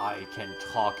 I can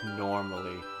talk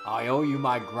normally. I owe you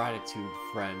my gratitude,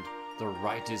 friend. The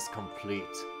rite is complete.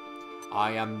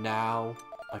 I am now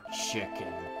a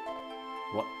chicken.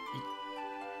 What?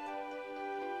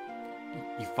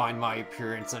 You find my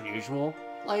appearance unusual?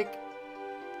 Like...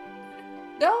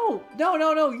 No!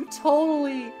 You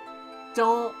totally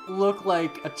don't look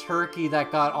like a turkey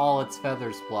that got all its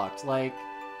feathers plucked. Like,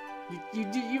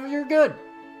 you're good.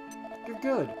 You're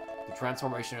good. The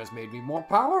transformation has made me more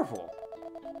powerful.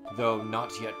 Though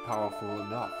not yet powerful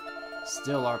enough.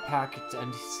 Still, our pact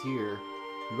ends here.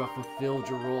 You have fulfilled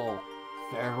your role.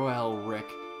 Farewell, Rick.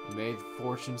 May the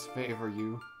fortunes favor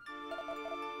you.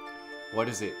 What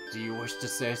is it? Do you wish to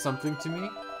say something to me?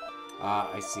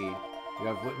 Ah, I see. You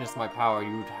have witnessed my power,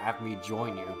 you would have me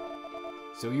join you.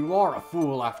 So you are a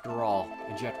fool after all,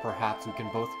 and yet perhaps we can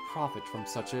both profit from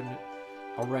such an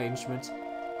arrangement.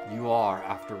 You are,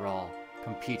 after all,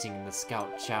 competing in the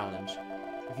Scout Challenge.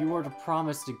 If you were to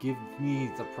promise to give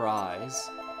me the prize,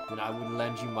 then I would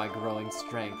lend you my growing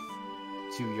strength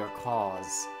to your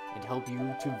cause, and help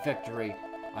you to victory.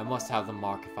 I must have the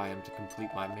mark if I am to complete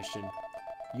my mission.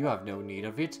 You have no need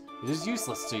of it. It is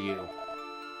useless to you.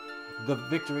 The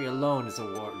victory alone is a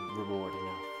reward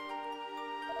enough.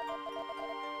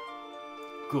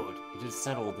 Good. It is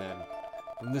settled then.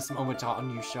 From this moment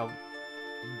on, you shall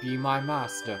be my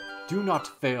master. Do not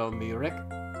fail me, Rick.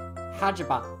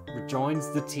 Hajaba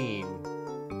rejoins the team.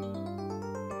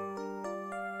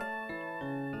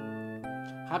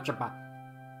 Hajaba.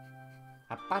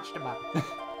 Hajaba.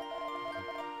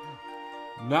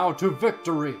 Now to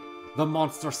victory! The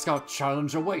Monster Scout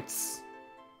Challenge awaits!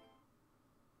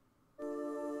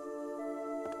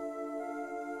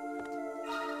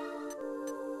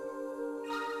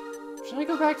 Should I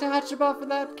go back to Hachaba for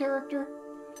that character?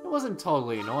 It wasn't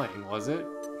totally annoying, was it?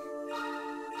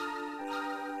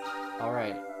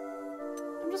 Alright.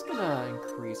 I'm just gonna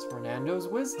increase Fernando's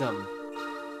wisdom.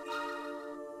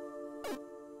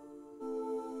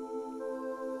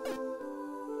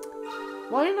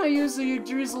 Why didn't I use the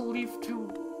drizzle leaf to...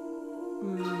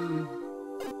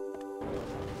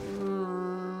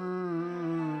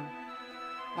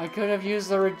 I could have used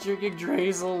the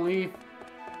drizzle leaf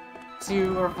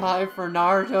to revive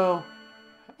Fernando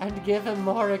and give him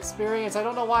more experience. I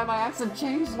don't know why my accent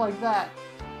changed like that.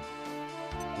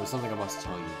 There's something I must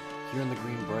tell you. Here in the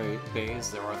Green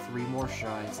Bays, there are 3 more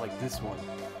shrines like this one.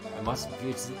 I must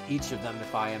visit each of them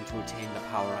if I am to attain the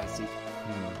power I seek.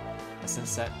 I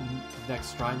sense that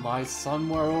next shrine lies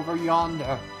somewhere over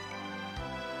yonder.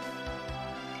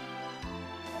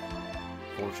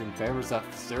 Fortune favors us.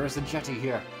 There is a jetty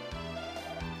here.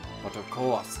 But of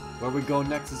course, where we go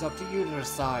next is up to you to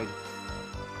decide.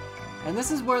 And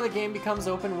this is where the game becomes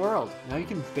open world. Now you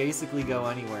can basically go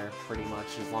anywhere, pretty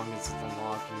much, as long as it's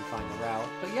unlocked and you find the route.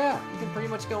 But yeah, you can pretty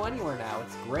much go anywhere now.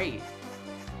 It's great.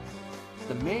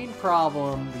 The main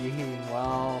problem being,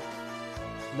 well,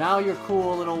 now your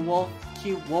cool little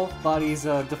cute wolf buddy's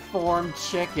a deformed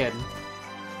chicken.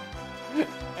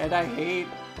 And I hate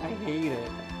it.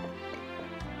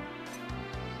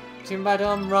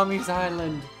 Timbadum Rummy's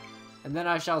Island. And then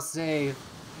I shall save.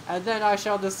 And then I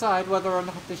shall decide whether or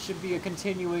not this should be a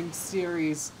continuing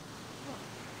series.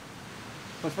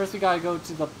 But first we gotta go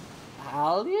to the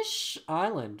Palish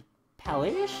Island.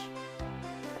 Palish?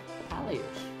 Palish.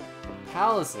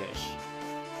 Palasish.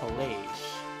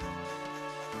 Palish.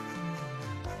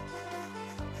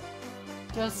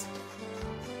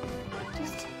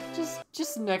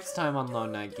 Just next time on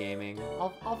Lone Knight Gaming,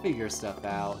 I'll figure stuff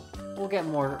out. We'll get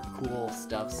more cool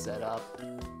stuff set up.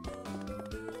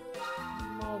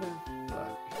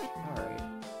 Motherfucker. Alright.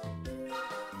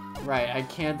 Right, I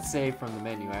can't save from the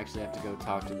menu. I actually have to go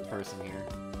talk to the person here.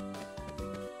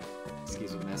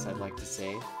 Excuse me, miss, I'd like to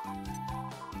save.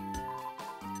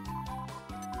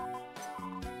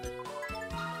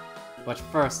 But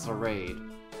first, a raid.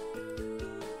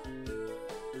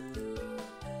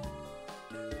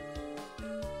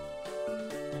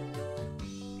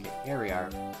 Here we are.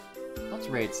 Let's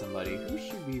raid somebody. Who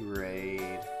should we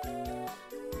raid?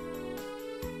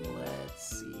 Let's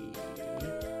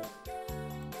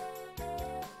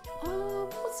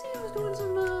doing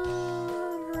some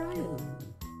Dragon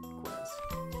Quest.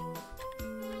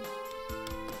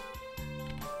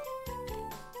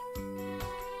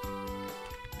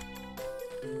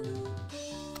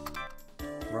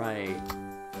 Right.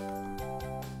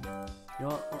 You know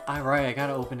what? Right, I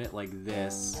gotta open it like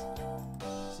this.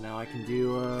 So now I can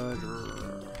do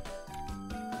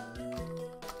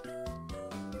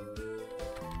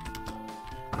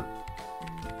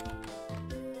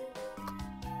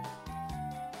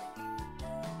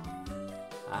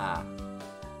Ah.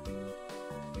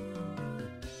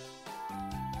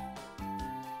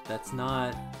 That's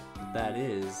not what that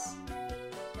is.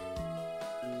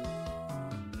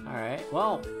 Alright,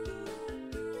 well.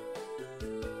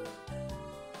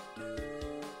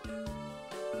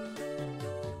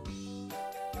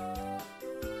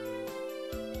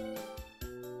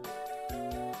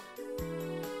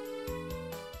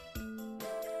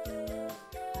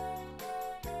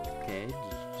 Okay,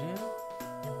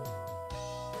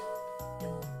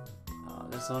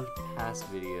 there's a bunch of past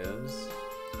videos.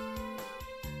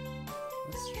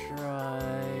 Let's try...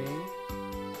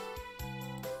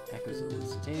 Echoes of the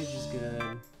Stage is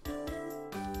good.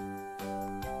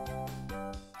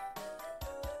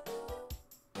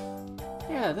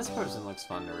 Yeah, this person looks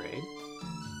fun to raid.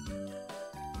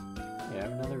 Yeah, I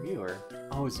have another viewer.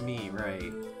 Oh, it's me,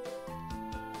 right.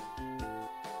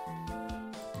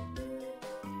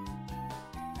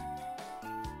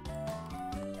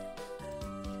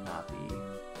 Copy.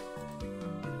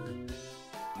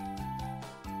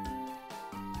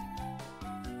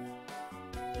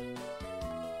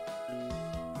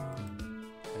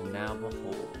 And now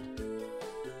behold.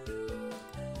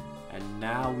 And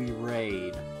now we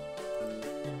raid.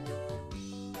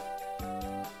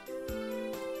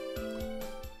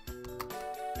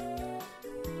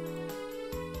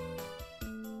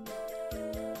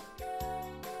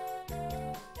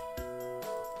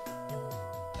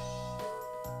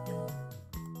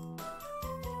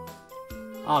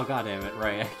 Oh, god damn it,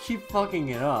 right. I keep fucking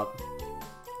it up.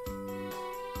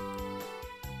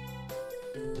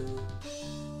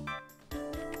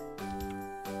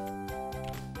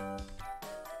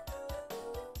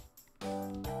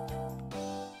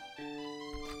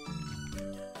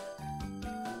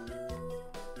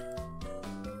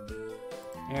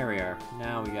 There we are.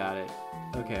 Now we got it.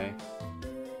 Okay.